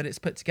the way that it's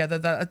put together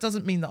that it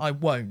doesn't mean that I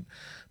won't.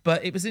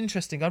 But it was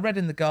interesting. I read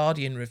in the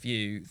Guardian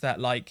review that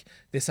like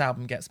this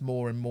album gets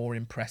more and more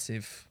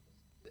impressive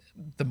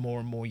the more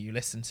and more you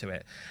listen to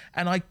it.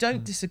 And I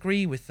don't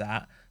disagree with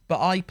that, but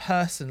I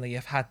personally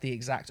have had the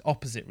exact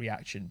opposite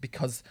reaction,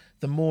 because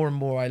the more and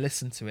more I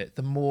listen to it,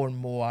 the more and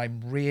more I'm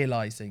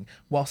realizing,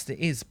 whilst it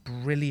is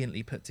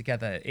brilliantly put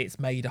together, it's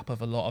made up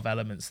of a lot of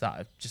elements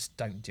that just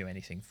don't do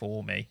anything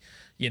for me.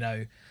 You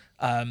know,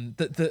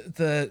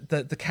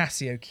 the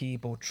Casio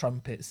keyboard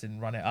trumpets in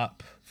Run It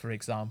Up, for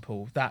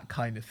example, that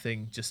kind of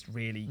thing just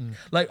really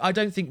like, I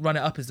don't think Run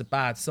It Up is a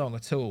bad song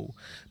at all,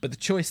 but the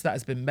choice that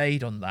has been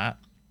made on that,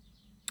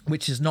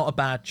 which is not a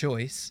bad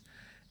choice,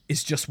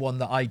 is just one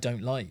that I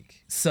don't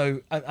like.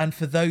 So, and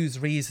for those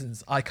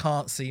reasons, I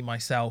can't see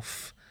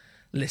myself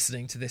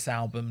listening to this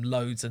album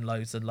loads and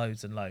loads and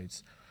loads and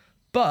loads.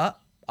 But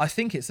I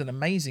think it's an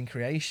amazing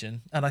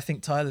creation, and I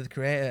think Tyler, the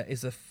Creator,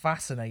 is a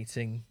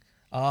fascinating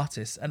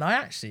artist. And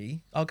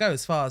I'll go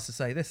as far as to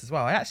say this as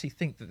well. I actually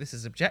think that this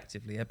is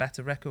objectively a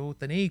better record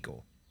than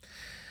Igor.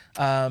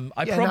 I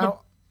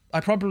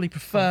probably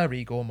prefer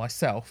Igor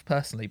myself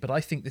personally, but I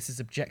think this is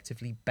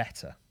objectively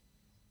better.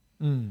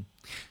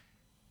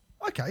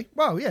 Okay,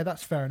 well, yeah,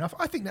 that's fair enough.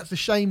 I think that's a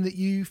shame that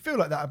you feel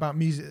like that about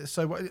music.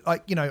 So,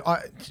 like, you know,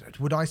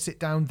 would I sit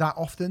down that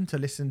often to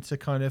listen to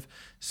kind of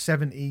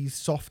 70s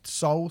soft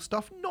soul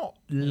stuff? Not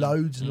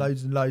loads and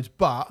loads and loads,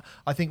 but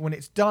I think when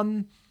it's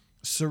done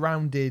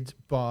surrounded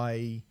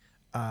by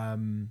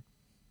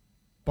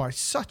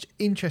such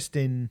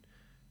interesting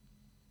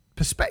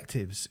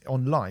perspectives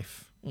on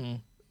life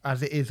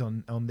as it is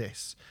on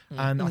this,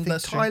 and I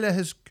think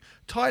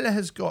Tyler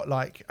has got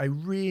like a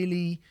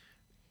really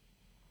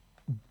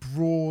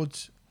broad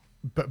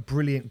but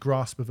brilliant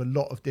grasp of a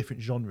lot of different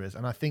genres,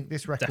 and I think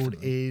this record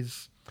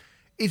is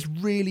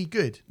really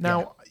good.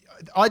 Now,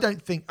 I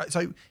don't think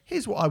so.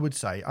 Here's what I would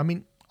say. I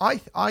mean, I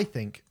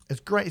think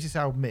as great as this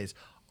album is,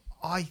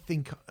 I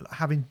think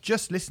having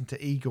just listened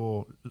to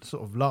Igor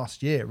sort of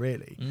last year,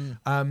 really,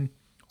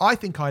 I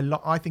think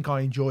I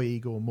enjoy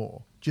Igor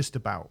more just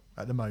about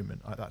at the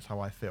moment. That's how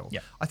I feel.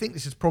 Yeah. I think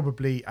this is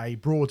probably a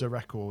broader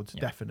record,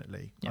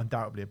 definitely,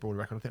 undoubtedly a broader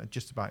record. I think I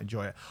just about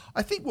enjoy it.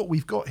 I think what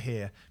we've got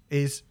here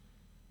is,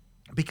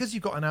 because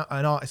you've got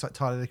an artist like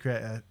Tyler, the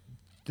Creator,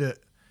 that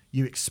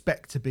you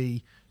expect to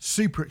be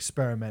super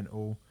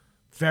experimental,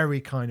 very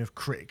kind of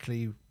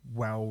critically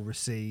well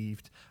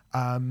received,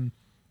 and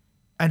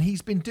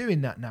he's been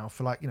doing that now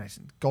for, like, you know,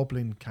 since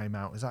Goblin came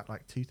out. Is that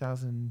like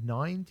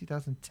 2009,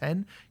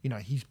 2010? You know,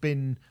 he's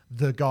been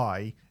the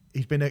guy.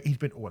 He's been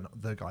well,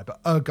 not the guy, but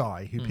a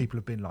guy who people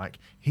have been like,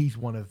 he's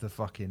one of the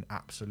fucking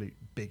absolute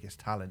biggest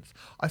talents.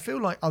 I feel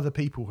like other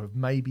people have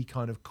maybe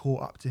kind of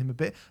caught up to him a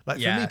bit.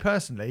 Like, for me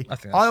personally, I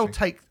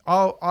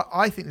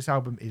think this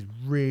album is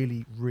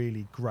really,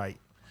 really great.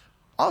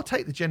 I'll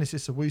take the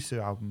Genesis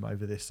Owusu album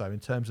over this, though, in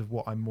terms of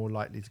what I'm more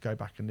likely to go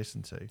back and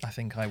listen to. I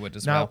think I would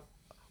as well.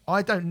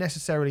 I don't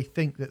necessarily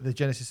think that the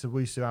Genesis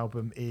Owusu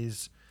album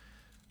is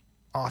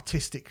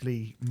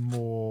artistically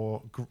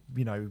more,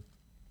 you know,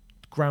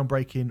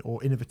 groundbreaking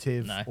or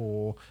innovative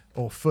or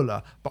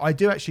fuller, but I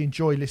do actually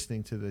enjoy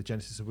listening to the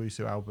Genesis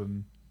Owusu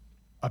album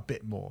a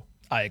bit more.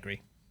 I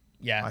agree.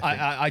 Yeah,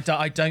 I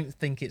don't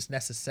think it's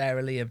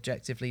necessarily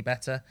objectively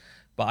better,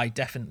 but I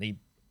definitely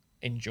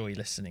enjoy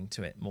listening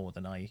to it more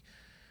than I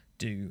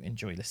do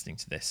enjoy listening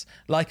to this.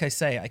 Like I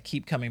say, I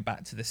keep coming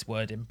back to this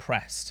word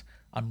impressed.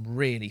 I'm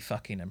really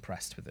fucking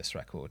impressed with this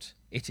record.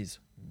 It is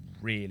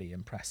really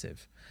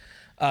impressive.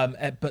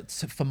 But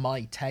for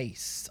my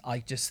taste, I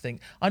just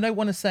think, I don't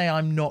want to say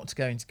I'm not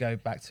going to go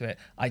back to it.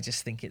 I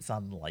just think it's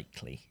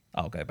unlikely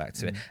I'll go back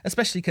to it,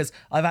 especially because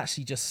I've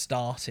actually just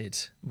started.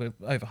 We're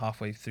over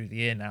halfway through the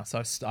year now,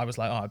 so I was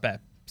like, oh, I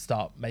better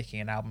start making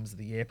an albums of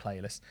the year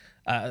playlist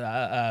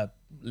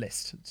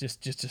list,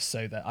 just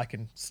so that I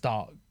can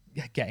start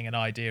getting an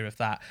idea of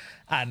that.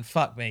 And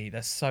fuck me,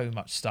 there's so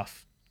much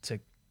stuff to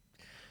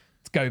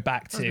go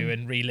back to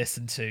and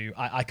re-listen to.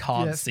 I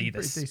can't see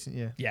this.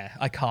 Decent, yeah,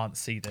 I can't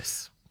see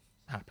this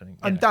happening.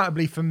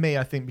 Undoubtedly for me,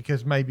 I think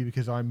because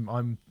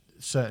I'm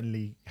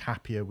certainly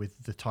happier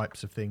with the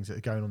types of things that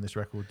are going on this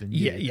record than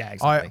you. Yeah,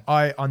 exactly.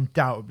 I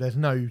undoubtedly, there's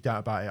no doubt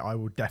about it, I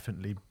will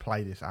definitely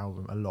play this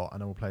album a lot,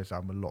 and I will play this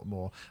album a lot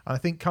more. And I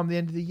think come the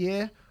end of the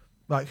year,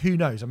 like, who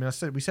knows? I mean,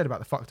 we said about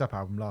the Fucked Up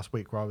album last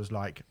week, where I was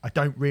like, I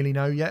don't really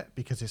know yet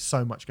because there's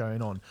so much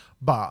going on,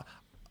 but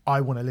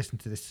I want to listen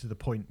to this to the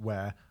point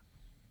where,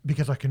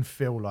 because I can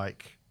feel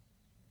like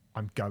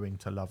I'm going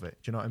to love it.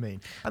 Do you know what I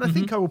mean? And I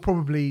think I will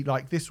probably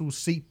like this will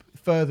seep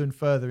further and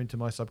further into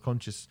my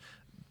subconscious,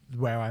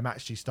 where I'm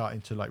actually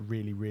starting to like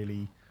really,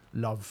 really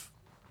love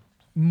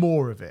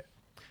more of it.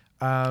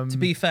 To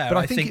be fair, but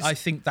I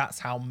think that's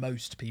how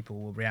most people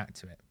will react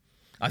to it.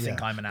 I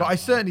think I'm an But outlier. I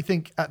certainly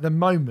think at the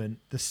moment,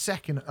 the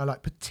second,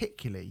 like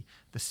particularly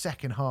the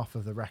second half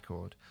of the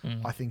record,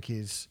 I think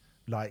is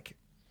like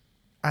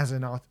as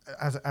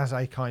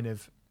a kind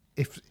of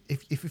if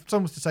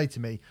someone was to say to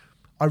me,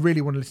 I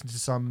really want to listen to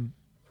some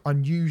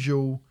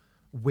unusual,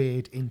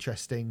 weird,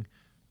 interesting,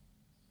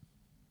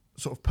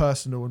 sort of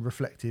personal and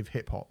reflective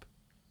hip hop,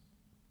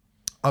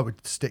 I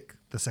would stick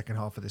the second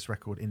half of this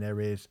record in their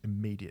ears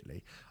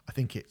immediately. I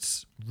think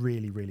it's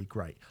really, really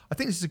great. I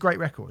think this is a great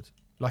record.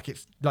 Like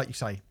it's like you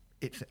say,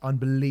 it's an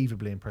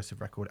unbelievably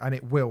impressive record, and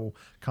it will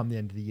come the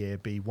end of the year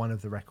be one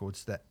of the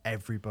records that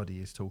everybody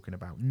is talking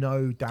about.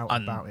 No doubt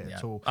about it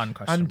at all.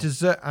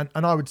 Unquestionable.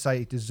 And I would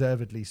say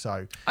deservedly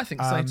so. I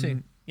think so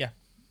too. Yeah.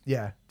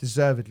 Yeah,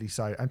 deservedly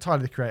so. And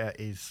Tyler the Creator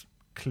is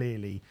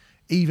clearly,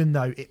 even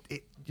though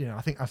it you know,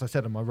 I think as I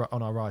said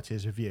on our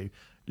Rioters review,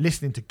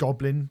 listening to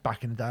Goblin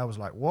back in the day, I was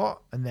like,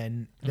 what? And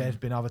then there's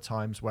been other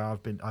times where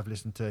I've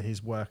listened to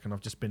his work and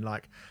I've just been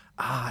like,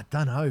 I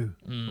don't know.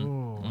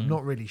 I'm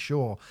not really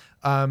sure.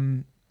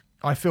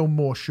 I feel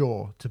more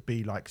sure to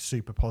be like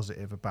super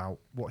positive about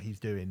what he's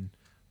doing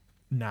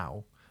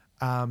now.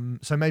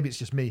 So maybe it's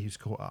just me who's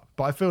caught up.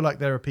 But I feel like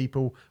there are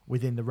people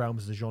within the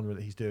realms of the genre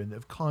that he's doing that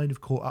have kind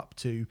of caught up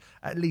to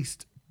at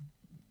least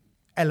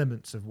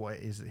elements of what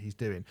it is that he's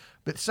doing.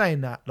 But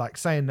saying that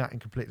in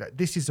complete, like,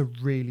 this is a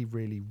really,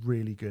 really,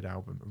 really good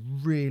album. A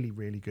really,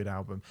 really good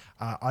album.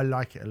 I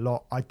like it a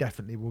lot. I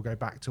definitely will go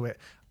back to it.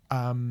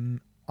 I'm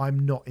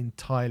not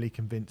entirely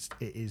convinced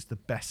it is the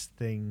best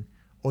thing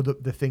or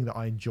the thing that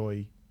I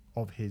enjoy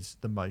of his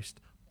the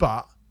most,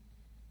 but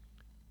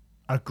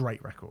a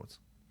great record.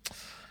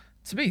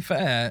 To be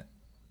fair,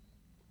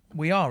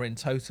 we are in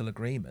total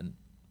agreement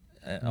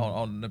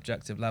on an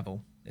objective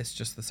level. It's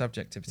just the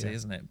subjectivity,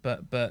 isn't it?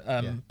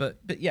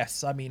 But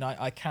yes, I mean,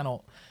 I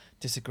cannot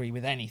disagree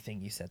with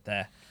anything you said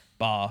there.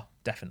 Bar,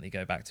 definitely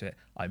go back to it.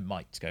 I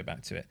might go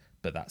back to it,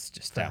 but that's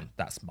just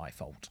that's my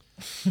fault.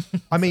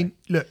 I mean,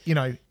 look, you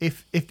know,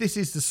 if this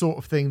is the sort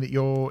of thing that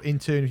you're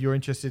into and if you're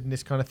interested in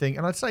this kind of thing,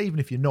 and I'd say even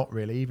if you're not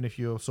really, even if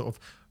you're sort of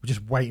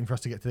just waiting for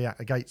us to get to the At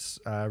the Gates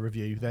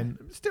review, then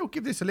still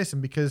give this a listen,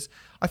 because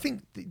I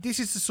think this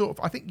is the sort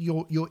of, I think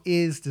your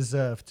ears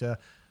deserve to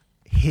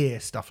hear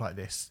stuff like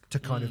this to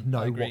kind of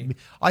know what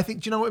I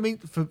think. Do you know what I mean?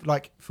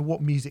 For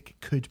what music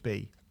could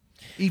be,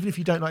 even if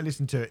you don't like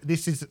listening to it,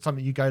 this is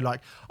something you go like,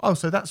 oh,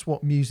 so that's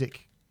what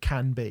music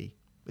can be.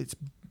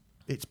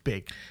 It's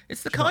big.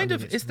 It's the kind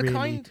of it's really the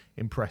kind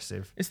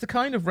impressive. It's the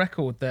kind of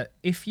record that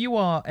if you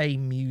are a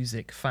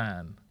music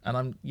fan,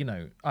 and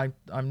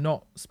I'm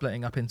not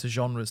splitting up into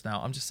genres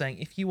now. I'm just saying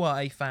if you are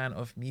a fan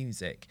of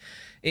music,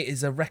 it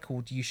is a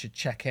record you should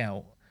check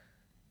out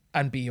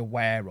and be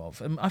aware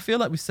of. And I feel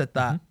like we've said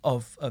that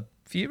of a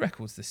few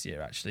records this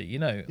year, actually. You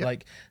know,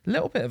 like a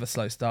little bit of a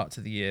slow start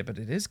to the year, but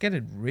it is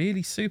getting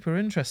really super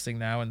interesting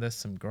now, and there's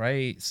some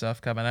great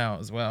stuff coming out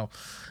as well.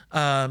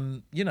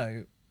 You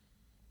know,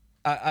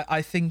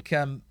 I think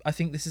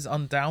this is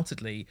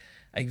undoubtedly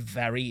a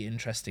very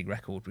interesting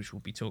record, which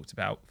will be talked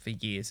about for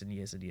years and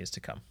years and years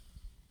to come.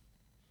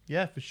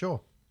 Yeah, for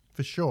sure.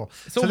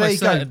 It's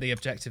almost certainly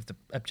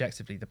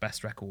objectively the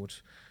best record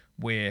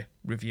we're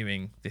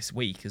reviewing this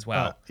week as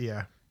well.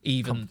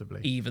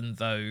 Even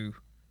though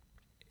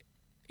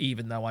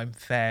I'm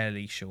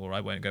fairly sure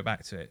I won't go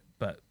back to it,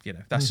 but you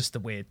know, that's just a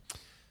weird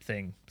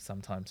thing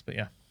sometimes. But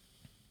yeah.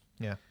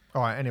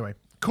 All right. Anyway,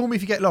 Call Me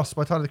If You Get Lost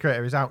by Tyler the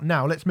Creator is out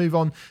now. Let's move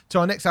on to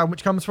our next album,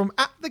 which comes from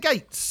At the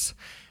Gates.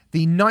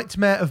 The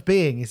Nightmare of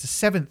Being is the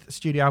 7th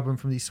studio album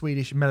from the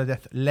Swedish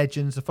Melodeath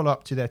legends, a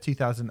follow-up to their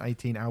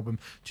 2018 album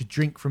To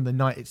Drink From the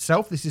Night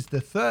itself. This is the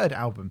third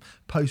album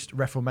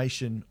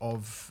post-reformation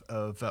of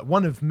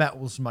one of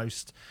metal's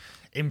most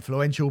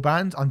influential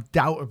bands,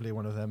 undoubtedly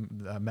one of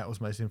them metal's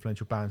most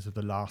influential bands of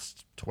the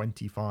last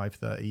 25,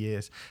 30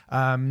 years.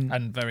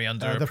 And very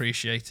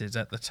underappreciated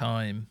at the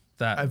time.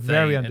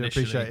 Very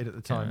underappreciated at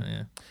the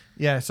time.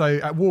 Yeah, so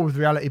At War With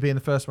Reality being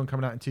the first one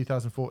coming out in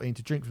 2014,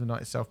 To Drink From the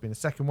Night itself being the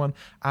second one,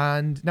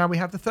 and now we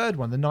have the third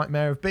one, The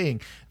Nightmare of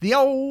Being.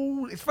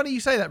 It's funny you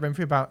say that,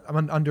 Renfrew, about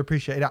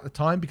underappreciated at the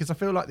time, because I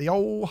feel like the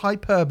old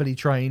hyperbole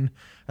train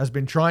has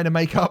been trying to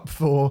make up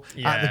for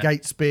At the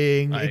Gates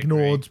being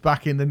ignored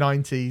back in the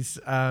 90s,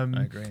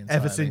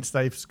 ever since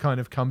they've kind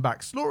of come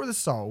back. Slaughter of the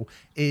Soul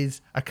is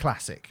a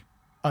classic.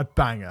 A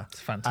banger.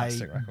 It's a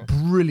fantastic record.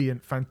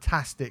 Brilliant,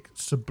 fantastic,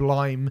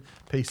 sublime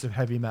piece of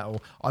heavy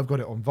metal. I've got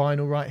it on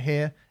vinyl right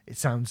here. It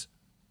sounds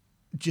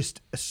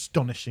just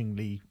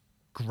astonishingly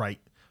great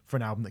for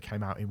an album that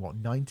came out in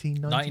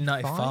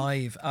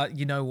 1995?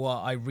 You know what?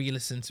 I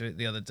re-listened to it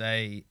the other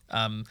day.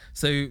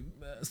 Slaughter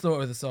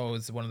of the Soul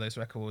is one of those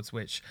records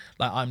which,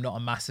 like, I'm not a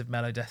massive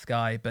Melodeath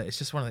guy, but it's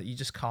just one that you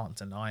just can't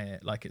deny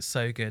it. Like, it's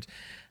so good.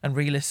 And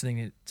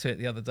re-listening to it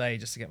the other day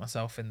just to get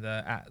myself in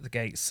the At the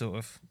Gates sort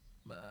of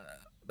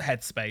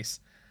headspace,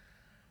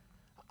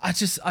 I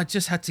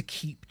just had to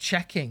keep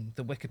checking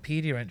the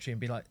Wikipedia entry and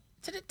be like,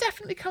 did it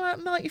definitely come out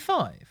in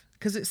 95?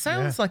 Because it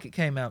sounds like it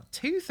came out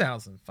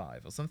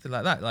 2005 or something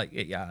like that. Like,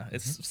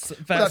 it's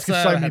that's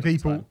because so many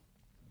people.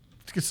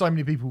 It's because so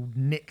many people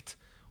nicked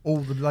all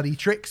the bloody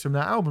tricks from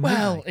that album.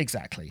 Well,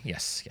 exactly.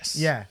 Yes.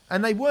 Yeah,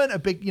 and they weren't a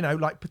big,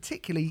 like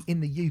particularly in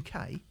the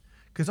UK,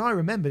 because I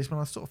remember this when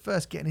I was sort of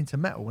first getting into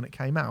metal when it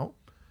came out.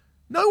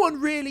 No one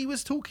really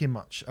was talking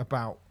much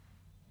about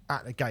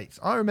At the Gates.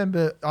 I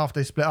remember after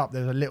they split up,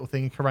 there was a little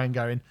thing in Kerrang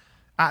going,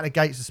 At the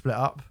Gates are split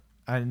up,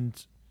 and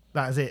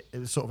that was it. It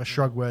was sort of a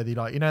shrug-worthy,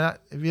 like,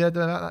 that. Have you heard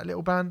about that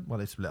little band? Well,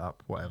 they split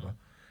up, whatever.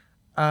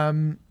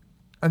 And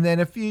then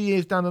a few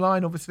years down the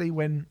line, obviously,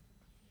 when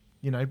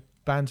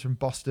bands from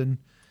Boston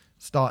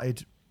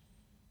started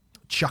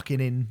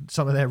chucking in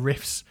some of their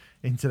riffs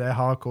into their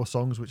hardcore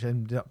songs, which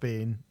ended up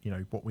being,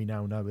 what we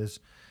now know as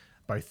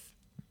both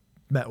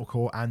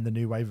metalcore and the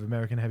new wave of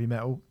American heavy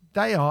metal.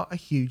 They are a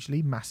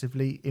hugely,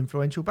 massively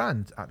influential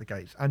band, At the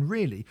Gates. And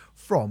really,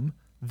 from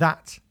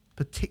that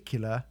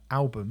particular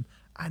album,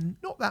 and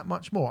not that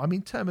much more. I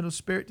mean, Terminal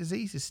Spirit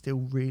Disease is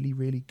still really,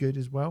 really good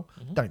as well.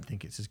 Mm-hmm. Don't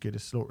think it's as good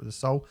as Slaughter of the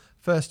Soul.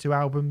 First two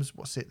albums,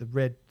 The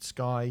Red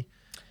Sky,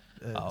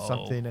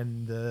 something,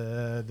 and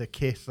the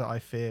Kiss That I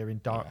Fear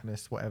in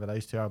Darkness, whatever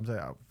those two albums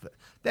are.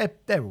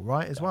 They're all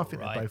right as well. I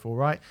think they're both all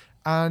right.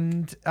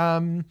 And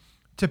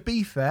to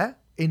be fair,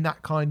 in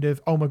that kind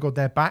of, oh my God,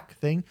 they're back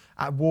thing,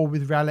 At War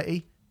with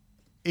Reality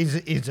is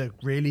a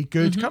really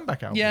good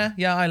comeback album.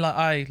 Yeah,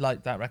 I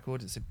like that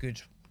record. It's a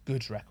good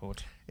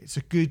record. It's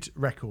a good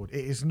record.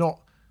 It is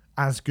not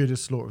as good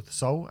as Slaughter of the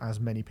Soul, as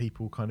many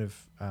people kind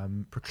of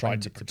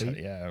proclaimed it to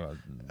be. Yeah,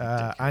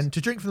 and To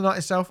Drink from the Night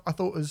itself, I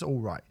thought was all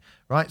right.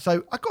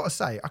 So I got to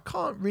say, I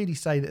can't really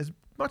say that as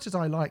much as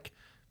I like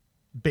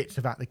bits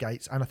of At the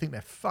Gates, and I think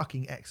they're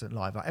fucking excellent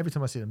live. Like, every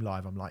time I see them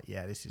live, I'm like,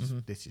 yeah, this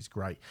is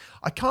great.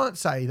 I can't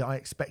say that I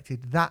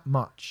expected that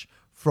much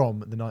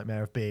from The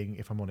Nightmare of Being,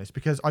 if I'm honest,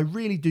 because I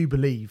really do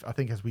believe, I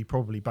think as we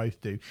probably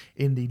both do,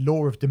 in the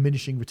law of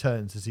diminishing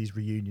returns as these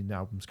reunion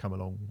albums come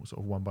along, sort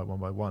of one by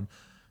one.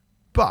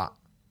 But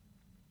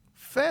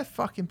fair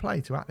fucking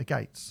play to At the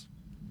Gates,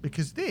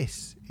 because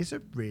this is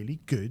a really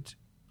good,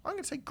 I'm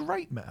going to say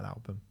great metal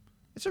album.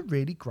 It's a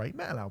really great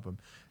metal album.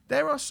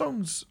 There are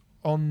songs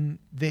on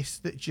this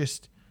that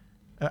just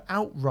are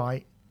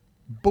outright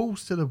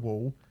balls to the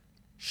wall,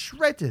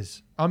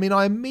 shredders. I mean,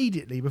 I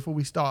immediately, before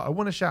we start, I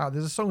want to shout out,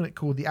 there's a song in it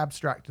called The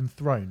Abstract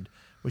Enthroned,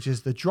 which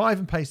is the drive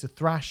and pace of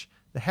thrash,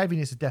 the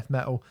heaviness of death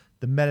metal,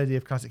 the melody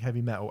of classic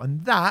heavy metal.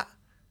 And that,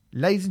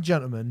 ladies and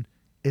gentlemen,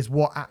 is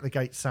what At the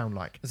Gates sound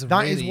like.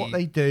 That is what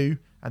they do,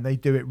 and they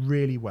do it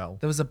really well.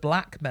 There was a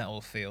black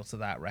metal feel to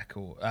that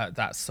record,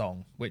 that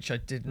song, which I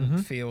didn't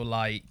feel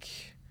like,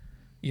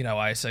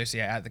 I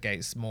associate At the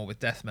Gates more with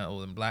death metal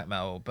than black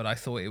metal, but I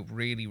thought it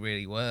really,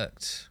 really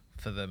worked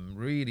for them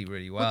really,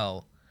 really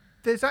well.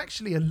 There's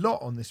actually a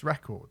lot on this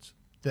record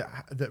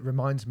that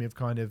reminds me of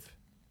kind of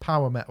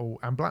power metal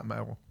and black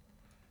metal.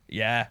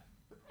 Yeah,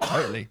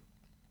 totally.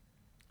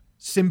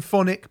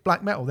 Symphonic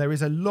black metal. There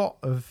is a lot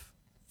of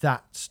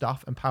that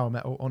stuff and power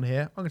metal on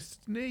here. I'm going to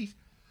sneeze.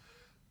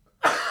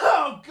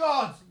 Oh,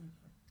 God.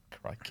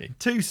 Crikey.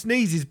 2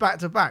 sneezes back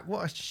to back.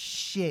 What a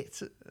shit.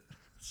 So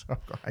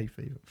I've got hay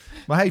fever.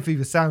 My hay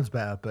fever sounds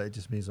better, but it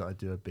just means that I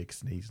do a big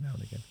sneeze now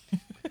and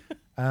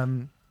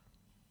again.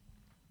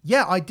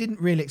 Yeah, I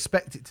didn't really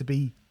expect it to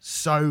be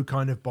so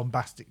kind of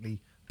bombastically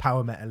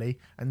power metal-y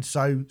and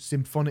so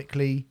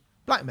symphonically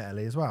black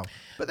metal-y as well.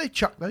 But they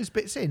chucked those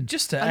bits in.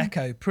 Just to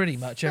echo pretty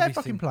much everything.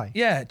 Fucking play.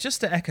 Yeah, just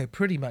to echo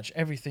pretty much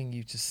everything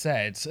you just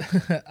said.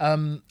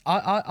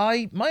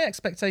 My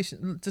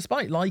expectation,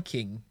 despite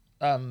liking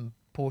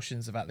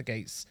portions of At the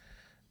Gates'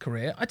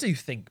 career, I do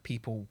think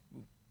people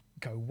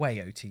go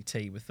way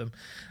OTT with them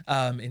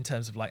in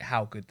terms of like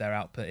how good their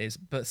output is.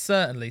 But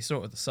certainly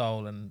Slaughter of the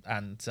Soul and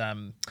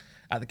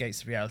At the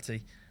Gates of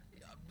Reality,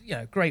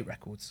 great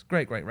records,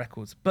 great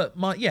records. But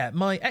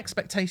my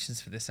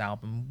expectations for this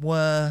album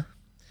were,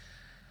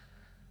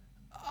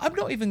 I'm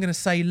not even going to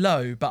say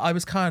low, but I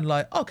was kind of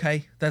like,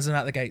 okay, there's an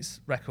At the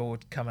Gates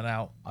record coming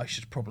out. I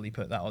should probably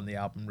put that on the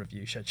album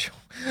review schedule.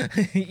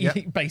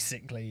 Yep.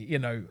 Basically,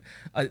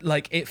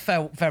 it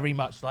felt very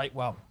much like,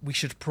 well, we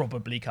should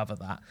probably cover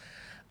that.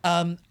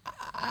 And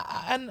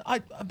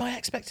my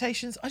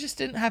expectations, I just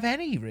didn't have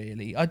any,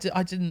 really. I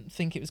didn't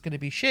think it was going to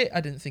be shit.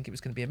 I didn't think it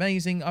was going to be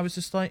amazing. I was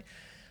just like,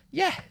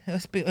 yeah,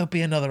 it'll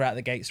be another At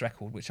the Gates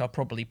record, which I'll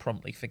probably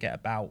promptly forget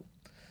about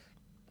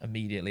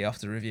immediately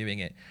after reviewing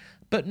it.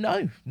 But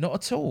no, not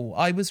at all.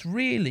 I was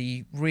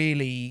really,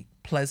 really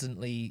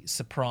pleasantly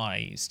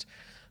surprised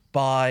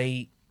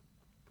by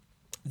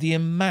the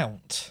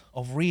amount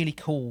of really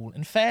cool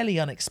and fairly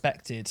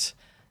unexpected,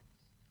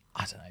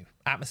 I don't know,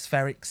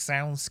 atmospheric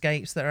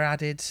soundscapes that are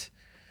added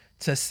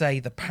to, say,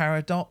 the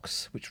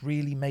Paradox, which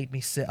really made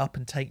me sit up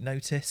and take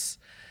notice.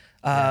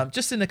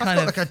 Just in a kind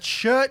of like a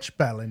church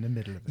bell in the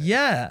middle of it.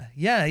 Yeah.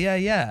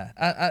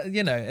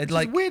 It's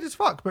like weird as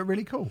fuck, but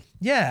really cool.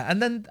 Yeah,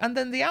 and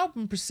then the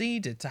album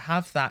proceeded to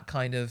have that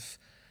kind of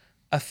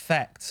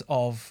effect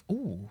of,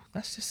 ooh,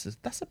 that's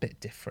a bit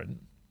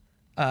different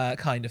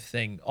kind of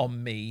thing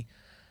on me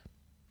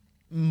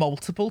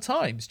multiple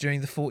times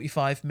during the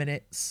 45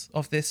 minutes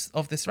of this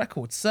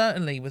record,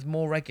 certainly with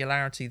more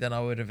regularity than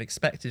I would have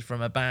expected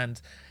from a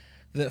band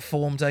that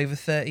formed over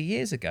 30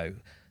 years ago.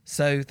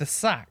 So the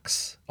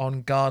sax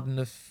on Garden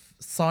of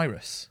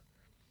Cyrus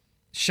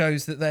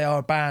shows that they are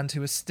a band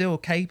who are still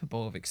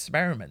capable of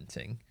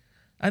experimenting,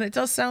 and it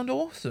does sound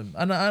awesome.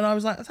 And I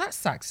was like, that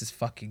sax is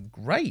fucking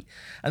great.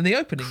 And the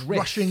opening riff,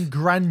 Rushing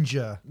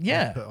grandeur,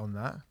 yeah, put on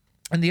that.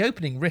 And the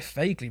opening riff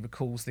vaguely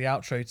recalls the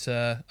outro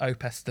to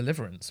Opus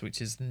Deliverance,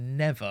 which is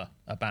never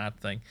a bad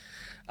thing.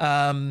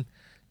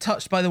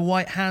 Touched by the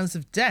White Hands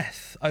of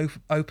Death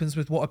opens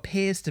with what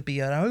appears to be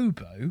an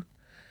oboe,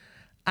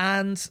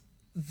 and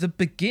the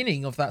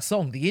beginning of that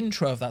song, the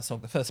intro of that song,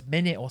 the first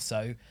minute or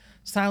so,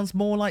 sounds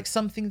more like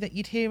something that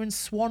you'd hear in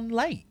Swan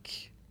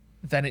Lake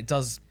than it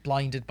does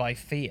Blinded by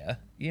Fear,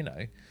 you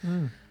know.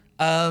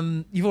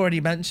 You've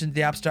already mentioned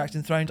the Abstract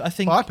Enthroned. I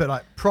think I put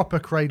like proper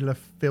Cradle of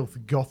Filth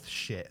goth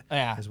shit.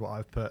 Yeah. Is what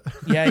I've put.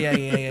 Yeah.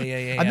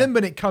 And then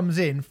when it comes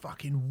in,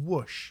 fucking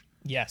whoosh.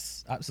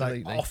 Yes,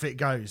 absolutely. Like, off it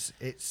goes.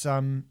 It's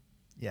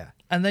yeah.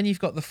 And then you've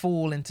got The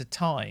Fall into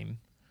Time,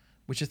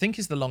 which I think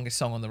is the longest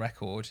song on the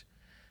record.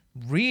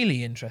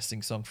 Really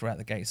interesting song for At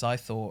the Gates, I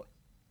thought.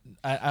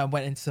 I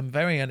went into some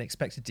very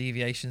unexpected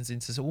deviations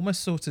into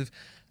almost sort of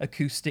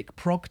acoustic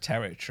prog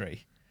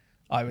territory,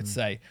 I would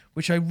say,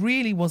 which I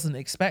really wasn't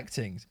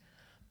expecting.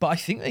 But I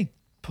think they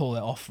pull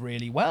it off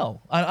really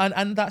well.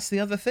 And that's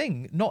the other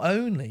thing. Not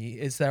only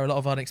is there a lot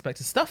of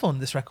unexpected stuff on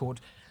this record,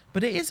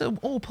 but it is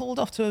all pulled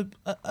off to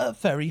a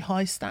very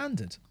high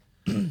standard.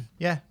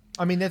 Yeah.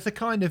 I mean, there's a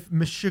kind of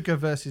Meshuggah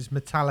versus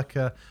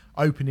Metallica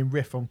opening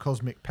riff on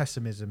Cosmic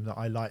Pessimism that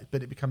I like,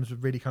 but it becomes a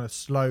really kind of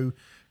slow,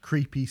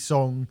 creepy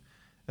song,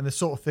 and the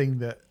sort of thing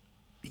that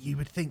you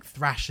would think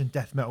thrash and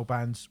death metal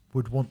bands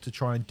would want to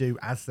try and do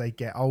as they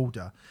get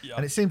older. Yep.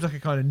 And it seems like a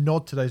kind of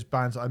nod to those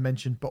bands that I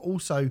mentioned, but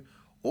also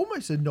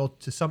almost a nod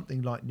to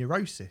something like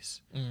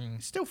Neurosis.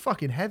 It's still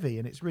fucking heavy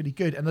and it's really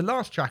good. And the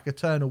last track,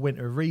 Eternal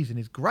Winter of Reason,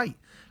 is great.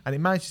 And it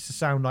manages to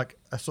sound like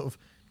a sort of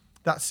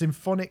that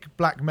symphonic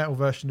black metal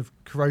version of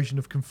Corrosion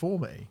of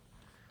Conformity.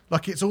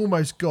 Like it's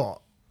almost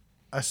got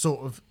a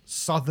sort of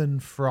southern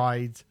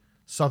fried,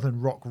 southern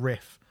rock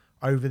riff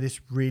over this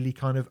really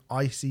kind of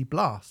icy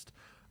blast.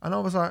 And I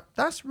was like,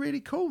 that's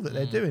really cool that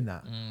they're doing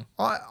that.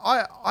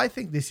 I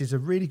think this is a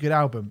really good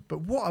album.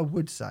 But what I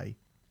would say,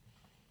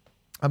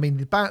 I mean,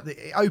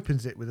 it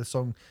opens it with a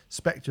song,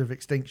 Spectre of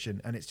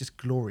Extinction, and it's just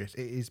glorious.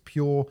 It is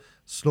pure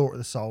Slaughter of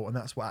the Soul, and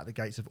that's what At the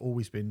Gates have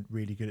always been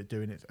really good at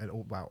doing it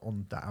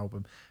on that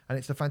album. And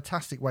it's a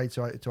fantastic way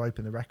to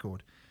open the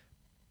record.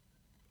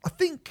 I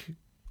think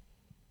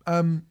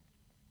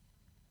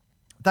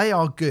they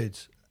are good.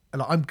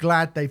 Like, I'm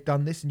glad they've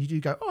done this, and you do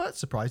go, oh, that's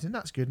surprising,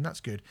 that's good, and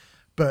that's good.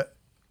 But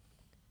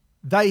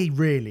they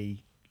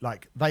really,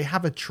 they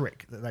have a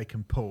trick that they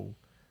can pull,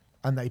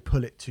 and they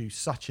pull it to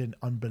such an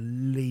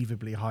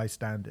unbelievably high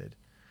standard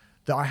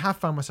that I have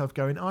found myself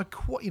going,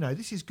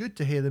 this is good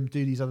to hear them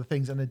do these other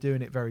things, and they're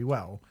doing it very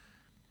well.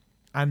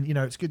 And,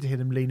 it's good to hear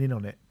them lean in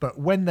on it. But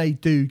when they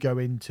do go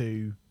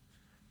into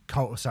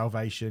Cult of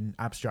Salvation,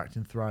 Abstract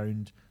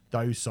Enthroned,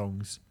 those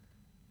songs,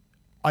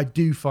 I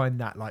do find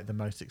that like the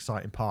most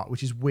exciting part,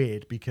 which is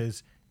weird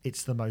because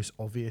it's the most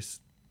obvious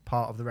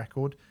part of the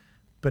record,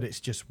 but it's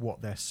just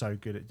what they're so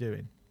good at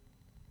doing.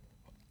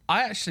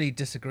 I actually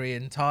disagree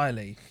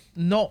entirely.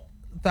 Not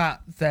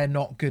that they're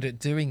not good at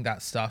doing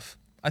that stuff.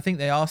 I think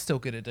they are still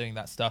good at doing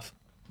that stuff.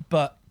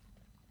 But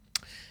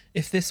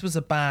if this was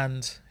a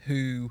band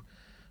who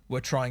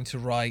were trying to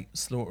write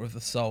Slaughter of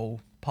the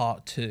Soul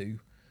Part 2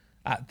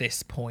 at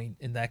this point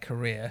in their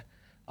career,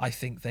 I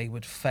think they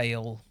would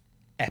fail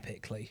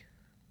epically,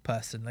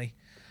 personally.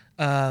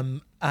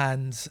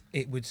 And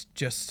it would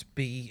just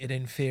be an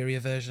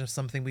inferior version of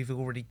something we've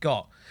already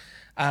got.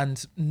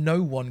 And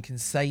no one can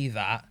say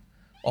that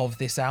of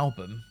this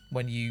album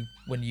when you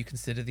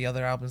consider the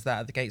other albums that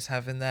At the Gates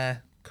have in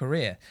their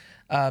career.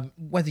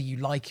 Whether you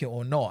like it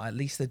or not, at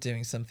least they're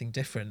doing something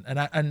different. And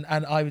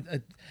I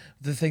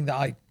the thing that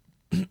I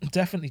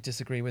definitely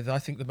disagree with, I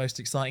think the most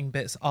exciting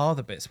bits are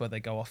the bits where they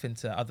go off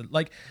into other,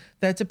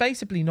 they're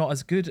debatably not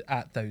as good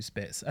at those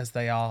bits as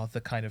they are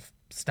the kind of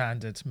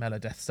standard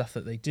Melodeath stuff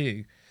that they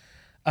do.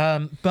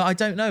 But I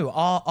don't know,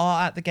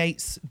 are At the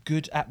Gates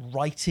good at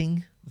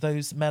writing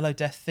those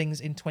Melodeath things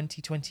in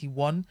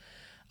 2021?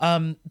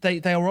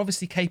 They are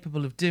obviously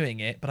capable of doing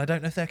it, but I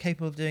don't know if they're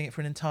capable of doing it for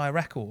an entire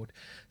record.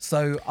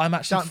 So I'm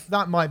actually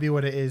that might be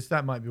what it is.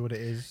 That might be what it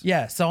is.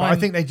 Yeah. So I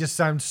think they just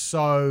sound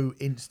so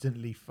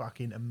instantly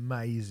fucking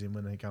amazing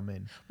when they come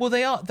in. Well,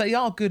 they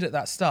are good at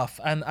that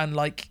stuff, and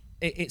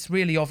it's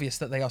really obvious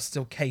that they are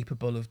still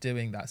capable of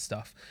doing that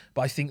stuff.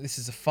 But I think this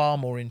is a far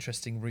more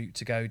interesting route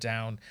to go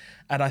down,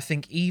 and I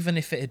think even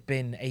if it had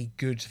been a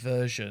good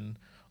version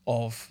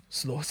of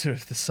Slaughter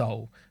of the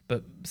Soul,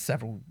 but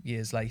several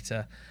years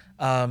later,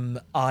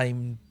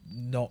 I'm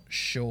not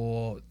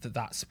sure that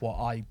that's what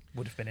I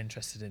would have been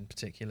interested in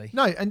particularly.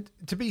 No, and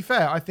to be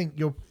fair, I think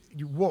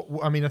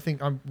I mean, I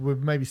think we're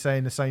maybe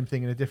saying the same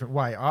thing in a different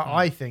way.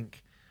 I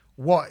think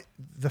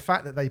the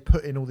fact that they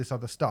put in all this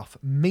other stuff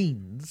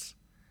means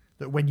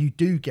that when you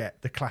do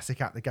get the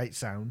classic At the Gate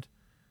sound,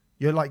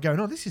 you're like going,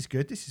 oh, this is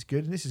good,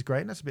 and this is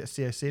great, and that's a bit of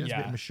COC, and that's a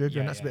bit of Meshuggah,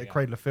 and that's a bit of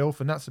Cradle of Filth,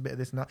 and that's a bit of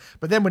this and that.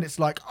 But then when it's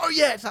like, oh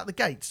yeah, it's At the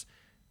Gates,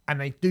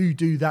 and they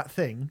do that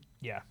thing,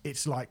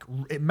 it's like,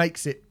 it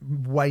makes it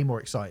way more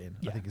exciting,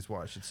 I think is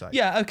what I should say.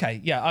 Yeah,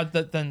 okay, yeah,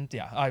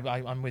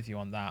 I'm with you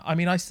on that. I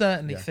mean, I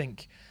certainly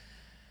think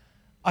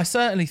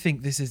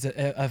this is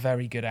a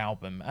very good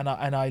album, and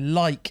I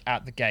like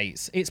At the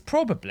Gates. It's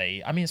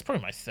probably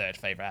my third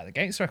favourite At the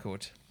Gates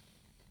record.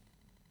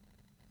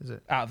 Is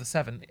it? Out of the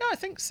 7? Yeah, I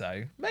think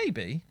so.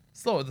 Maybe.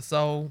 Slaughter of the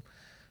Soul,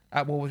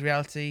 At War with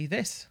Reality,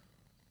 this.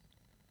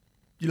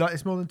 Do you like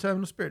this more than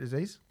Terminal Spirit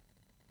Disease?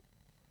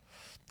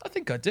 I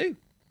think I do.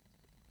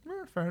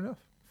 Yeah, fair enough.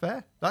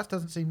 Fair. That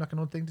doesn't seem like an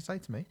odd thing to say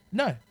to me.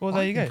 No. Well,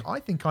 there you go. I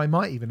think I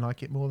might even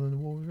like it more than The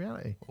War with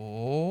Reality.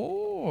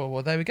 Oh,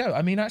 well, there we go.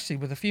 I mean, actually,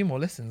 with a few more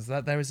listens,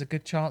 that there is a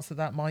good chance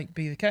that might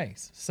be the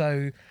case.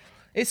 So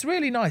it's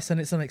really nice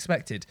and it's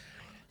unexpected.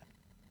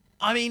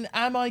 I mean,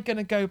 am I going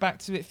to go back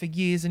to it for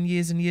years and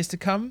years and years to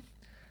come?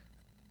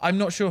 I'm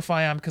not sure if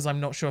I am, because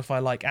I'm not sure if I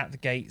like At the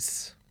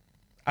Gates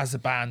as a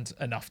band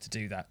enough to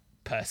do that,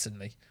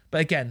 personally. But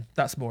again,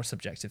 that's more a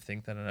subjective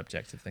thing than an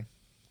objective thing.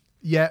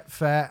 Yeah,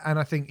 fair. And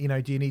I think,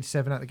 do you need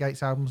 7 At the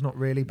Gates albums? Not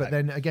really. But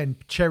then again,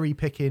 cherry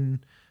picking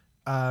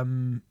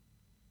like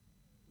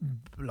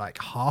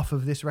half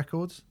of this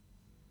records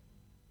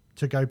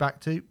to go back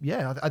to.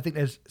 Yeah, I think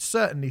there's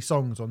certainly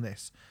songs on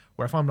this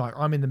where if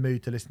I'm in the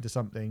mood to listen to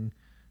something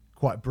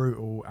quite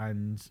brutal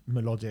and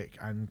melodic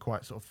and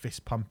quite sort of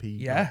fist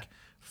pumpy, like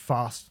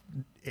fast,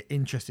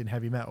 interesting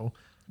heavy metal,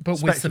 but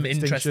with some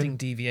interesting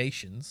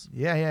deviations.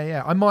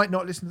 Yeah. I might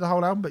not listen to the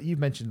whole album, but you've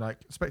mentioned like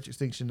Spectre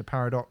Extinction, The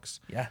Paradox,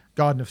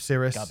 Garden of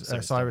Cyrus,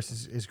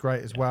 Cyrus is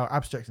great as well.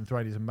 Abstract and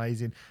Throne is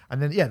amazing,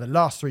 and then the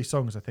last 3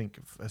 songs I think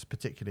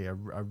particularly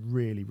are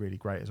really, really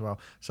great as well.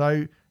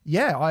 So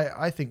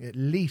I think at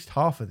least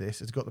half of this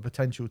has got the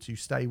potential to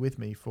stay with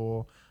me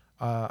for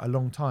a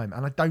long time,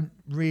 and I don't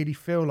really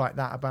feel like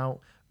that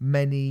about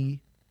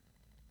many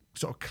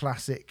sort of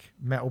classic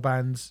metal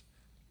bands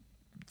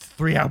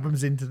 3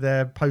 albums into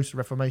their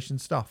post-Reformation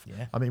stuff.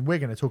 I mean, we're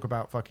going to talk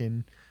about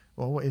fucking,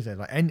 well, what is it,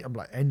 like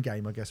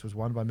Endgame I guess was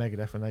one by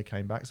Megadeth when they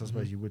came back, so I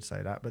suppose you would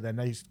say that, but then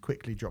they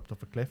quickly dropped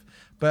off a cliff.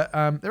 But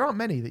there aren't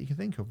many that you can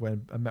think of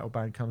when a metal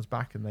band comes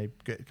back and they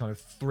get kind of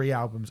 3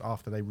 albums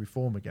after they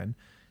reform again,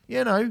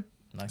 Nice.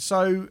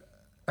 So,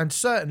 and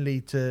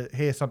certainly to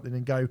hear something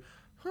and go,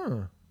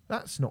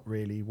 that's not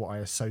really what I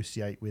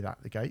associate with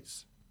At the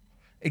Gates.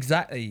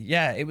 Exactly.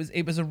 Yeah, it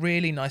was a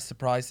really nice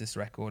surprise, this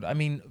record. I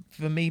mean,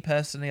 for me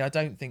personally, I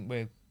don't think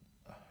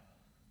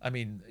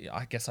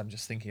I guess I'm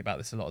just thinking about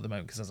this a lot at the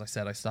moment because, as I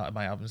said, I started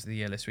my albums of the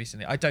year list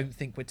recently. I don't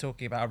think we're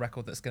talking about a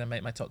record that's going to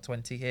make my top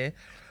 20 here.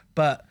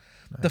 But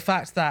the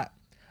fact that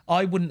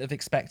I wouldn't have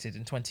expected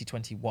in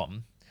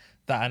 2021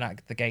 that an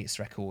At the Gates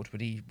record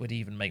would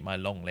even make my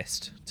long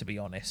list, to be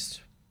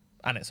honest.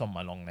 And it's on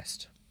my long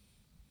list.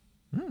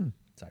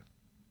 So.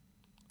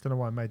 Don't know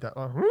why I made that.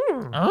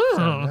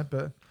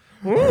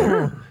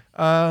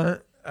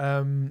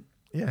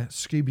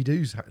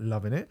 Scooby-Doo's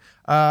loving it.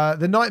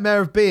 The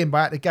Nightmare of Being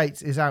by At the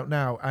Gates is out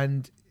now,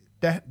 and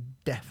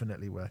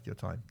definitely worth your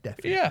time.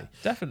 Definitely. Yeah,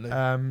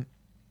 definitely.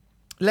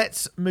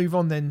 Let's move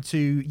on then to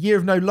Year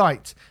of No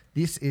Light.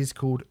 This is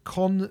called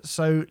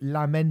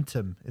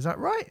Consolamentum. Is that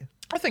right?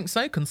 I think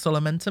so.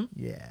 Consolamentum.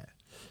 Yeah.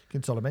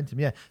 Consolamentum,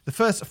 yeah. The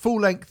fourth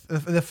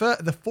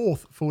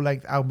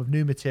full-length album of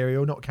new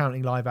material, not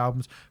counting live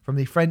albums, from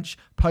the French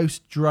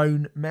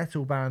post-drone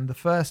metal band. The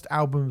first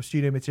album of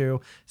studio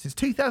material since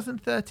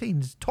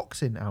 2013's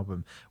Toxin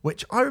album,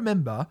 which I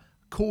remember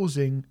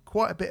causing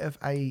quite a bit of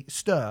a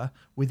stir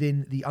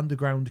within the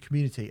underground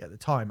community at the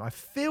time. I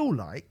feel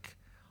like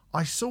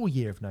I saw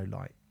Year of No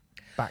Light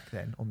back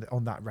then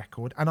on that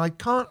record, and I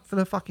can't for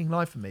the fucking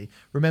life of me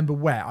remember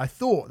where. I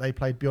thought they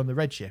played Beyond the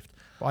Redshift,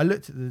 but I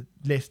looked at the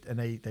list and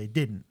they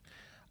didn't.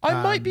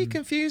 I might be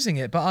confusing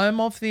it, but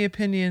I'm of the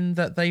opinion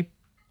that they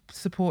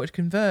supported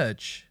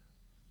Converge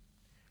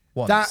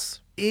once. That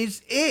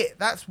is it.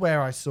 That's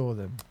where I saw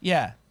them.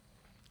 Yeah.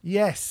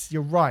 Yes,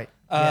 you're right.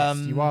 Yes,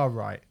 you are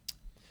right.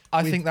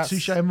 I think that's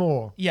Touche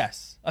Amore.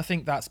 Yes, I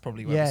think that's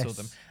probably where I saw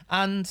them.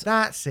 And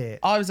that's it.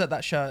 I was at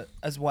that show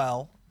as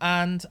well,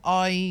 and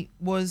I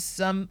was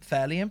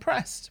fairly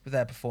impressed with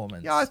their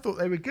performance. Yeah, I thought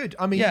they were good.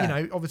 I mean,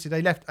 obviously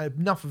they left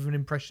enough of an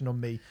impression on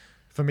me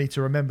for me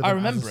to remember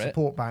them as a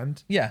support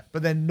band. Yeah.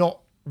 But then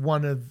not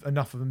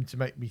enough of them to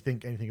make me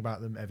think anything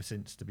about them ever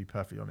since, to be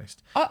perfectly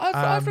honest.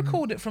 I've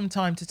recalled it from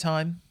time to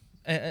time.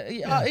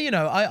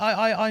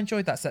 I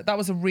enjoyed that set. That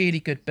was a really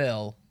good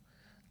bill.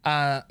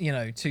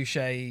 Touche,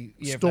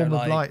 Storm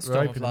of Light.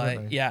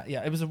 Yeah,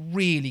 it was a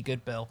really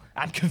good bill.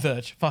 And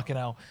Converge, fucking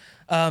hell.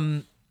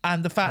 And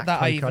the fact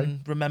that I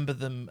even remember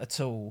them at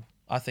all,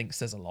 I think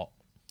says a lot.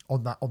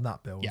 On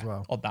that bill as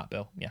well. On that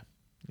bill, yeah.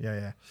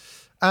 Yeah.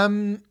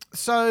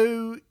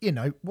 So,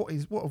 what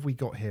have we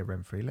got here,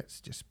 Renfrey?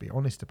 Let's just be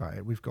honest about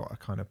it. We've got a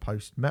kind of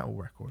post-metal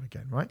record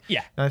again, right?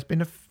 Yeah. Now, it's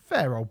been a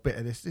fair old bit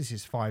of this. This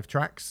is 5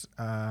 tracks.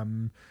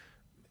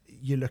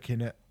 You're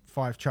looking at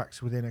 5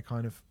 tracks within a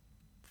kind of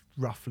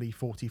roughly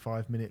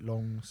 45-minute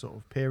long sort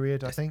of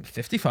period, I think.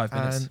 55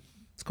 minutes. And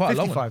It's quite a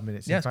long one. 55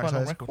 minutes. Yeah, In it's fact, quite a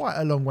long so it's record. quite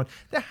a long one.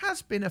 There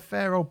has been a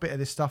fair old bit of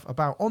this stuff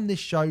about on this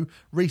show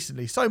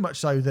recently, so much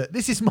so that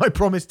this is my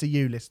promise to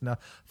you, listener.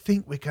 I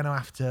think we're going to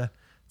have to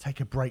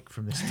take a break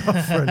from this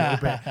stuff for a little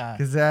bit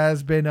because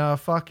there's been a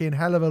fucking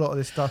hell of a lot of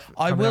this stuff.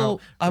 I will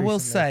recently.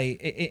 say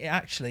it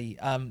actually.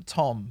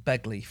 Tom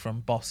Begley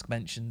from Bosk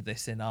mentioned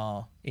this in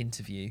our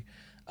interview.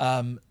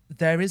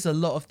 There is a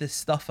lot of this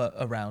stuff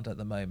around at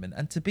the moment,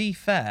 and to be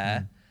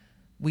fair,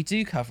 we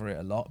do cover it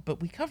a lot,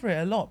 but we cover it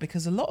a lot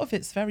because a lot of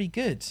it's very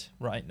good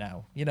right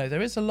now.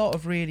 There is a lot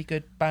of really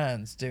good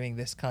bands doing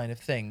this kind of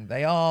thing.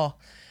 They are.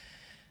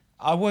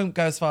 I won't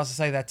go as far as to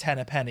say they're 10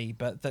 a penny,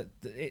 but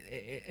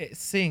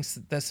it's seeing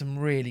there's some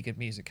really good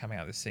music coming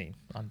out of the scene,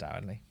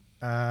 undoubtedly.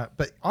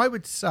 But I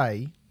would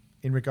say,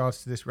 in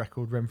regards to this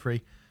record,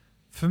 Renfrey,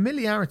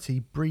 familiarity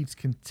breeds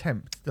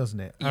contempt,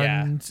 doesn't it?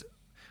 Yeah.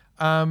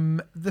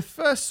 And the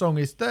first song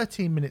is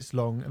 13 minutes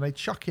long, and they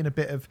chuck in a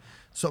bit of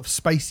sort of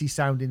spacey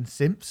sounding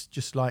synths,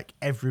 just like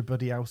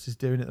everybody else is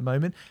doing at the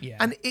moment. Yeah.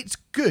 And it's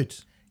good.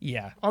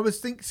 Yeah. I was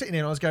sitting here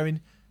and I was going,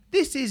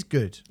 this is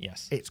good.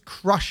 Yes. It's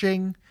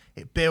crushing.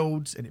 It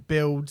builds and it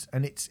builds,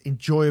 and it's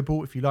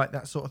enjoyable if you like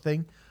that sort of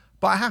thing.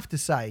 But I have to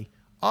say,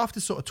 after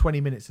sort of 20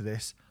 minutes of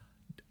this,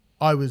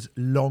 I was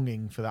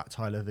longing for that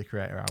Tyler, the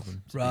Creator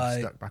album to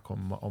be stuck back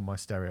on my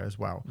stereo as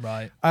well.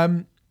 Right.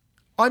 I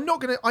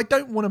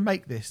don't want to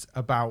make this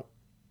about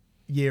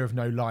Year of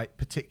No Light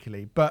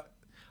particularly, but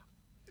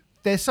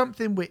there's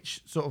something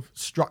which sort of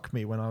struck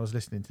me when I was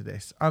listening to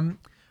this.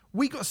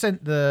 We got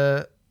sent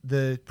the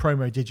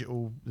promo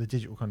digital, the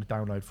digital kind of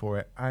download for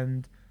it,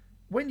 and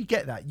when you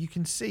get that, you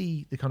can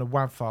see the kind of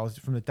WAV files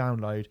from the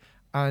download,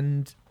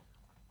 and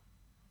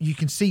you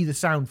can see the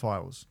sound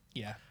files.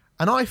 Yeah.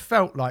 And I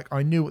felt like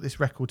I knew what this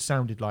record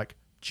sounded like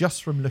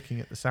just from looking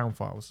at the sound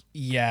files.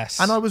 Yes.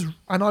 And I was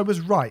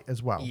right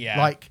as well. Yeah.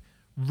 Like,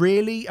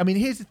 really? I mean,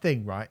 here's the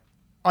thing, right?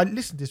 I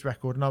listened to this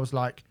record and I was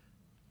like,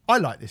 I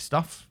like this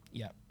stuff.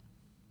 Yeah.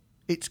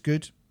 It's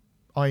good.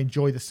 I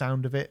enjoy the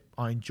sound of it.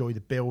 I enjoy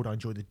the build. I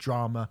enjoy the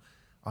drama.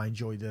 I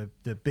enjoy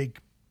the big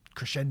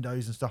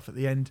crescendos and stuff at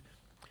the end.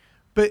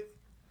 But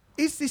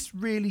is this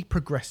really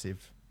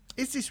progressive?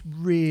 Is this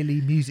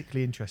really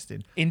musically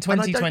interesting? In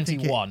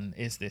 2021,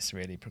 is this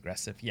really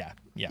progressive? Yeah.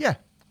 Yeah.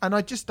 And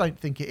I just don't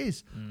think it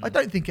is. I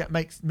don't think it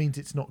means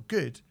it's not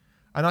good.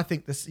 And I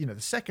think this, the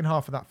second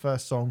half of that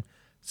first song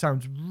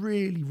sounds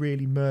really,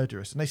 really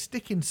murderous. And they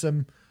stick in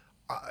some,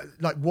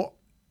 like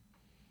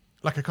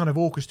a kind of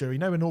orchestra.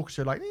 An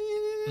orchestra like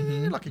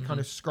a kind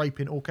of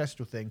scraping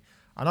orchestral thing.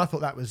 And I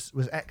thought that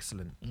was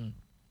excellent.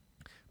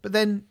 But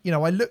then,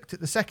 I looked at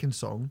the second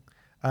song,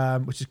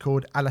 which is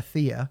called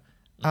Alethea.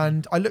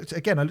 And I looked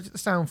at the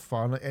sound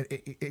file. And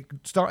it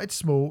started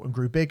small and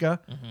grew bigger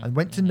and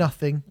went to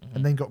nothing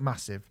and then got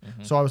massive.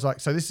 So I was like,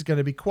 so this is going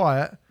to be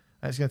quiet.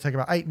 And it's going to take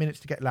about 8 minutes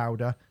to get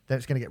louder. Then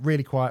it's going to get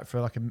really quiet for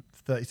like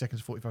 30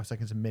 seconds, 45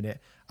 seconds, a minute.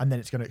 And then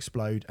it's going to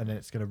explode. And then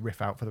it's going to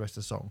riff out for the rest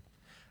of the song.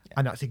 Yeah.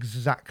 And that's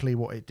exactly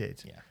what it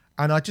did. Yeah.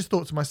 And I just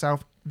thought to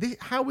myself,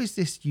 how is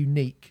this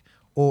unique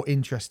or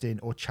interesting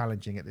or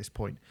challenging at this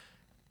point?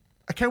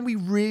 Can we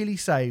really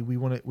say we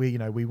want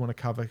to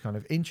cover kind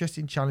of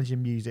interesting,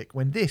 challenging music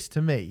when this,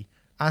 to me,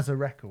 as a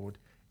record,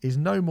 is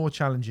no more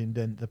challenging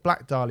than the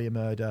Black Dahlia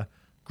Murder,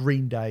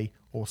 Green Day,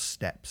 or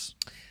Steps?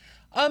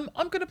 I'm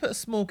going to put a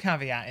small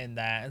caveat in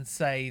there and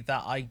say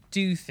that I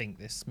do think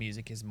this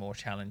music is more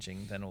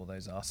challenging than all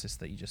those artists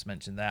that you just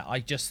mentioned there. I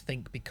just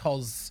think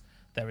because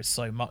there is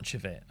so much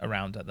of it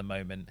around at the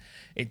moment,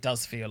 it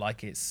does feel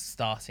like it's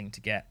starting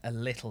to get a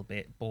little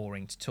bit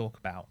boring to talk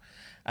about.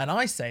 And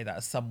I say that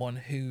as someone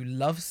who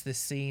loves this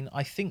scene,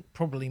 I think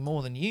probably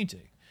more than you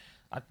do.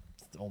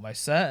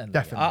 Almost certainly.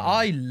 Definitely.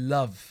 I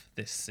love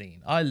this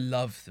scene. I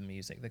love the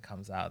music that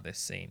comes out of this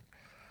scene.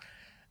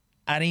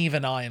 And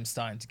even I am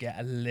starting to get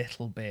a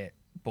little bit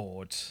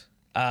bored.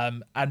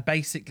 And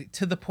basically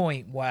to the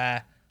point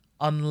where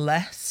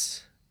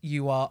unless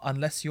you're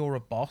a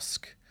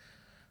Bosk,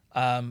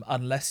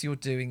 unless you're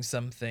doing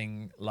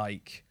something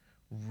like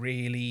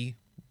really,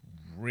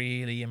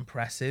 really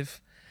impressive,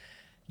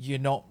 you're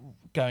not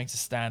going to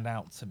stand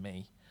out to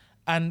me.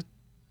 And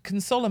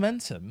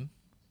Consolamentum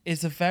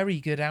is a very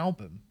good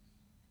album.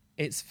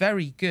 It's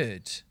very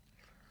good,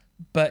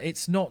 but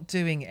it's not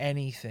doing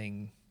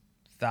anything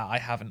that I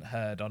haven't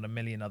heard on a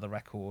million other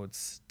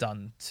records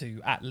done to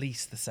at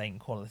least the same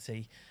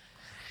quality,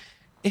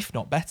 if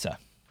not better,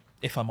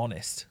 if I'm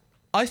honest.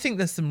 I think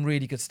there's some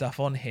really good stuff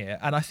on here,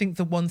 and I think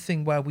the one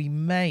thing where we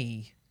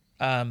may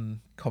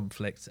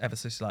conflict ever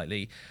so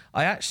slightly,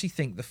 I actually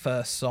think the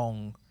first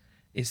song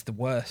is the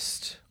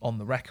worst on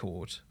the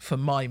record, for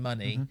my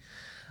money.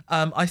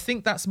 I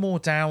think that's more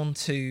down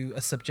to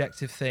a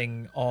subjective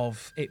thing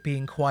of it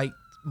being quite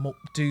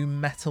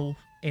doom metal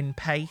in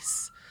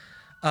pace.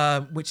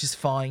 which is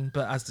fine.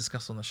 But as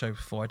discussed on the show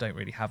before, I don't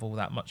really have all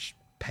that much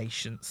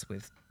patience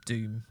with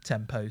doom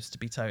tempos, to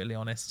be totally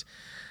honest.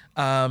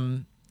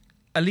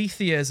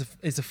 Alethea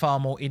is a far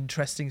more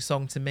interesting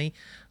song to me.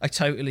 I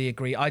totally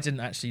agree. I didn't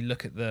actually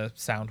look at the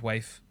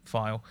Soundwave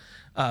file,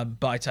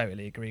 but I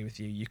totally agree with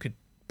you. You could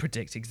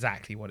predict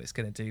exactly what it's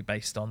going to do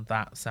based on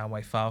that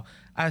Soundwave file,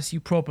 as you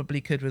probably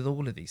could with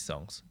all of these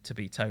songs, to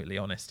be totally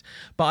honest.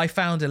 But I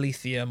found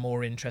Alethea a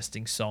more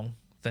interesting song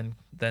than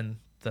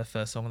the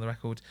first song on the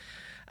record.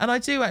 And I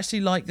do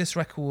actually like this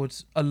record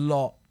a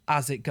lot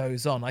as it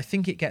goes on. I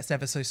think it gets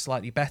ever so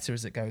slightly better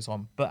as it goes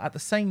on. But at the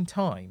same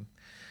time,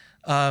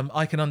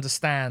 I can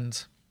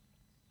understand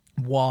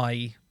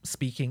why,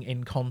 speaking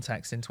in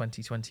context in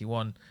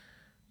 2021,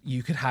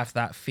 you could have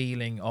that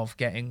feeling of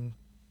getting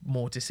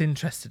more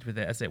disinterested with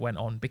it as it went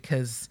on,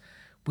 because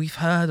we've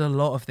heard a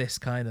lot of this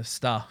kind of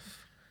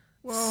stuff.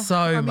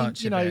 Well,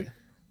 Much of it.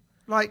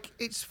 Like,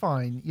 it's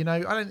fine. I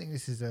don't think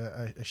this is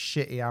a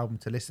shitty album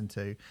to listen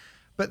to,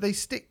 but they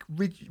stick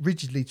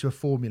rigidly to a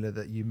formula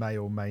that you may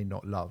or may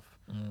not love.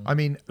 I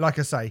mean, like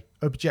I say,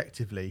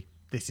 objectively,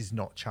 this is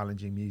not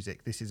challenging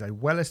music. This is a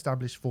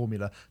well-established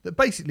formula that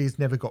basically has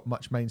never got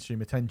much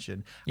mainstream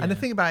attention. Yeah. And the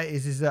thing about it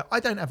is that I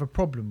don't have a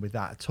problem with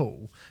that at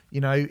all.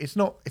 It's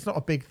not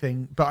a big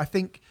thing, but I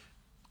think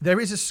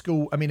there is a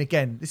school. I mean,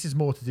 again, this is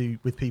more to do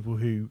with people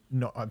who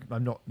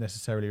I'm not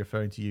necessarily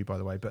referring to you, by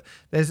the way, but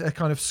there's a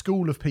kind of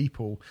school of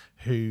people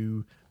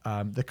who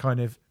the kind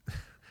of,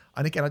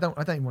 and again, I don't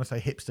even want to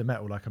say hipster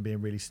metal, like I'm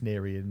being really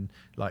sneery and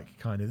like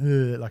kind of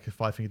like a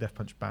Five Finger Death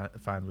Punch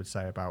fan would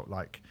say about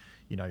like,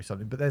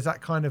 something, but there's that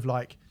kind of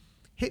like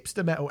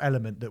hipster metal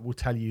element that will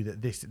tell you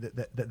that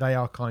that they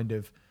are kind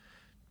of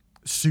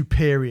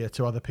superior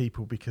to other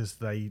people because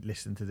they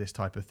listen to this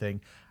type of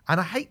thing. And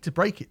I hate to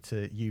break it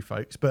to you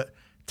folks, but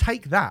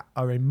Take That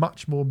are a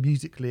much more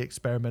musically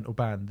experimental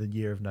band than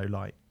Year of No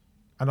Light.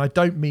 And I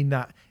don't mean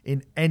that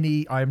in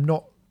any, I am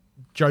not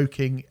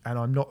joking and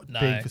I'm not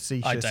being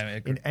facetious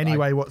in any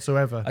way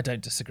whatsoever. I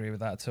don't disagree with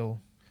that at all.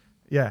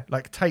 Yeah,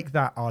 like Take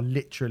That are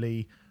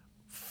literally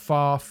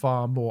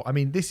far more. I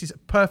mean, this is a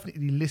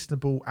perfectly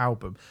listenable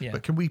album,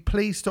 but can we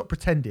please stop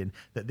pretending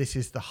that this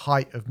is the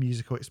height of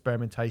musical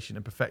experimentation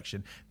and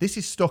perfection? This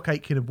is Stock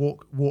Aitken and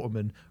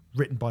Waterman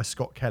written by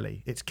Scott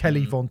Kelly. It's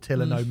Kelly Von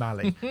Till and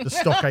O'Malley, the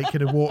Stock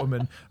Aitken and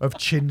Waterman of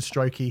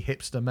chin-strokey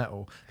hipster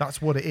metal. That's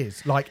what it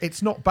is. Like,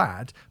 it's not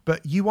bad,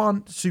 but you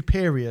aren't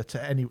superior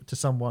to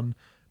someone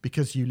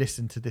because you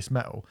listen to this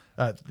metal,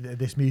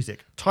 this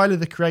music. Tyler,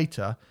 the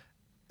Creator,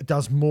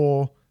 does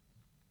more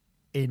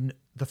in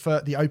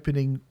the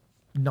opening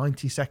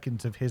 90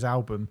 seconds of his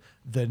album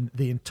than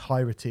the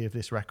entirety of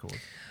this record.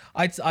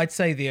 I'd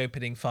say the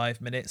opening 5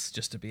 minutes,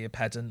 just to be a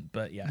pedant,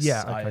 but yes,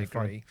 okay, I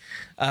agree.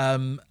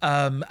 And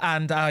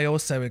I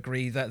also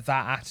agree that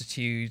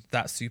attitude,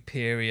 that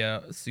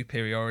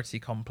superiority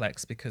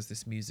complex, because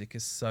this music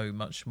is so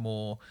much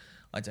more,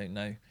 I don't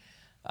know.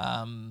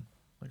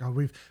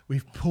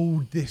 We've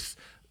pulled this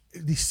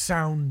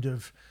sound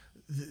of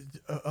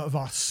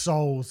our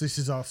souls. This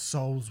is our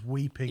souls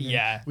weeping.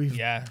 We've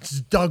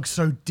dug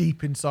so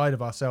deep inside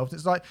of ourselves.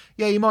 It's like,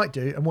 yeah, you might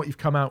do, and what you've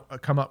come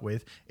up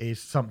with is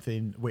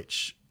something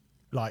which,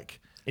 like,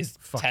 is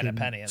 10 a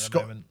penny at the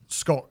moment.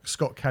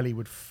 Scott Kelly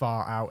would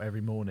fart out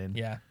every morning.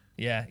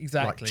 Yeah,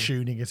 exactly. Like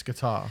tuning his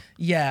guitar.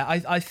 Yeah,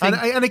 I think...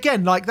 And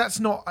again, like,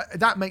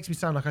 that makes me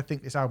sound like I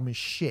think this album is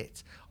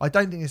shit. I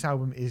don't think this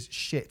album is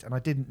shit, and I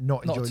didn't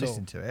not enjoy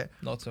listening to it.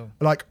 Not at all.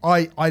 Like,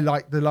 I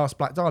like the last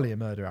Black Dahlia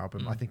Murder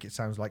album. I think it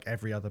sounds like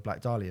every other Black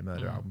Dahlia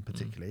Murder album,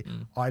 particularly.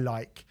 I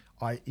like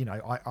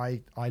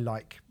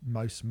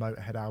most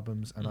Motorhead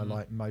albums, and I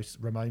like most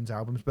Ramones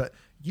albums, but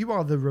you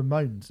are the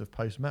Ramones of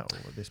post metal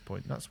at this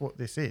point. That's what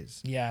this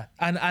is. Yeah,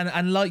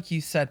 and like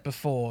you said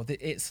before,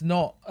 it's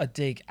not a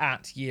dig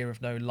at Year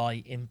of No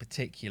Light in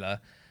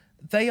particular.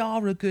 They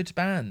are a good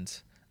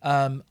band.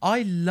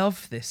 I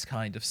love this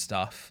kind of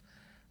stuff,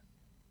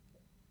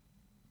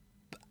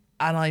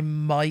 and I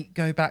might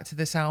go back to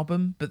this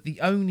album, but the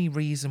only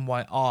reason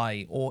why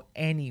I, or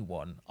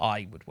anyone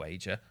I would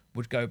wager,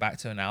 would go back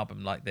to an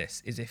album like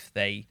this is if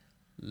they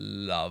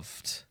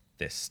loved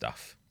this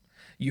stuff.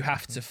 You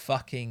have to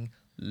fucking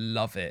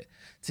love it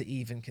to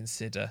even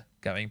consider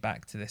going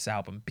back to this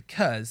album,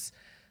 because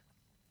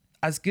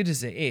as good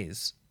as it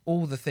is,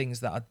 all the things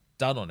that are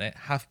done on it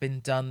have been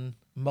done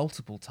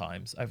multiple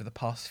times over the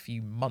past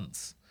few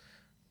months,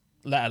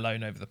 let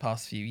alone over the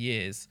past few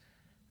years,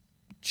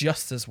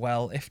 just as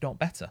well, if not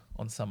better,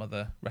 on some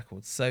other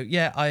records. So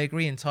yeah, I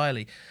agree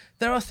entirely.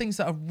 There are things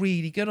that are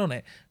really good on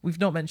it. We've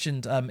not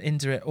mentioned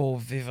Indrit or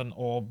Vivant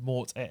or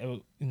Mort et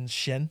in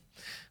Shen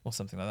or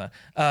something like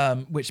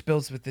that, which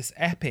builds with this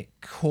epic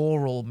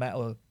choral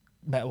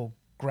metal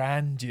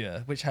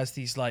grandeur, which has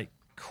these like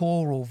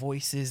choral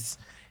voices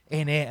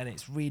in it, and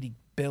it's really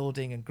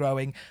building and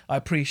growing. I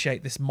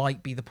appreciate this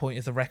might be the point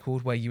of the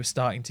record where you were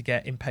starting to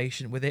get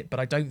impatient with it, but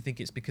I don't think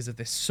it's because of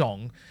this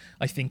song.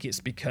 I think it's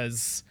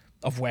because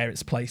of where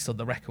it's placed on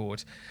the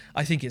record.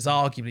 I think it's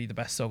arguably the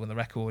best song on the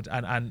record,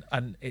 and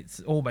it's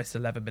almost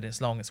 11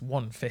 minutes long. It's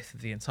 1/5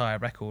 of the entire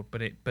record,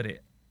 but it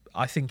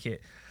I think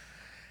it,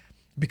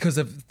 because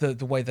of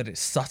the way that it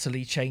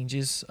subtly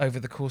changes over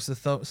the course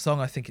of the song,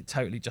 I think it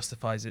totally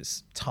justifies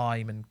its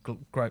time and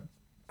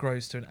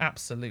grows to an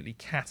absolutely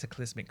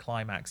cataclysmic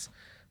climax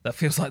that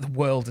feels like the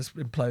world is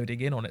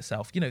imploding in on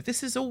itself. You know,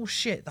 this is all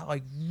shit that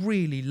I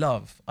really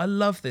love. I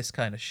love this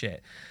kind of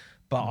shit.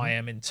 But I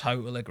am in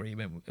total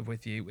agreement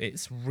with you.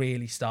 It's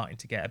really starting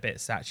to get a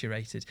bit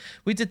saturated.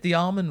 We did the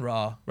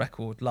Amon-Ra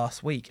record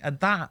last week, and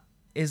that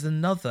is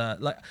another,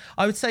 like,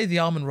 I would say the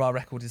Amon-Ra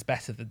record is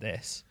better than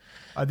this.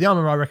 The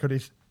Amon-Ra record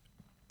is,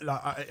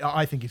 like,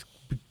 I think it's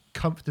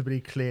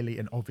comfortably, clearly,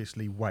 and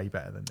obviously way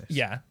better than this.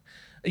 Yeah.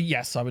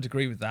 Yes, I would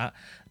agree with that.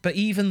 But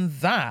even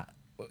that,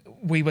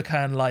 we were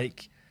kind of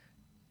like,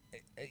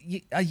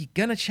 are you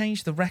going to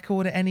change the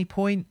record at any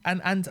point?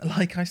 And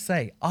like I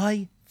say,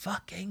 I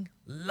fucking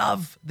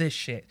love this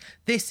shit.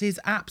 This is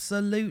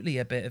absolutely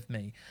a bit of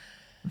me.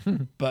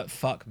 But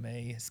fuck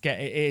me, it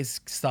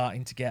is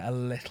starting to get a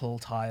little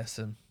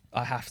tiresome,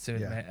 I have to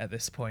admit, at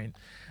this point.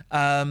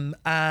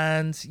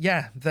 And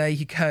yeah, there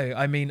you go.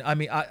 I mean,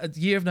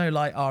 Year of No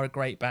Light are a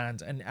great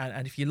band,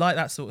 and if you like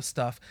that sort of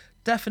stuff,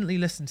 definitely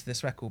listen to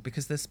this record,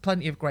 because there's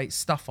plenty of great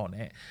stuff on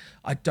it.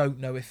 I don't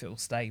know if it'll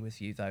stay with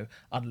you though,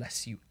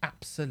 unless you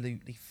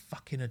absolutely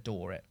fucking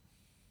adore it.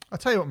 I'll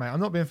tell you what, mate, I'm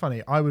not being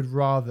funny. I would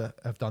rather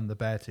have done the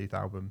Beartooth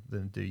album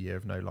than do Year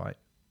of No Light.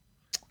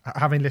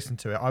 Having listened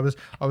to it, I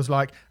was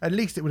like, at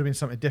least it would have been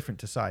something different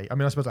to say. I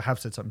mean, I suppose I have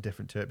said something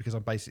different to it, because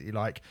I'm basically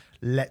like,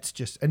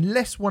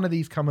 unless one of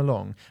these come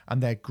along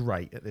and they're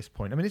great at this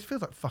point. I mean, it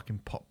feels like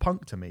fucking pop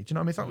punk to me. Do you know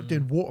what I mean? It's like we're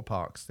doing Water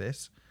Parks,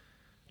 this.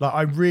 Like,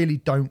 I really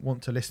don't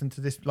want to listen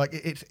to this. Like,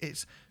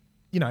 it's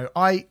you know,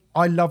 I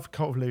love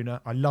Cult of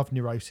Luna. I love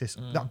Neurosis.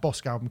 That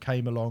Bosk album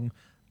came along.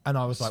 And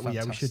I was like, well,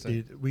 yeah,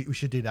 we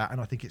should do that. And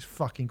I think it's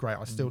fucking great.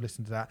 I still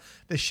listen to that.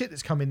 There's shit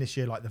that's come in this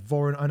year, like the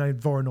I know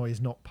Voronoi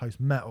is not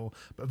post-metal,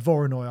 but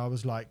Voronoi, I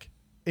was like,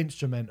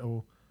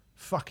 instrumental,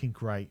 fucking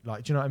great.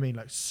 Like, do you know what I mean?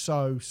 Like,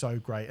 so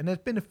great. And there's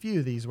been a few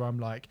of these where I'm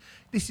like,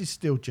 this is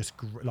still just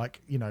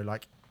like, you know,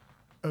 like,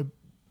 you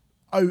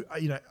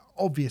know,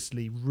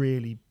 obviously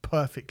really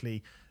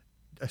perfectly,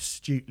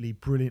 astutely,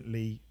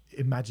 brilliantly,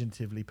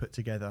 imaginatively put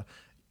together.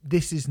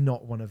 This is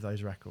not one of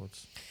those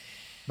records.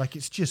 Like,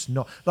 it's just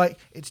not, like,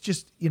 it's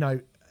just, you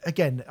know,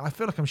 again, I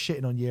feel like I'm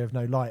shitting on Year of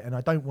No Light, and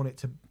I don't want it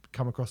to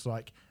come across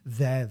like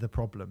they're the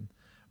problem.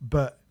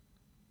 But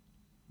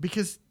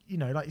because, you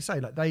know, like you say,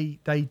 like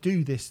they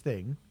do this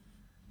thing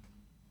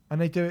and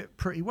they do it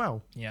pretty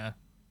well. Yeah.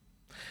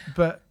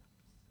 But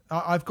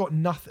I've got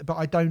nothing, but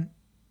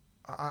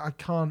I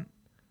can't,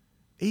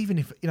 even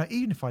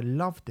if I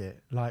loved it,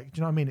 like, do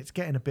you know what I mean? It's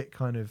getting a bit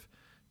kind of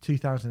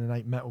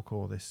 2008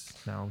 metalcore this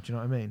now. Do you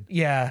know what I mean?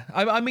 Yeah.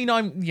 I mean,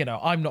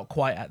 I'm not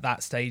quite at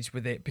that stage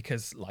with it,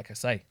 because, like I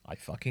say, I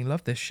fucking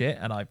love this shit,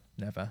 and I've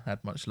never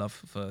had much love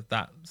for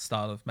that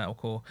style of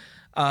metalcore.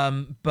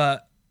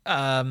 But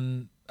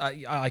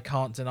I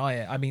can't deny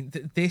it. I mean,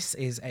 this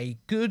is a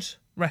good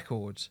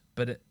record,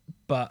 but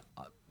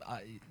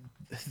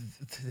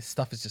this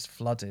stuff is just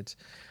flooded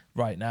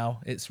right now.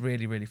 It's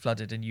really, really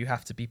flooded, and you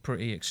have to be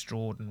pretty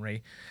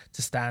extraordinary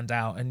to stand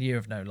out, and Year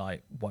of No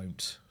Light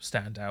won't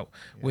stand out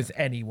with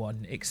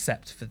anyone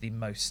except for the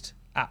most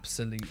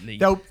absolutely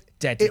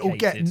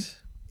dedicated.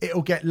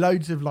 It'll get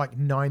loads of like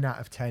 9 out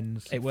of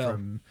 10s It will.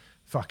 from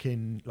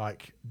fucking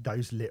like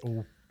those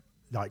little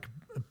like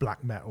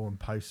black metal and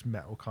post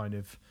metal kind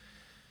of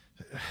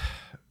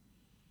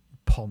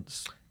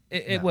ponce.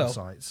 It will.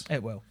 Sites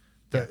It will.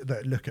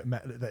 that look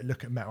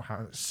at Metal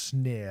Hammer,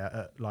 sneer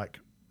at like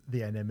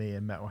the enemy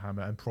and Metal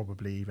Hammer, and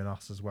probably even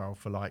us as well,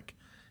 for like,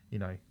 you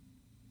know,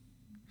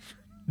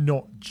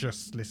 not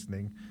just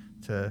listening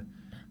to,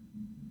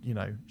 you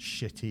know,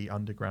 shitty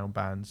underground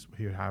bands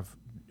who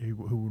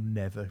will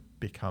never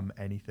become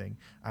anything.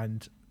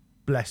 And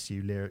bless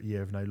you,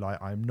 Year of No Light,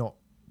 I'm not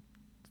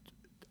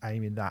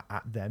aiming that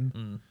at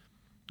them.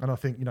 And I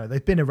think, you know,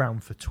 they've been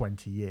around for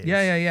 20 years.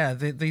 Yeah.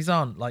 These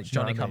aren't like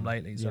Johnny Come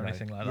Latelys or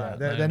anything like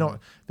that.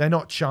 They're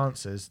not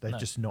chances. They've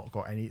just not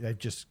got any. They've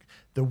just,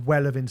 the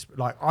well of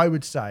like I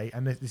would say,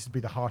 and this would be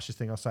the harshest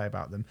thing I'll say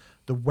about them,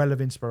 the well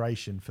of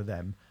inspiration for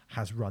them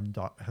has run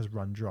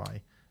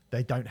dry.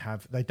 They don't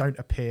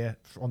appear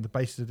on the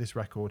basis of this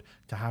record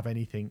to have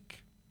anything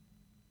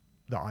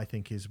that I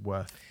think is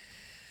worth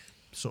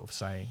sort of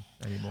saying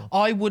anymore.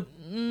 I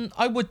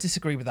would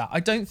disagree with that. I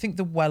don't think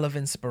the well of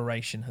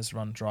inspiration has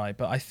run dry,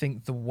 but I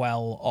think the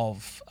well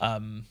of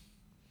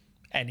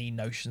any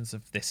notions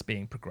of this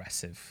being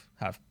progressive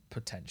have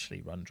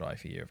potentially run dry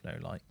for Year of No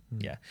Light.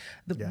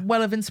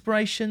 Well of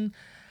inspiration,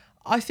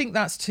 I think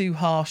that's too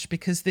harsh,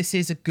 because this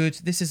is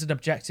an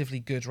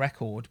objectively good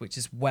record, which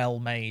is well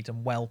made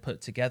and well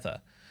put together.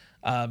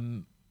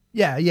 No,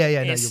 you're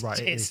right.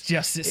 It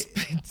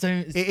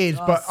is,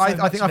 but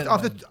I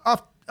think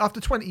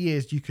after 20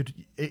 years, you could,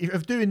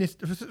 of doing this,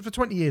 for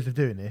 20 years of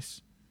doing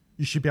this,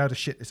 you should be able to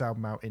shit this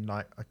album out in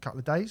like a couple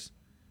of days,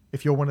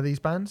 if you're one of these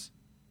bands.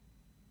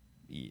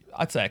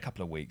 I'd say a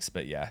couple of weeks,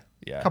 but yeah.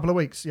 A couple of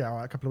weeks, all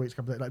right, a couple of weeks,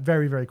 like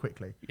very, very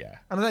quickly. Yeah.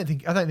 And I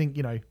don't think,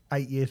 you know,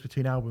 8 years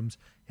between albums,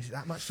 is it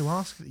that much to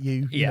ask that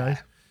you know,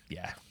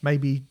 Yeah.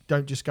 Maybe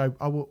don't just go,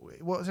 oh,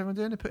 what is everyone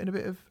doing? They're putting a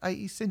bit of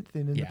 80s synth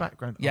in the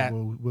background. Yeah.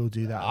 Oh, we'll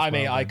do that. I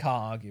mean, I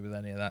can't argue with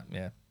any of that.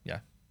 Yeah.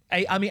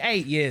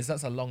 8 years,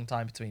 that's a long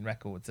time between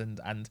records.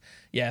 And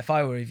yeah, if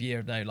I were a Year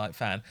of No Light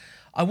fan,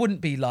 I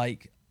wouldn't be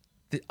like,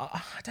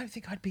 I don't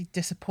think I'd be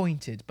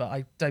disappointed, but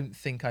I don't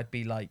think I'd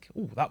be like,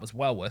 oh, that was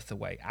well worth the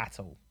wait at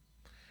all.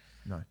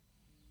 No,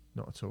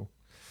 not at all.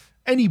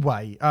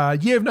 Anyway,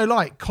 Year of No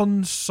Light,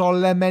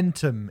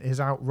 Consolamentum is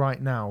out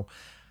right now.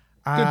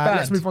 Good band.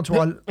 Let's move on to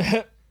our...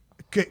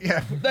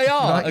 Yeah, they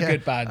are a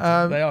good band.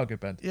 They are a good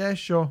band. Yeah,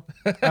 sure.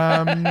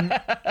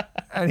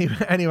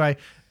 Anyway,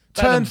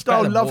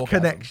 Turnstile Love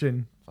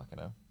Connection. Fucking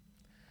hell.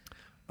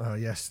 Oh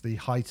yes, the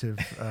height of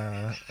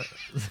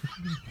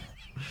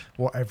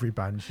what every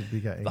band should be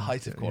getting. The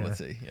height of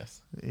quality,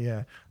 yes.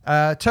 Yeah.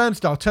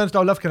 Turnstile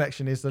Love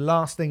Connection is the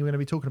last thing we're going to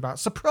be talking about.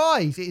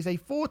 Surprise! It is a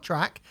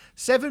 4-track,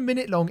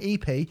 7-minute long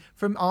EP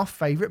from our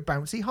favourite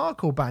bouncy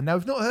hardcore band. Now,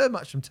 we've not heard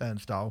much from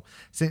Turnstile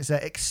since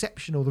their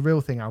exceptional The Real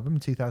Thing album in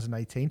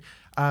 2018.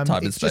 Time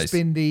and Space. Just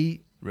been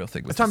the... Real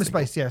Thing was Time and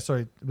Space, yeah,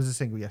 sorry. It was a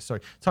single, yes,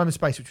 sorry. Time and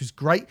Space, which was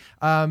great.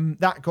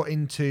 That got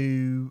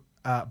into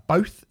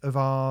both of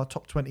our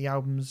top 20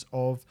 albums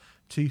of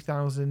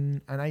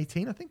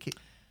 2018, I think. I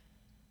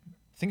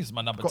think it's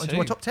my number 2. Got into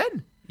my top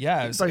 10.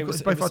 Yeah, it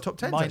was both our top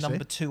 10s, my actually.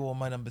 number 2 or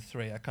my number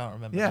 3. I can't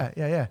remember.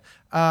 Yeah.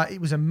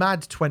 It was a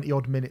mad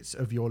 20-odd minutes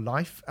of your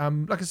life.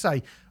 Like I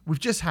say, we've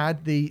just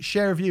had the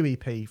Share Review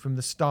EP from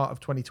the start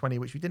of 2020,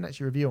 which we didn't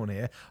actually review on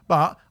here,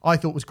 but I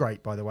thought was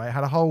great, by the way. It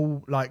had a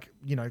whole,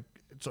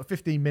 sort of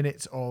 15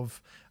 minutes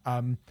of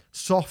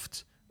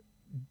soft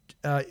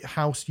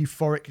house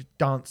euphoric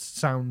dance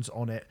sounds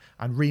on it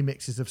and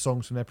remixes of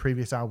songs from their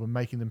previous album,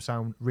 making them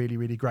sound really,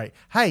 really great.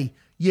 Hey,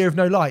 Year of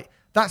No Light.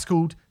 That's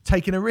called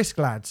Taking a Risk,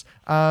 lads.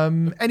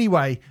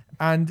 Anyway,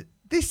 and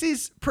this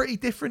is pretty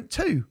different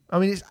too. I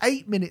mean, it's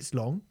 8 minutes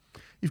long.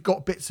 You've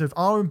got bits of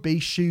R&B,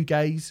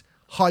 shoegaze,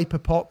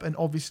 hyperpop, and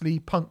obviously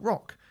punk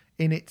rock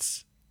in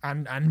its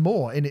and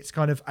more in its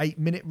kind of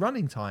 8-minute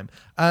running time.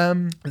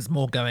 There's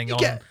more going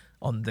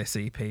on this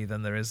EP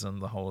than there is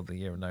on the whole of the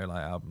Year of No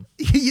Light album.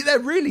 Yeah, there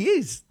really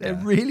is. There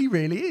really,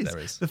 really is. There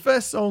is. The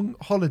first song,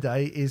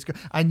 Holiday, is...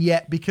 And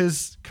yet,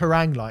 because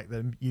Kerrang like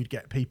them, you'd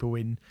get people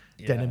in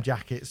denim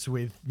jackets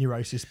with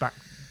Neurosis back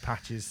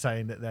patches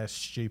saying that they're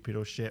stupid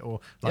or shit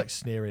or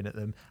sneering at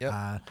them.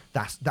 Yep.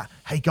 That's that.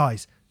 Hey,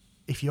 guys,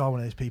 if you are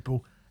one of those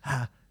people,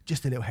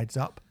 just a little heads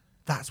up.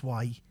 That's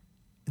why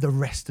the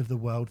rest of the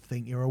world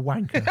think you're a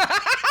wanker.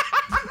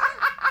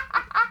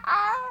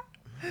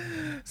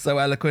 So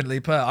eloquently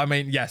put. I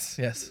mean, yes.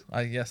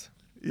 I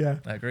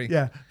agree.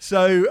 Yeah.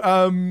 So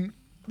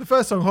the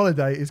first song,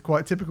 Holiday, is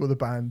quite typical of the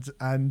band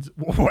and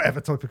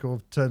whatever typical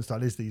of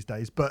Turnstile is these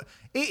days, but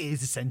it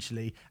is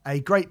essentially a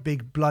great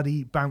big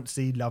bloody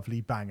bouncy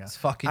lovely banger. It's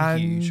fucking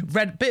huge.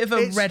 Bit of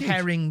a red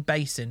herring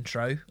bass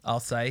intro, I'll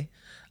say.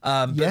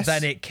 But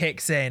then it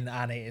kicks in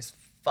and it is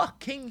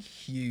fucking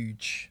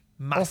huge.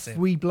 Massive. Off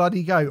we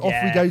bloody go.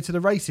 Off we go to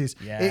the races.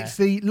 Yeah. It's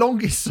the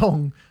longest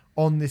song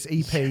on this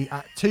EP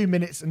at 2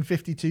 minutes and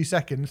 52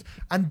 seconds.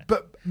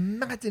 But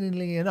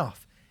maddeningly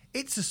enough,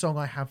 it's a song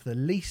I have the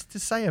least to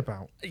say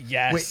about.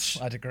 Yes, which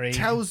I'd agree.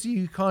 Tells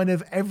you kind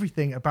of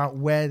everything about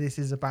where this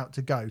is about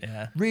to go.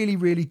 Yeah. Really,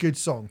 really good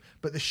song.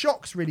 But the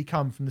shocks really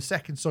come from the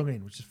second song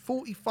in, which is a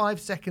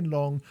 45-second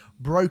long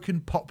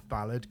broken pop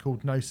ballad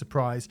called No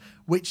Surprise,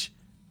 which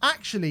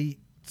actually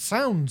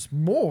sounds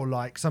more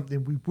like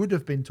something we would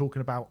have been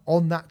talking about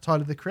on that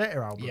Tyler the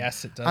Creator album.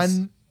 Yes, it does.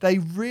 And they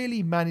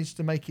really managed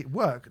to make it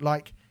work.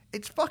 Like,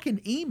 it's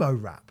fucking emo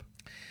rap.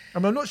 I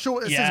mean, I'm not sure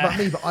what it says about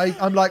me, but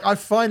I'm like, I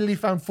finally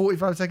found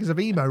 45 seconds of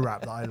emo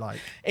rap that I like.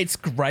 It's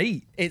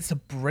great. It's a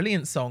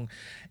brilliant song.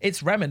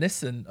 It's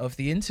reminiscent of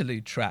the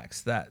interlude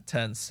tracks that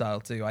Turnstile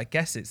do. I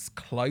guess it's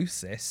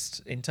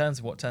closest, in terms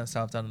of what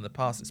Turnstile have done in the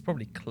past, it's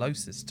probably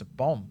closest to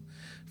Bomb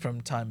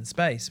from Time and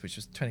Space, which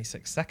was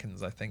 26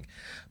 seconds, I think.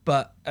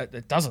 But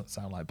it doesn't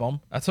sound like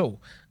Bomb at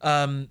all.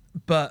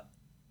 But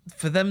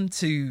for them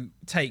to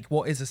take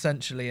what is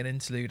essentially an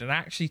interlude and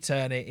actually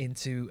turn it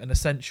into an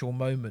essential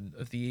moment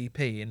of the EP,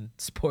 and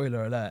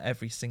spoiler alert,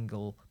 every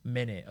single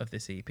minute of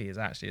this EP is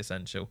actually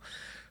essential,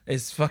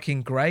 is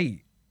fucking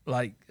great.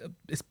 Like,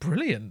 it's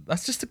brilliant.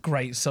 That's just a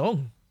great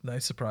song. No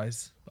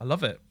Surprise. I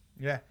love it.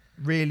 Yeah.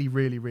 Really,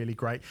 really, really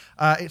great.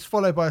 It's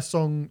followed by a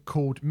song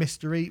called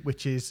Mystery,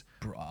 which is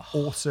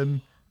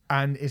awesome.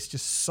 And it's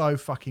just so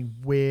fucking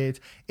weird.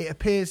 It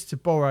appears to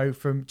borrow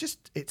from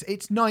just it's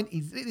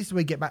 90s. This is where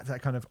we get back to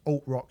that kind of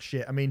alt rock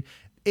shit. I mean,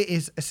 it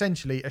is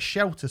essentially a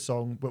Shelter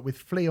song, but with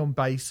Flea on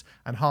bass,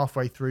 and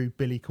halfway through,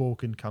 Billy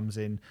Corgan comes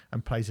in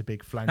and plays a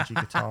big flangy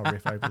guitar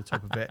riff over the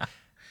top of it.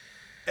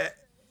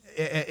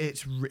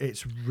 It's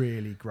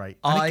really great.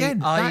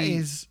 And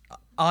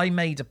I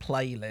made a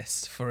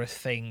playlist for a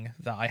thing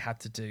that I had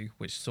to do,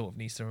 which sort of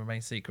needs to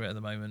remain secret at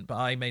the moment. But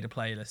I made a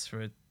playlist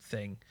for a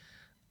thing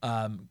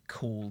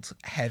called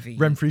Heavy.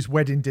 Renfrew's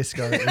Wedding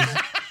Disco. It's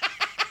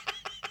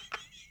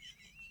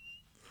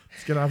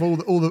gonna have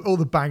all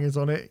the bangers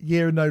on it.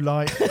 Year of No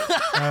Light.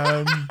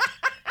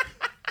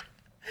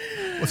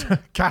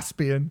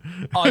 Caspian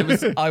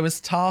I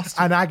was tasked.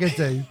 and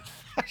Agadoo.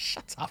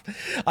 Shut up.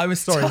 I was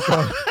Sorry, go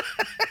on.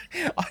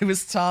 I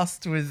was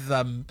tasked with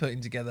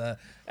putting together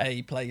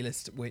a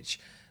playlist which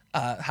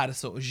had a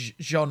sort of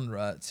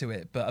genre to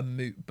it,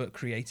 but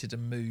created a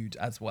mood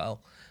as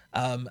well.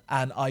 And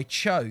I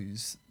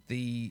chose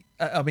the.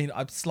 I mean,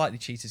 I'm slightly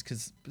cheated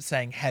because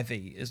saying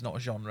heavy is not a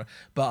genre,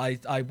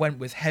 but I went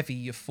with heavy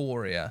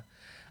euphoria,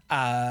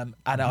 and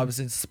I was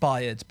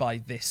inspired by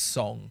this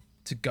song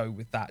to go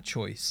with that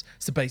choice.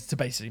 So to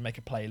basically make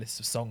a playlist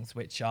of songs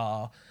which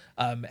are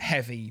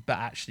heavy but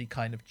actually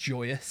kind of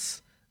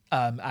joyous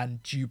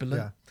and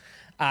jubilant.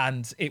 Yeah.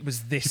 And it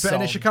was this You put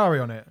song. any Shikari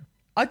on it?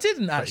 I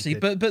didn't actually,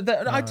 did.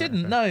 but I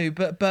didn't know,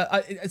 but part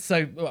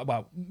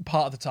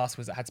of the task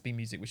was it had to be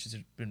music which has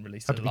been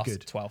released in the last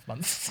good. 12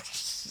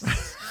 months.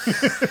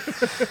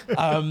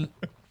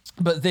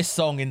 But this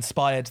song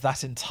inspired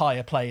that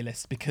entire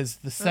playlist because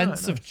the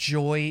sense of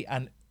joy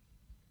and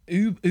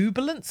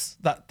ubilance,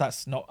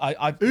 that's not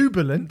I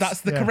Ubilance?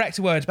 that's the Yeah. correct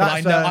word, but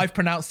That's, I know I've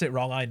pronounced it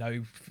wrong. I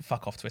know,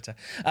 fuck off Twitter.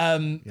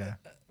 Yeah.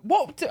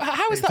 How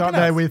is It's that up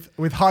there pronounced?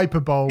 with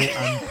Hyperbole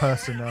and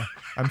Persona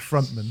and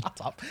Frontman.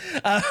 Shut up.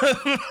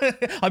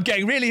 I'm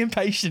getting really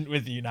impatient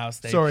with you now,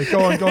 Steve. Sorry,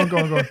 go on.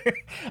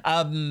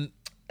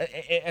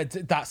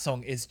 That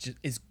song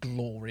is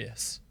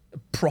glorious.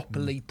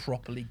 Properly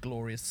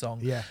glorious song.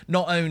 Yeah.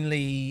 Not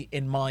only,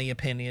 in my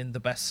opinion, the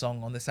best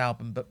song on this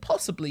album, but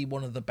possibly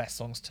one of the best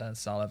songs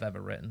Turnstile have ever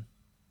written.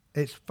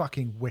 It's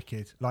fucking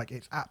wicked. Like,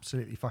 it's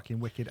absolutely fucking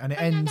wicked. And it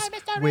ends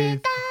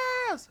with...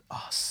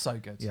 Oh, so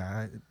good.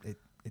 Yeah,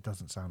 it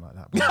doesn't sound like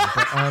that.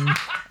 But,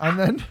 and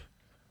then...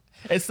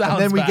 It sounds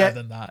then we better get-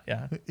 than that,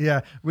 yeah.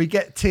 Yeah, we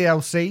get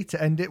TLC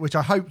to end it, which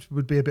I hoped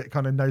would be a bit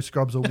kind of No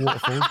Scrubs or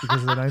Waterfalls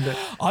because they named it.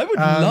 I would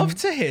love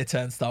to hear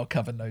Turnstile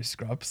cover No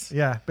Scrubs.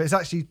 Yeah, but it's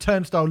actually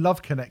Turnstile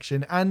Love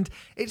Connection, and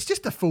it's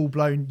just a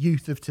full-blown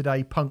youth of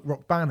today punk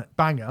rock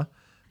banger.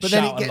 But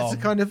then Shout it gets along. a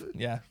kind of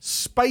Yeah.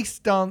 space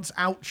dance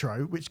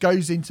outro, which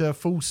goes into a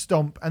full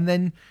stomp, and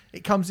then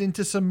it comes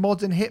into some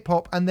modern hip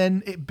hop, and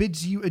then it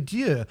bids you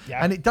adieu.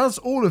 Yeah. And it does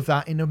all of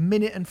that in 1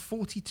 minute and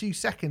 42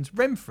 seconds,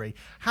 rem-free.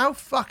 How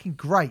fucking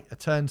great a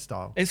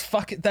Turnstile! It's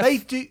fucking...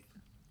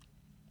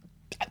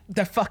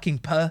 They're fucking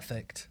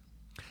perfect.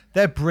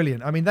 They're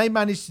brilliant. I mean, they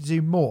managed to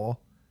do more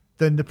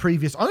than the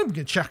previous. I'm going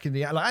to check in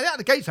the Out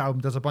the Gates album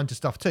does a bunch of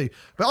stuff too,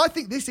 but I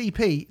think this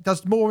EP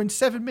does more in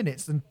 7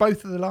 minutes than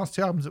both of the last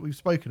two albums that we've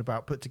spoken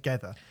about put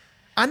together,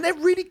 and they're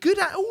really good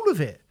at all of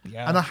it.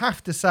 Yeah. And I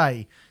have to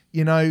say,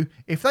 you know,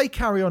 if they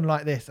carry on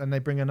like this and they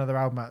bring another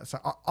album out, so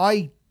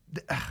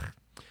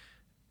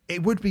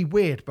it would be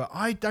weird, but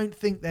I don't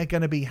think they're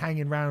going to be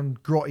hanging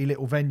around grotty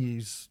little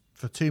venues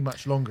for too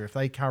much longer if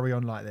they carry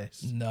on like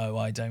this. No,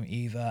 I don't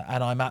either.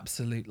 And I'm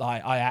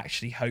I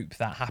actually hope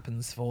that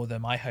happens for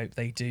them. I hope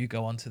they do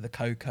go onto the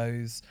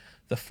Cocos,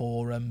 the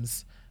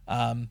forums.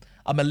 I'm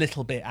a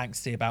little bit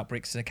angsty about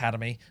Brixton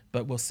Academy,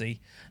 but we'll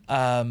see.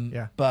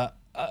 Yeah. But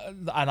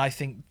and I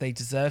think they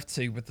deserve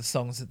to with the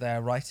songs that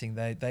they're writing.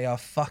 They are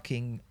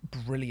fucking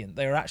brilliant.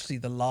 They are actually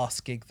the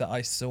last gig that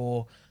I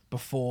saw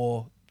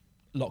before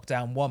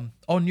lockdown 1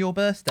 on your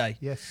birthday.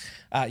 Yes.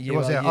 At It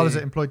was, yeah. I was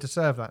employed to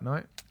serve that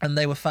night. and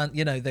they were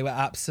they were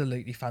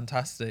absolutely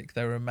fantastic.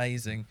 They were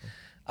amazing.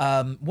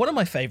 One of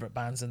my favorite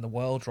bands in the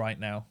world right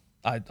now,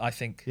 I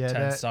think. Yeah,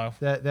 Turnstile.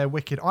 they're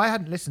wicked. I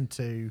hadn't listened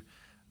to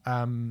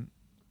them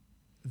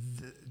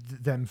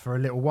for a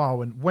little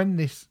while, and when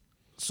this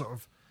sort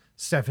of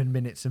 7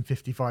 minutes and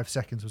 55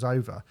 seconds was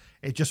over,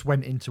 it just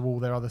went into all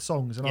their other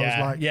songs, and I was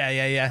like, yeah,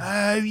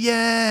 oh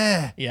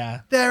yeah,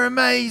 yeah. they're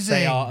amazing.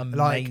 They are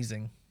Like,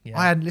 amazing. Yeah.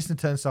 I hadn't listened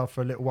to Turnstile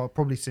for a little while,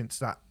 probably since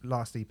that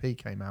last EP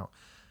came out.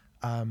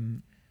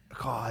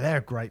 God, they're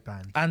a great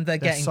band, and they're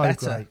getting so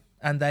better. great.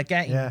 And they're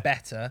getting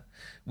better,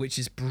 which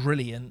is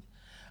brilliant.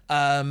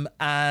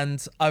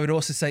 And I would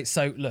also say,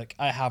 so look,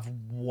 I have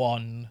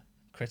one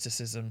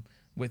criticism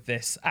with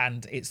this,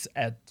 and it's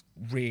a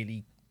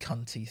really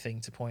cunty thing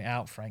to point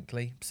out,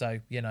 frankly. So,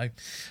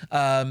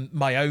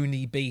 my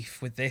only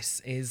beef with this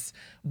is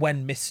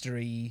when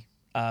Mystery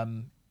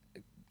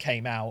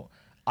came out,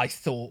 I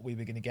thought we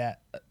were going to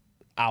get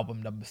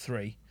album number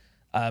 3.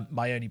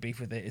 My only beef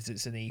with it is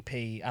it's an EP,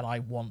 and I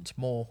want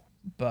more,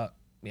 but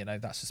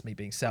that's just me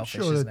being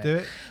selfish, Sure, isn't they'll it?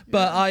 do it.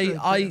 But Yeah,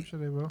 I'm sure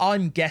they will.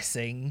 I'm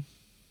guessing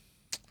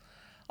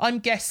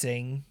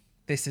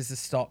this is a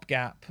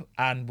stopgap,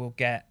 and we'll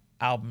get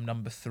album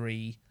number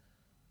 3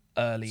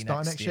 early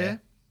Start next next year.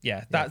 year?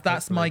 Yeah, Yeah,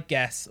 that's my hopefully.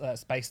 guess.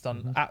 That's based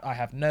on. I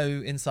have no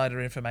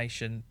insider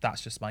information.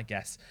 That's just my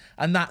guess,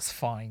 and that's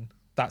fine.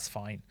 That's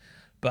fine.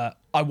 But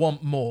I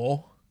want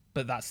more.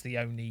 But that's the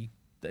only.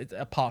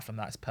 Apart from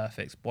that, it's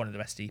perfect. One of the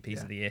best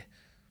EPs of the year.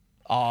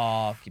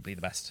 Arguably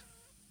the best.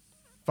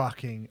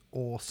 Fucking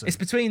awesome. It's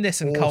between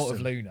this and Cult of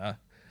Awesome. Luna.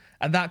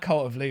 And that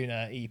Cult of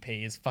Luna EP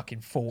is fucking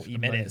 40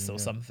 minutes or yeah.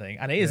 something.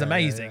 And it is Yeah,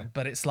 amazing, yeah.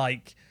 but it's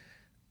like,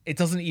 it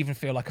doesn't even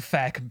feel like a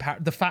fair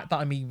comparison. The fact that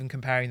I'm even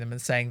comparing them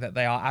and saying that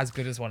they are as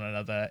good as one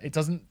another, it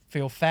doesn't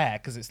feel fair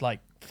because it's like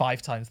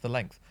 5 times the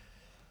length.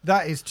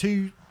 That is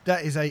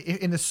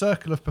in the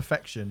circle of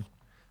perfection.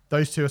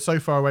 those two are so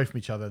far away from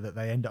each other that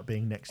they end up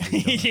being next to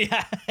each other.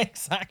 Yeah,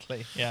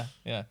 exactly. Yeah.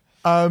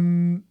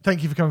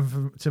 Thank you for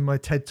coming to my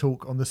TED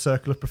talk on the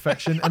Circle of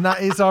Perfection, and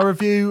that is our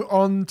review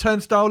on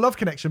Turnstile Love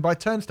Connection by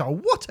Turnstile.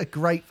 What a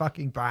great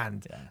fucking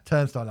band.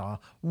 Turnstile are.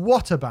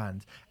 What a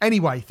band.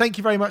 Anyway, thank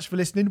you very much for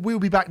listening. We'll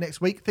be back next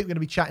week. I think we're going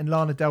to be chatting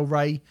Lana Del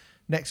Rey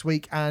next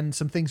week and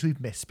some things we've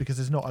missed because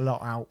there's not a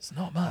lot out. It's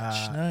not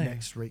much, no.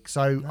 Next week.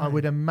 So I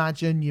would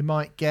imagine you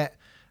might get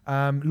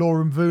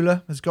Laura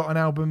Mvula has got an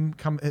album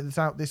it's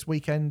out this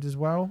weekend as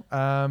well.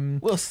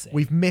 We'll see.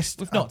 We've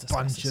missed We've not a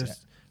bunch discussed of... this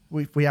yet.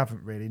 We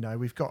haven't really, no.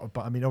 We've got,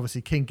 I mean,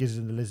 obviously King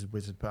Gizzard and the Lizard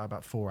Wizard put out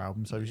about 4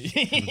 albums, so we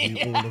should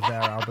review all of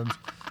their albums.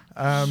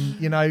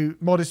 You know,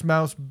 Modest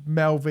Mouse,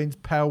 Melvins,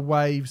 Pale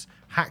Waves,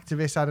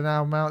 Hacktivist had an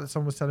album out that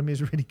someone was telling me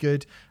is really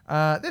good.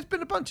 There's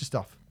been a bunch of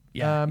stuff.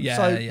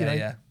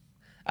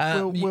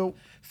 We'll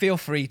feel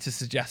free to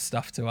suggest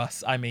stuff to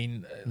us. I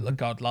mean,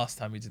 God, last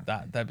time we did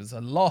that, there was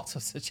a lot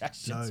of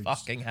suggestions.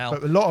 Fucking hell.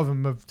 But a lot of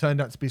them have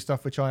turned out to be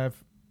stuff which I have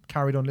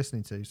carried on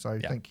listening to, so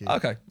thank you.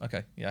 Okay,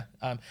 yeah.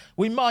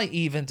 We might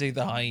even do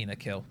the hyena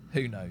kill.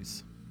 Who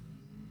knows?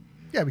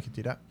 Yeah, we could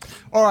do that.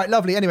 All right,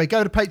 lovely. Anyway,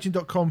 go to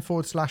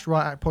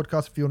patreon.com/Riot Act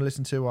Podcast if you want to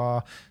listen to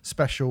our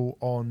special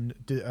on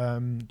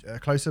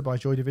Closer by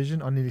Joy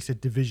Division. I nearly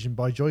said Division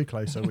by Joy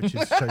Closer, which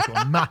is shows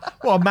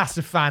what a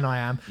massive fan I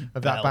am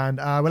of that band.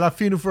 We'll have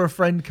Funeral for a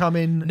Friend come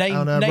in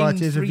on a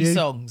Rioters review.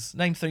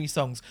 Name 3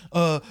 songs.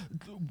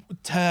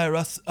 Tear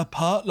Us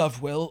Apart,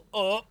 Love Will.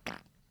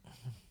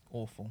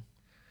 Awful.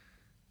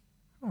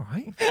 All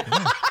right.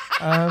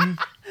 Yeah.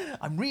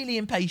 I'm really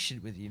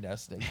impatient with you now,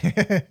 Steve.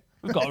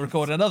 We've got to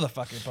record another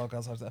fucking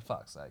podcast after that,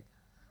 fuck's sake.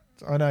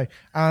 I know.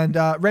 And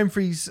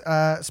Renfrey's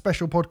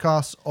special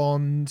podcast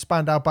on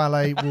Spandau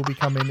Ballet will be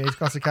coming, his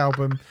classic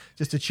album,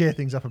 just to cheer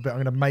things up a bit. I'm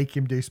going to make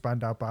him do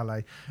Spandau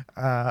Ballet.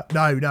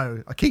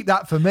 No, I keep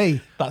that for me.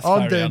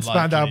 I'm doing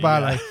Spandau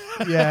Ballet.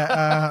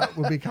 Yeah,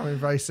 will be coming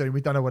very soon. We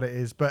don't know what it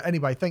is. But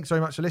anyway, thanks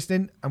very much for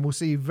listening, and we'll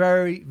see you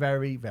very,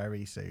 very,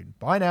 very soon.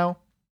 Bye now.